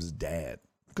Rev's dad?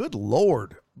 Good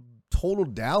Lord. Total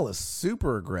Dallas.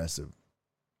 Super aggressive.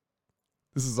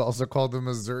 This is also called the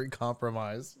Missouri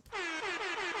Compromise.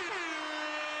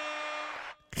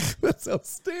 That's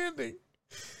outstanding.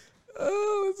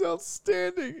 Oh, that's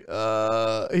outstanding.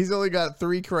 He's only got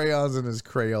 3 crayons in his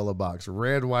Crayola box.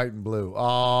 Red, white, and blue.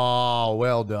 Oh,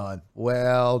 well done.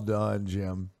 Well done,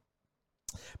 Jim.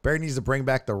 Barry needs to bring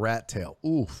back the rat tail.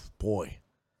 Oof, boy.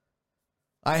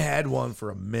 I had one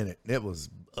for a minute. It was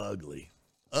ugly.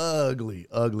 Ugly,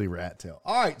 ugly rat tail.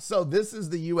 All right, so this is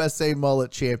the USA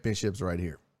Mullet Championships right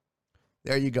here.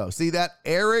 There you go. See that?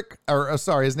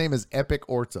 His name is Epic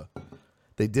Orta.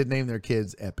 They did name their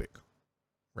kids Epic.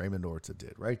 Raymond Orta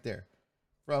did, right there.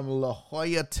 From La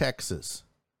Jolla, Texas.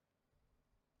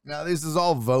 Now, this is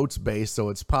all votes based, so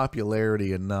it's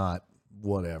popularity and not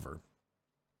whatever.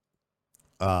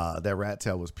 That rat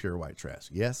tail was pure white trash.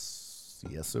 Yes,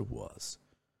 it was.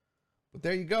 But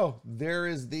there you go. There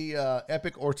is the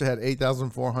Epic Orta had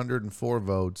 8,404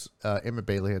 votes. Emmett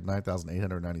Bailey had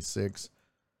 9,896.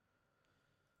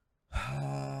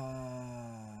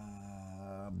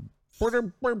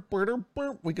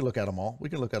 We can look at them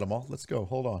all. Let's go.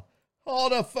 Hold on.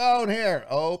 Hold the phone here.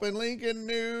 Open link in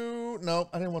new. Nope,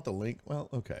 I didn't want the link. Well,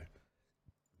 okay.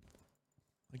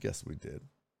 I guess we did.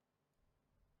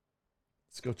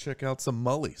 Let's go check out some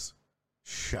mullies.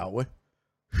 Shall we?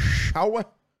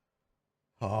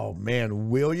 Oh, man.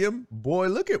 William. Boy,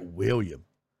 look at William.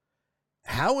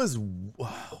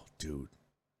 Wow, dude.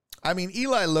 I mean,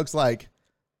 Eli looks like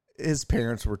his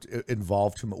parents were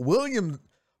involved too much.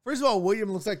 First of all,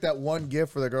 William looks like that one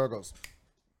gift where the girl goes,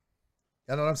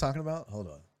 you know what I'm talking about? Hold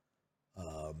on.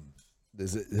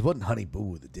 It wasn't Honey Boo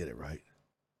Boo that did it, right?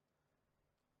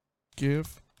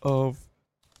 Gift of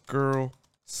girl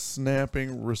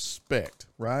snapping respect,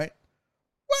 right?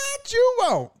 What What you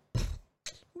want?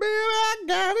 Baby, I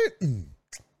got it.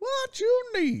 What you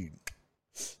need?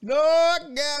 No, I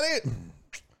got it.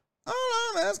 All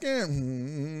I'm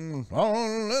asking, all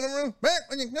a little respect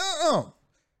when you come.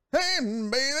 Hey,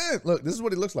 baby. Look, this is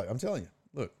what he looks like. I'm telling you.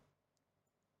 Look.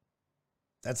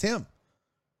 That's him.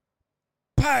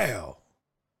 Pow.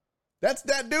 That's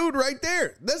that dude right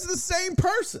there. That's the same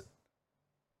person.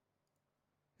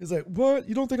 He's like, what?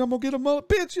 You don't think I'm going to get a mullet?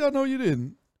 Bitch, I know you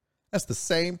didn't. That's the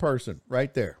same person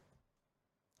right there.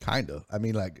 Kind of. I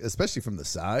mean, like, especially from the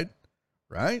side,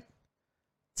 right?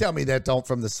 Tell me that don't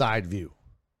from the side view.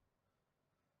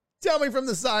 Tell me from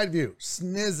the side view.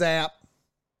 Snizzap.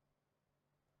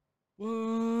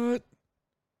 What?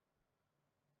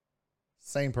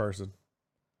 Same person.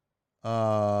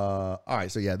 All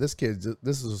right. So yeah, this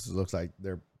looks like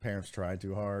their parents tried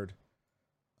too hard.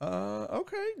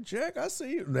 Okay, Jack, I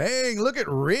see you. Dang, look at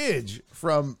Ridge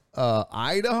from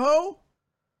Idaho.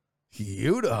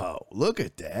 Idaho. Look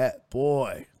at that,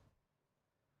 boy.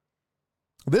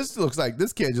 This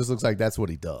kid just looks like that's what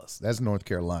he does. That's North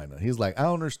Carolina. He's like, I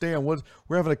don't understand what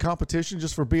we're having a competition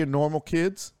just for being normal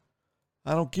kids.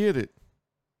 I don't get it.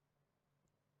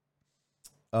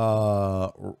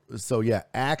 So yeah,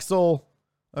 Axel.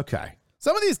 Okay.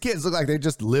 Some of these kids look like they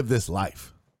just live this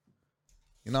life.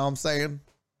 You know what I'm saying?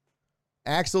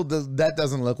 Axel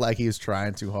doesn't look like he was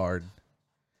trying too hard.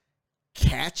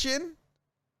 Catchin?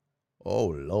 Oh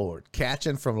Lord.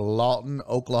 Catchin from Lawton,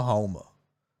 Oklahoma.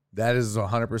 That is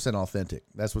 100% authentic.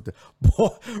 That's what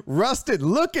Rustin,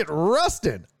 look at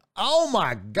Rustin. Oh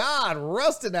my God,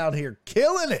 Rustin out here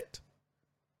killing it.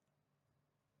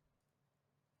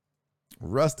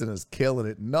 Rustin is killing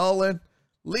it. Nolan,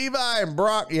 Levi, and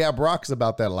Brock. Yeah, Brock's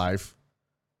about that life.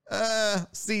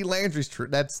 See, Landry's true.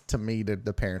 That's, to me,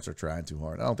 the parents are trying too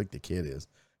hard. I don't think the kid is.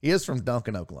 He is from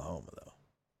Duncan, Oklahoma, though.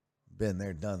 Been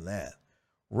there, done that.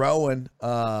 Rowan,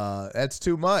 that's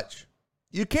too much.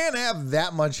 You can't have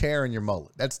that much hair in your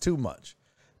mullet. That's too much.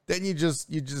 Then you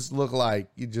just look like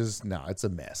no, it's a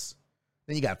mess.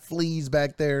 Then you got fleas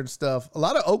back there and stuff. A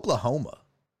lot of Oklahoma.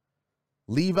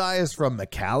 Levi is from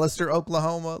McAllister,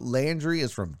 Oklahoma. Landry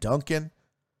is from Duncan.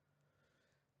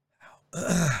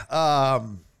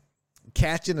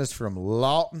 Catchin is from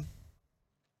Lawton.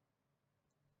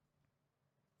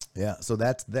 Yeah, so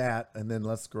that's that. And then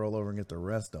let's scroll over and get the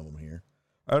rest of them here.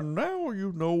 And now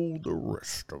you know the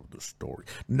rest of the story.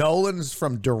 Nolan's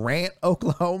from Durant,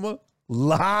 Oklahoma. A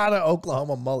lot of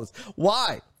Oklahoma mullets.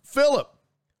 Why? Philip,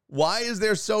 why is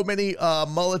there so many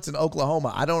mullets in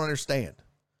Oklahoma? I don't understand.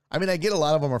 I mean, I get a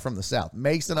lot of them are from the South.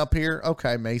 Mason up here.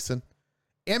 Okay, Mason.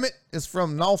 Emmett is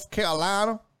from North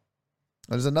Carolina.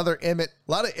 There's another Emmett.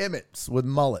 A lot of Emmets with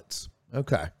mullets.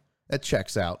 Okay, that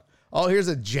checks out. Oh, here's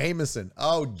a Jameson.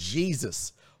 Oh,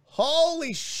 Jesus.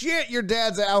 Holy shit, your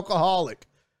dad's an alcoholic.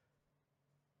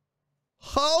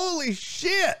 Holy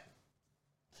shit.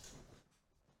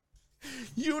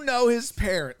 You know his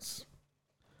parents.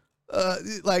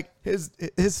 Like his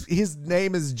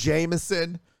name is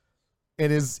Jameson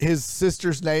and his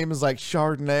sister's name is like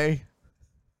Chardonnay.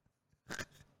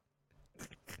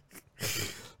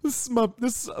 This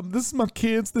is my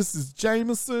kids. This is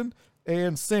Jameson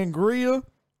and Sangria,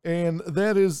 and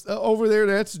that is over there.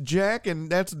 That's Jack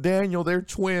and that's Daniel. They're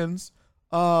twins.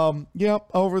 Yep,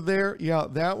 over there. Yeah,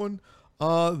 that one.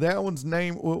 That one's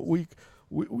name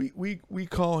we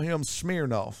call him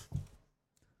Smirnoff.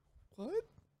 What?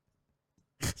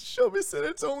 Shobi said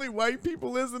it's only white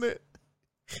people, isn't it?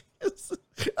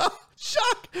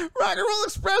 Shock! Rock and Roll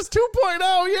Express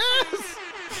 2.0. Yes.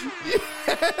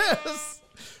 Yes.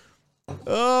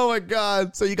 Oh my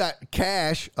God. So you got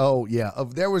Cash. Oh yeah.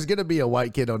 There was going to be a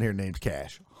white kid on here named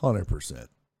Cash. 100%.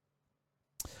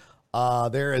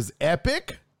 There is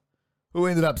Epic, who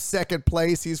ended up second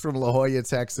place. He's from La Jolla,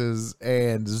 Texas.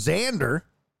 And Xander.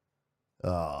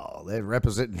 Oh, they're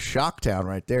representing Shocktown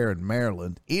right there in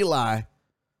Maryland. Eli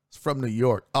is from New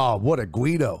York. Oh, what a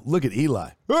Guido. Look at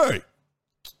Eli. Hey.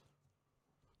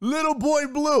 Little boy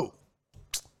Blue.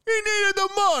 He needed the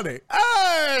money.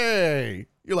 Hey.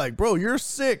 You're like, bro, you're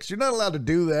 6. You're not allowed to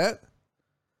do that.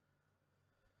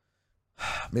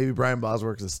 Maybe Brian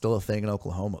Bosworth is still a thing in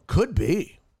Oklahoma. Could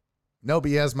be. No,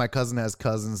 but my cousin has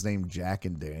cousins named Jack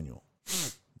and Daniel.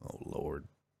 Oh, Lord.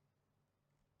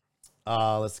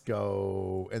 Let's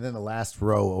go. And then the last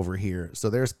row over here.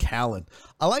 So there's Callan.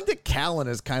 I like that Callan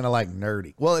is kind of like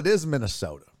nerdy. Well, it is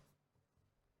Minnesota.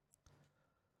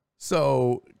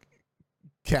 So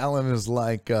Callan is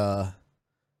like, hey,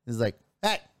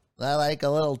 I like a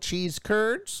little cheese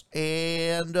curds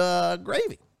and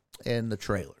gravy in the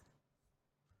trailer.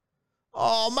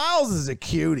 Oh, Miles is a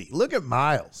cutie. Look at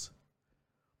Miles.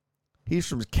 He's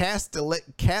from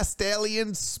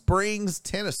Castellian Springs,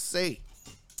 Tennessee.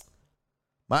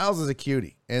 Miles is a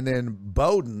cutie. And then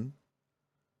Bowden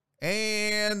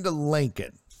and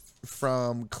Lincoln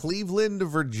from Cleveland,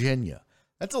 Virginia.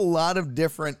 That's a lot of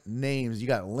different names. You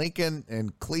got Lincoln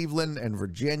and Cleveland and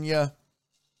Virginia.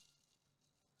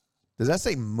 Does that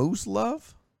say Moose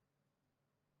Love?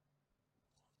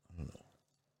 I don't know.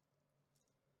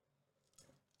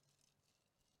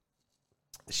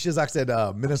 Shizak said,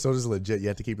 Minnesota's legit. You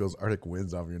have to keep those Arctic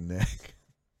winds off your neck.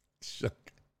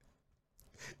 Shuck.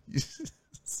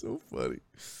 So funny.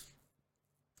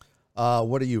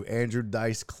 What are you, Andrew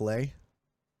Dice Clay?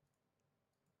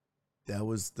 That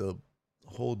was the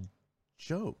whole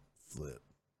joke, Flip.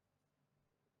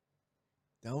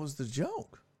 That was the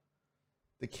joke.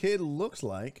 The kid looks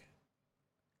like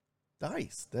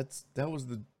Dice. That was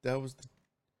the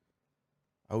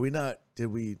did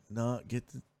we not get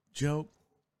the joke?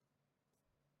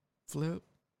 Flip.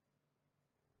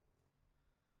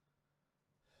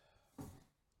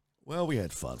 Well, we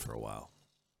had fun for a while.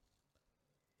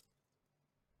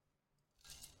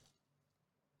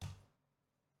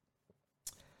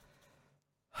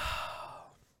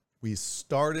 We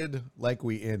started like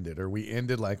we ended, or we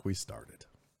ended like we started.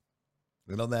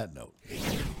 And on that note,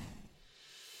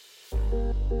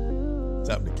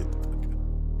 time to get the fuck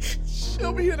out.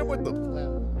 Shelby hit him with the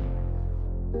flap.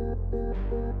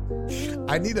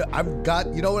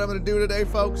 You know what I'm going to do today,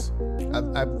 folks?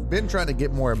 I've been trying to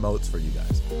get more emotes for you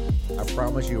guys. I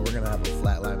promise you we're going to have a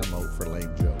flatline emote for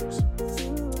lame jokes.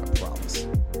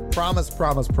 I promise. Promise.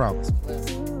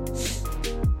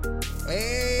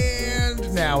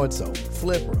 And now it's over.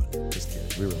 Flip run. Just kidding.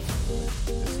 We really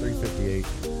it's 3:58.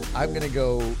 I'm going to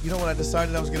go. You know what I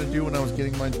decided I was going to do when I was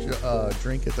getting my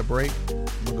drink at the break?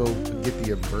 I'm going to go get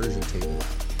the inversion table out.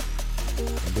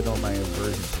 And get on my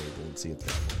inversion table and see if that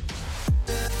works.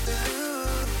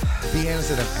 Deanna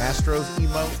said an Astros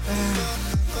emote.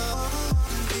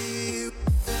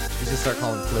 You should start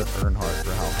calling Flip Earnhardt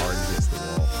for how hard he hits the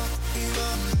wall.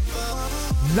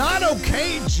 Not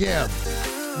okay, Jim.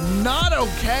 Not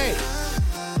okay.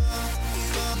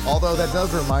 Although that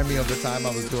does remind me of the time I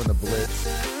was doing the Blitz,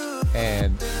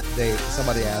 and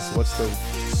somebody asked, "What's the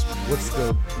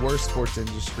worst sports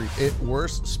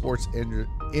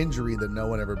injury that no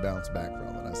one ever bounced back from?"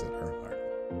 And I said, Earnhardt.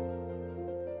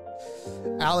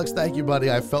 Alex, thank you,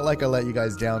 buddy. I felt like I let you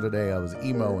guys down today. I was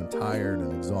emo and tired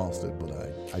and exhausted, but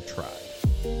I tried.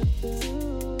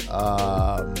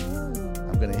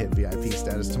 I'm gonna hit VIP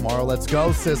status tomorrow. Let's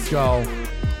go, Cisco.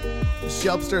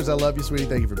 Shelpsters, I love you, sweetie.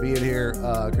 Thank you for being here.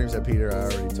 Cream said, Peter, I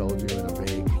already told you in a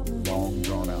big, long,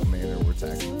 drawn-out manner we're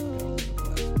attacking.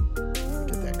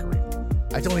 Get that cream.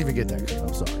 I don't even get that cream.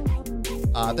 I'm sorry.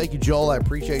 Thank you, Joel. I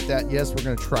appreciate that. Yes, we're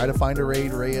going to try to find a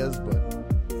raid, Reyes, but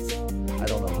I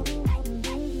don't know who.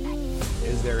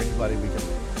 Is there anybody we can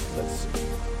raid? Let's see.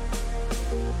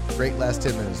 Great last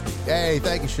 10 minutes. Hey,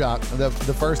 thank you, Shock. The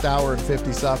first hour and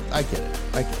 50 sub. I get it.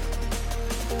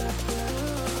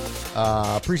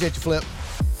 Appreciate you, Flip.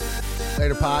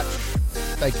 Later, Potch.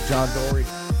 Thank you, John Dory.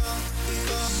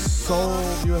 Soul,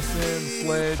 USN,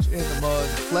 Sledge, In the Mud.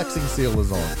 Flexing Seal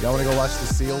is on. Y'all want to go watch the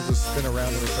seal just spin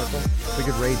around in a circle? We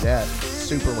could raid that.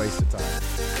 Super waste of time.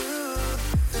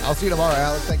 I'll see you tomorrow,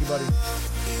 Alex. Thank you, buddy.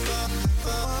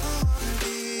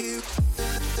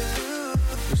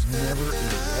 There's never,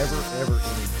 ever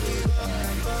any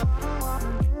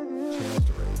good chance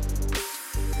to raid.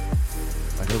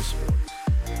 I know sports.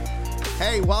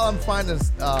 Hey, while I'm finding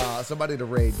somebody to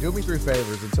raid, do me 3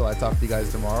 favors until I talk to you guys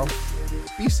tomorrow.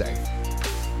 Be safe.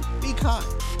 Be kind.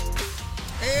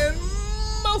 And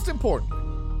most importantly,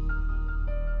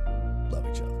 love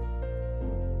each other.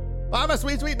 Bye, my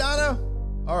sweet, sweet Donna.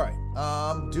 All right.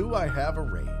 Do I have a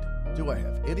raid? Do I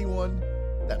have anyone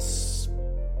that's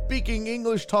speaking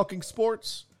English, talking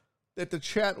sports that the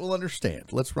chat will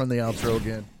understand? Let's run the outro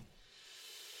again.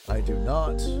 I do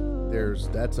not.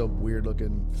 That's a weird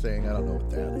looking thing. I don't know what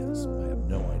that is. I have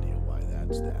no idea why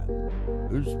that's that.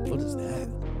 What is that?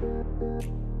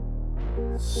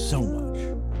 So much.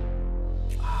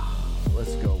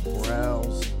 Let's go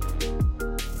browse.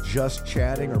 Just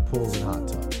chatting or pools and hot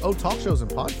tubs. Oh, talk shows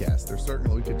and podcasts. There's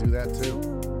certainly we could do that too.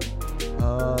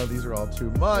 These are all too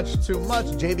much.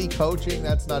 JB coaching.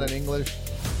 That's not in English.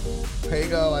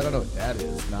 Pago. I don't know what that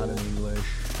is. Not in English.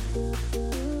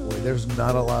 Boy, there's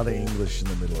not a lot of English in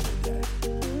the middle of the day.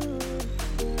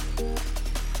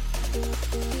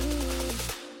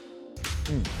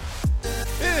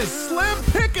 It is slim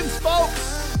pickings,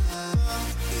 folks.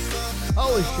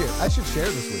 Holy shit. I should share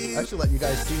this with you. I should let you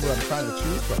guys see what I'm trying to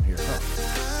choose from here. Huh?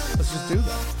 Let's just do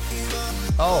that.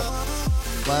 Oh.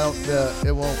 Well,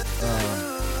 it won't.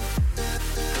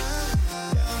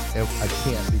 I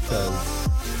can't because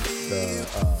the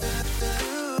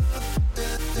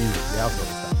outro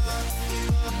is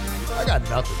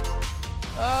not good.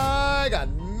 I got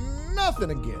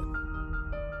nothing again.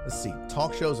 Let's see.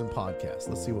 Talk shows and podcasts.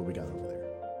 Let's see what we got over there.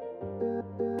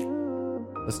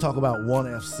 Let's talk about ONE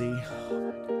FC.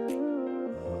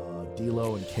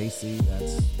 D'Lo and Casey.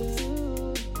 That's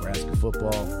Nebraska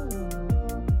football.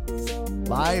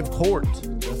 Live Court.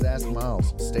 Just ask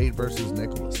Miles. State versus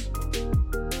Nicholas.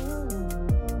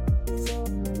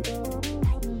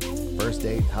 First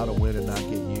Date. How to win and not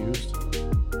get used.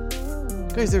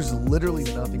 Guys, there's literally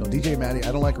nothing on DJ Maddie.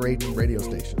 I don't like raiding radio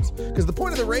stations because the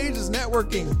point of the raids is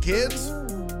networking, kids.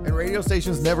 And radio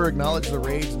stations never acknowledge the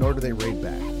raids, nor do they raid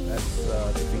back. That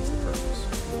defeats the purpose.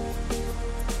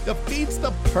 Defeats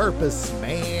the purpose,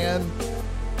 man.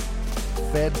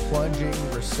 Fed plunging,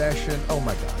 recession. Oh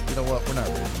my God. You know what? We're not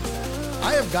raiding.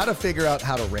 I have got to figure out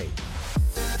how to raid.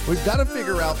 We've got to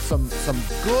figure out some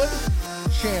good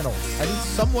channels. I need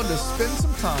someone to spend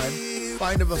some time,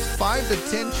 find of us 5 to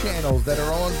 10 channels that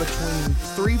are on between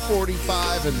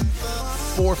 345 and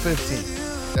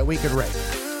 415 that we could rate.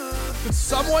 Could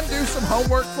someone do some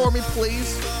homework for me,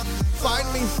 please? Find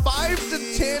me 5 to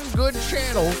 10 good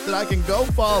channels that I can go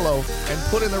follow and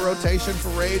put in the rotation for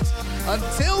raids.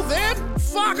 Until then,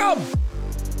 fuck them!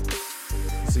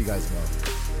 See you guys tomorrow.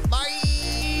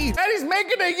 Bye! And he's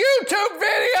making a YouTube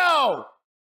video!